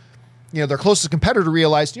Regal, their closest competitor,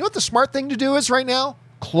 realized, what the smart thing to do is right now?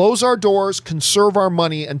 Close our doors, conserve our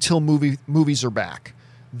money until movies are back.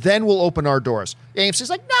 Then we'll open our doors. AMC's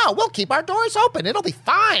like, no, we'll keep our doors open. It'll be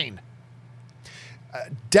fine.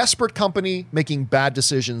 Desperate company making bad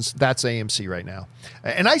decisions. That's AMC right now.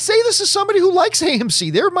 And I say this as somebody who likes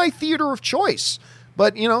AMC. They're my theater of choice.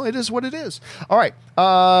 But, it is what it is. All right.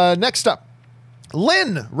 Next up,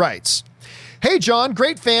 Lynn writes, hey, John,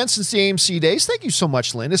 great fan since the AMC days. Thank you so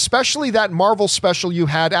much, Lynn, especially that Marvel special you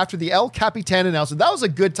had after the El Capitan announcement. That was a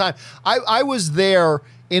good time. I was there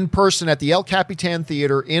in person at the El Capitan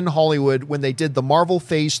Theater in Hollywood when they did the Marvel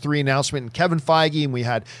Phase 3 announcement, and Kevin Feige, and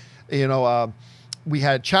we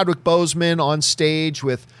had Chadwick Boseman on stage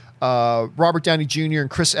with Robert Downey Jr. and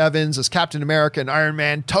Chris Evans as Captain America and Iron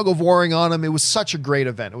Man tug-of-warring on him. It was such a great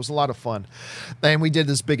event. It was a lot of fun. And we did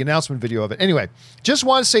this big announcement video of it. Anyway, just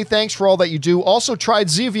want to say thanks for all that you do. Also tried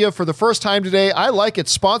Zevia for the first time today. I like it.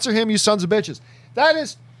 Sponsor him, you sons of bitches. That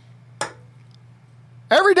is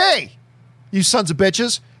every day, you sons of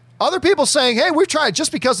bitches. Other people saying, hey, we've tried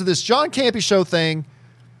just because of this John Campy Show thing.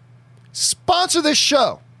 Sponsor this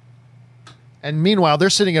show. And meanwhile,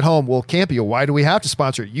 they're sitting at home. Well, Campy, why do we have to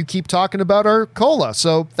sponsor it? You keep talking about our cola,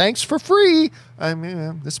 so thanks for free. I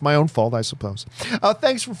mean, it's my own fault, I suppose.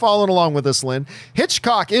 Thanks for following along with us, Lynn.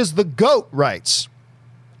 Hitchcock is the GOAT writes,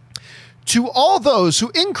 to all those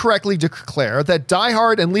who incorrectly declare that Die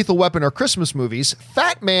Hard and Lethal Weapon are Christmas movies,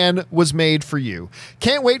 Fat Man was made for you.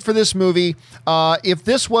 Can't wait for this movie. If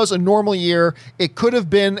this was a normal year, it could have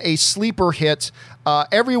been a sleeper hit.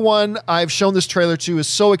 Everyone I've shown this trailer to is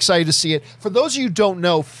so excited to see it. For those of you who don't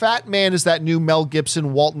know, Fat Man is that new Mel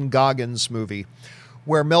Gibson, Walton Goggins movie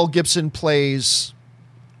where Mel Gibson plays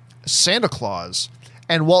Santa Claus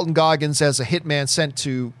and Walton Goggins as a hitman sent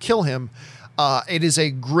to kill him. It is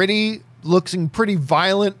a gritty, looking pretty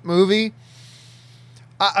violent movie.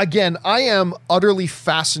 Again, I am utterly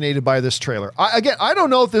fascinated by this trailer. I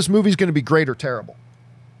don't know if this movie is going to be great or terrible.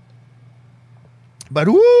 But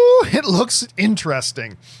woo, it looks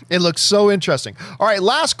interesting. It looks so interesting. All right,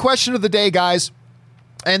 last question of the day, guys.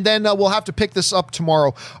 And then we'll have to pick this up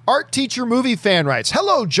tomorrow. Art Teacher Movie Fan writes,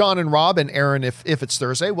 hello, John and Rob and Aaron, if it's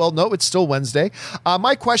Thursday. Well, no, it's still Wednesday.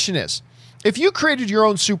 My question is, if you created your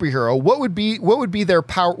own superhero, what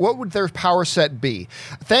would their power set be?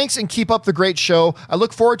 Thanks and keep up the great show. I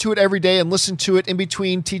look forward to it every day and listen to it in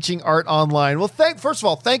between teaching art online. Well, first of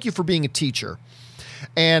all, thank you for being a teacher.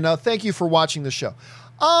 And thank you for watching the show.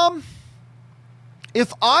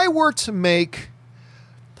 If I were to make,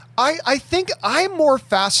 I think I'm more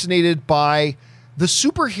fascinated by the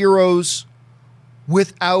superheroes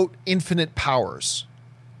without infinite powers,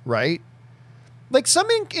 right? Like some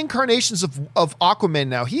incarnations of Aquaman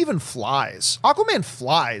now, he even flies. Aquaman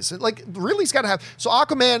flies. Really, he's got to have. So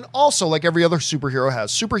Aquaman also, like every other superhero,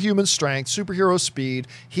 has superhuman strength, superhero speed.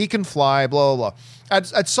 He can fly, blah, blah, blah.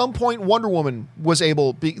 At some point, Wonder Woman was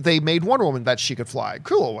they made Wonder Woman that she could fly.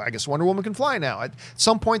 Cool, I guess Wonder Woman can fly now. At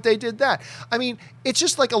some point, they did that. I mean, it's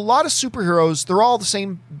just like a lot of superheroes, they're all the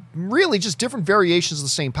same, really just different variations of the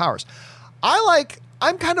same powers.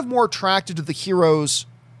 I'm kind of more attracted to the heroes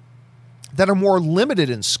that are more limited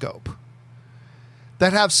in scope,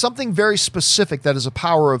 that have something very specific that is a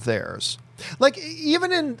power of theirs. Like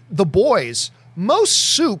even in The Boys, most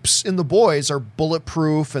supes in The Boys are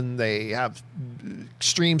bulletproof and they have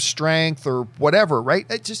extreme strength or whatever, right?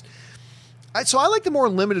 So I like the more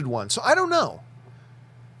limited ones. So I don't know.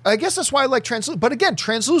 I guess that's why I like Translucent. But again,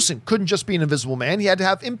 Translucent couldn't just be an invisible man. He had to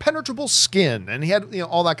have impenetrable skin and he had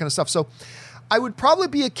all that kind of stuff. So I would probably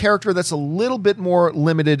be a character that's a little bit more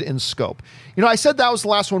limited in scope. I said that was the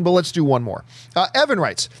last one, but let's do one more. Evan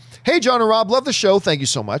writes, hey, John and Rob, love the show. Thank you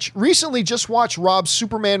so much. Recently just watched Rob's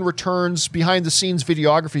Superman Returns behind the scenes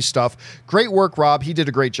videography stuff. Great work, Rob. He did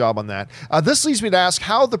a great job on that. This leads me to ask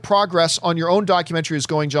how the progress on your own documentary is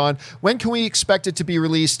going, John. When can we expect it to be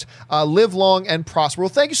released? Live long and prosper. Well,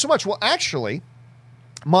 thank you so much. Well, actually,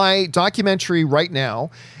 my documentary right now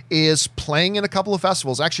is playing in a couple of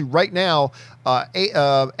festivals. Actually, right now,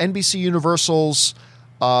 NBC Universal's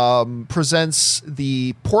presents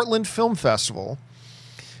the Portland Film Festival.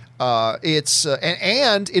 And it is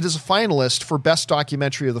a finalist for Best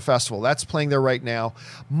Documentary of the festival. That's playing there right now.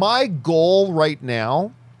 My goal right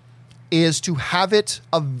now is to have it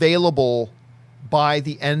available by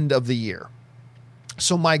the end of the year.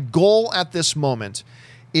 So my goal at this moment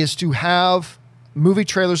is to have Movie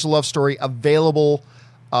Trailers, A Love Story available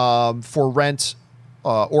for rent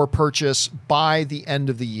or purchase by the end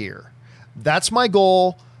of the year. That's my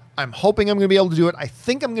goal. I'm hoping I'm going to be able to do it. I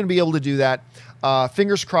think I'm going to be able to do that.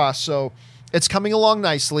 Fingers crossed. So it's coming along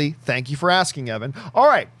nicely. Thank you for asking, Evan. All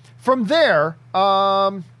right. From there,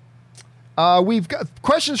 we've got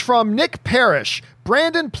questions from Nick Parrish,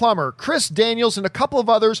 Brandon Plummer, Chris Daniels, and a couple of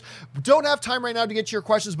others. Don't have time right now to get to your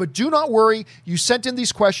questions, but do not worry. You sent in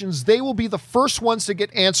these questions. They will be the first ones to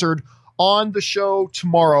get answered on the show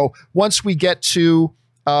tomorrow. Once we get to,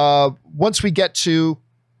 as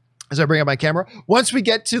I bring up my camera, once we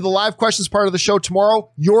get to the live questions part of the show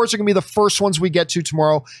tomorrow, yours are going to be the first ones we get to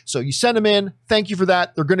tomorrow. So you send them in. Thank you for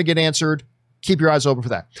that. They're going to get answered. Keep your eyes open for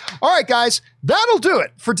that. All right, guys, that'll do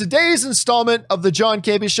it for today's installment of the John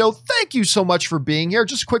Campea Show. Thank you so much for being here.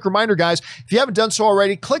 Just a quick reminder, guys, if you haven't done so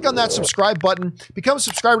already, click on that subscribe button, become a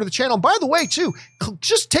subscriber to the channel. And by the way, too,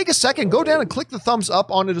 just take a second, go down and click the thumbs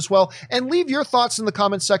up on it as well, and leave your thoughts in the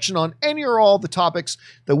comment section on any or all the topics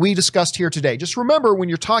that we discussed here today. Just remember, when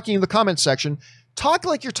you're talking in the comment section, talk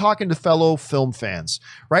like you're talking to fellow film fans,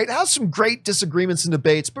 right? Have some great disagreements and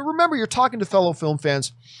debates, but remember, you're talking to fellow film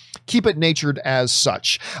fans. Keep it natured as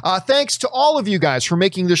such. Thanks to all of you guys for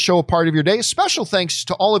making this show a part of your day. Special thanks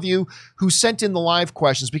to all of you who sent in the live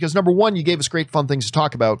questions, because number one, you gave us great fun things to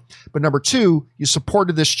talk about, but number two, you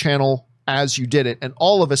supported this channel as you did it. And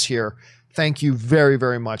all of us here, thank you very,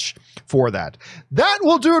 very much for that. That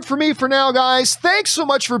will do it for me for now, guys. Thanks so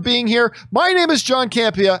much for being here. My name is John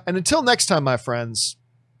Campea, and until next time, my friends,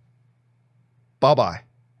 bye-bye.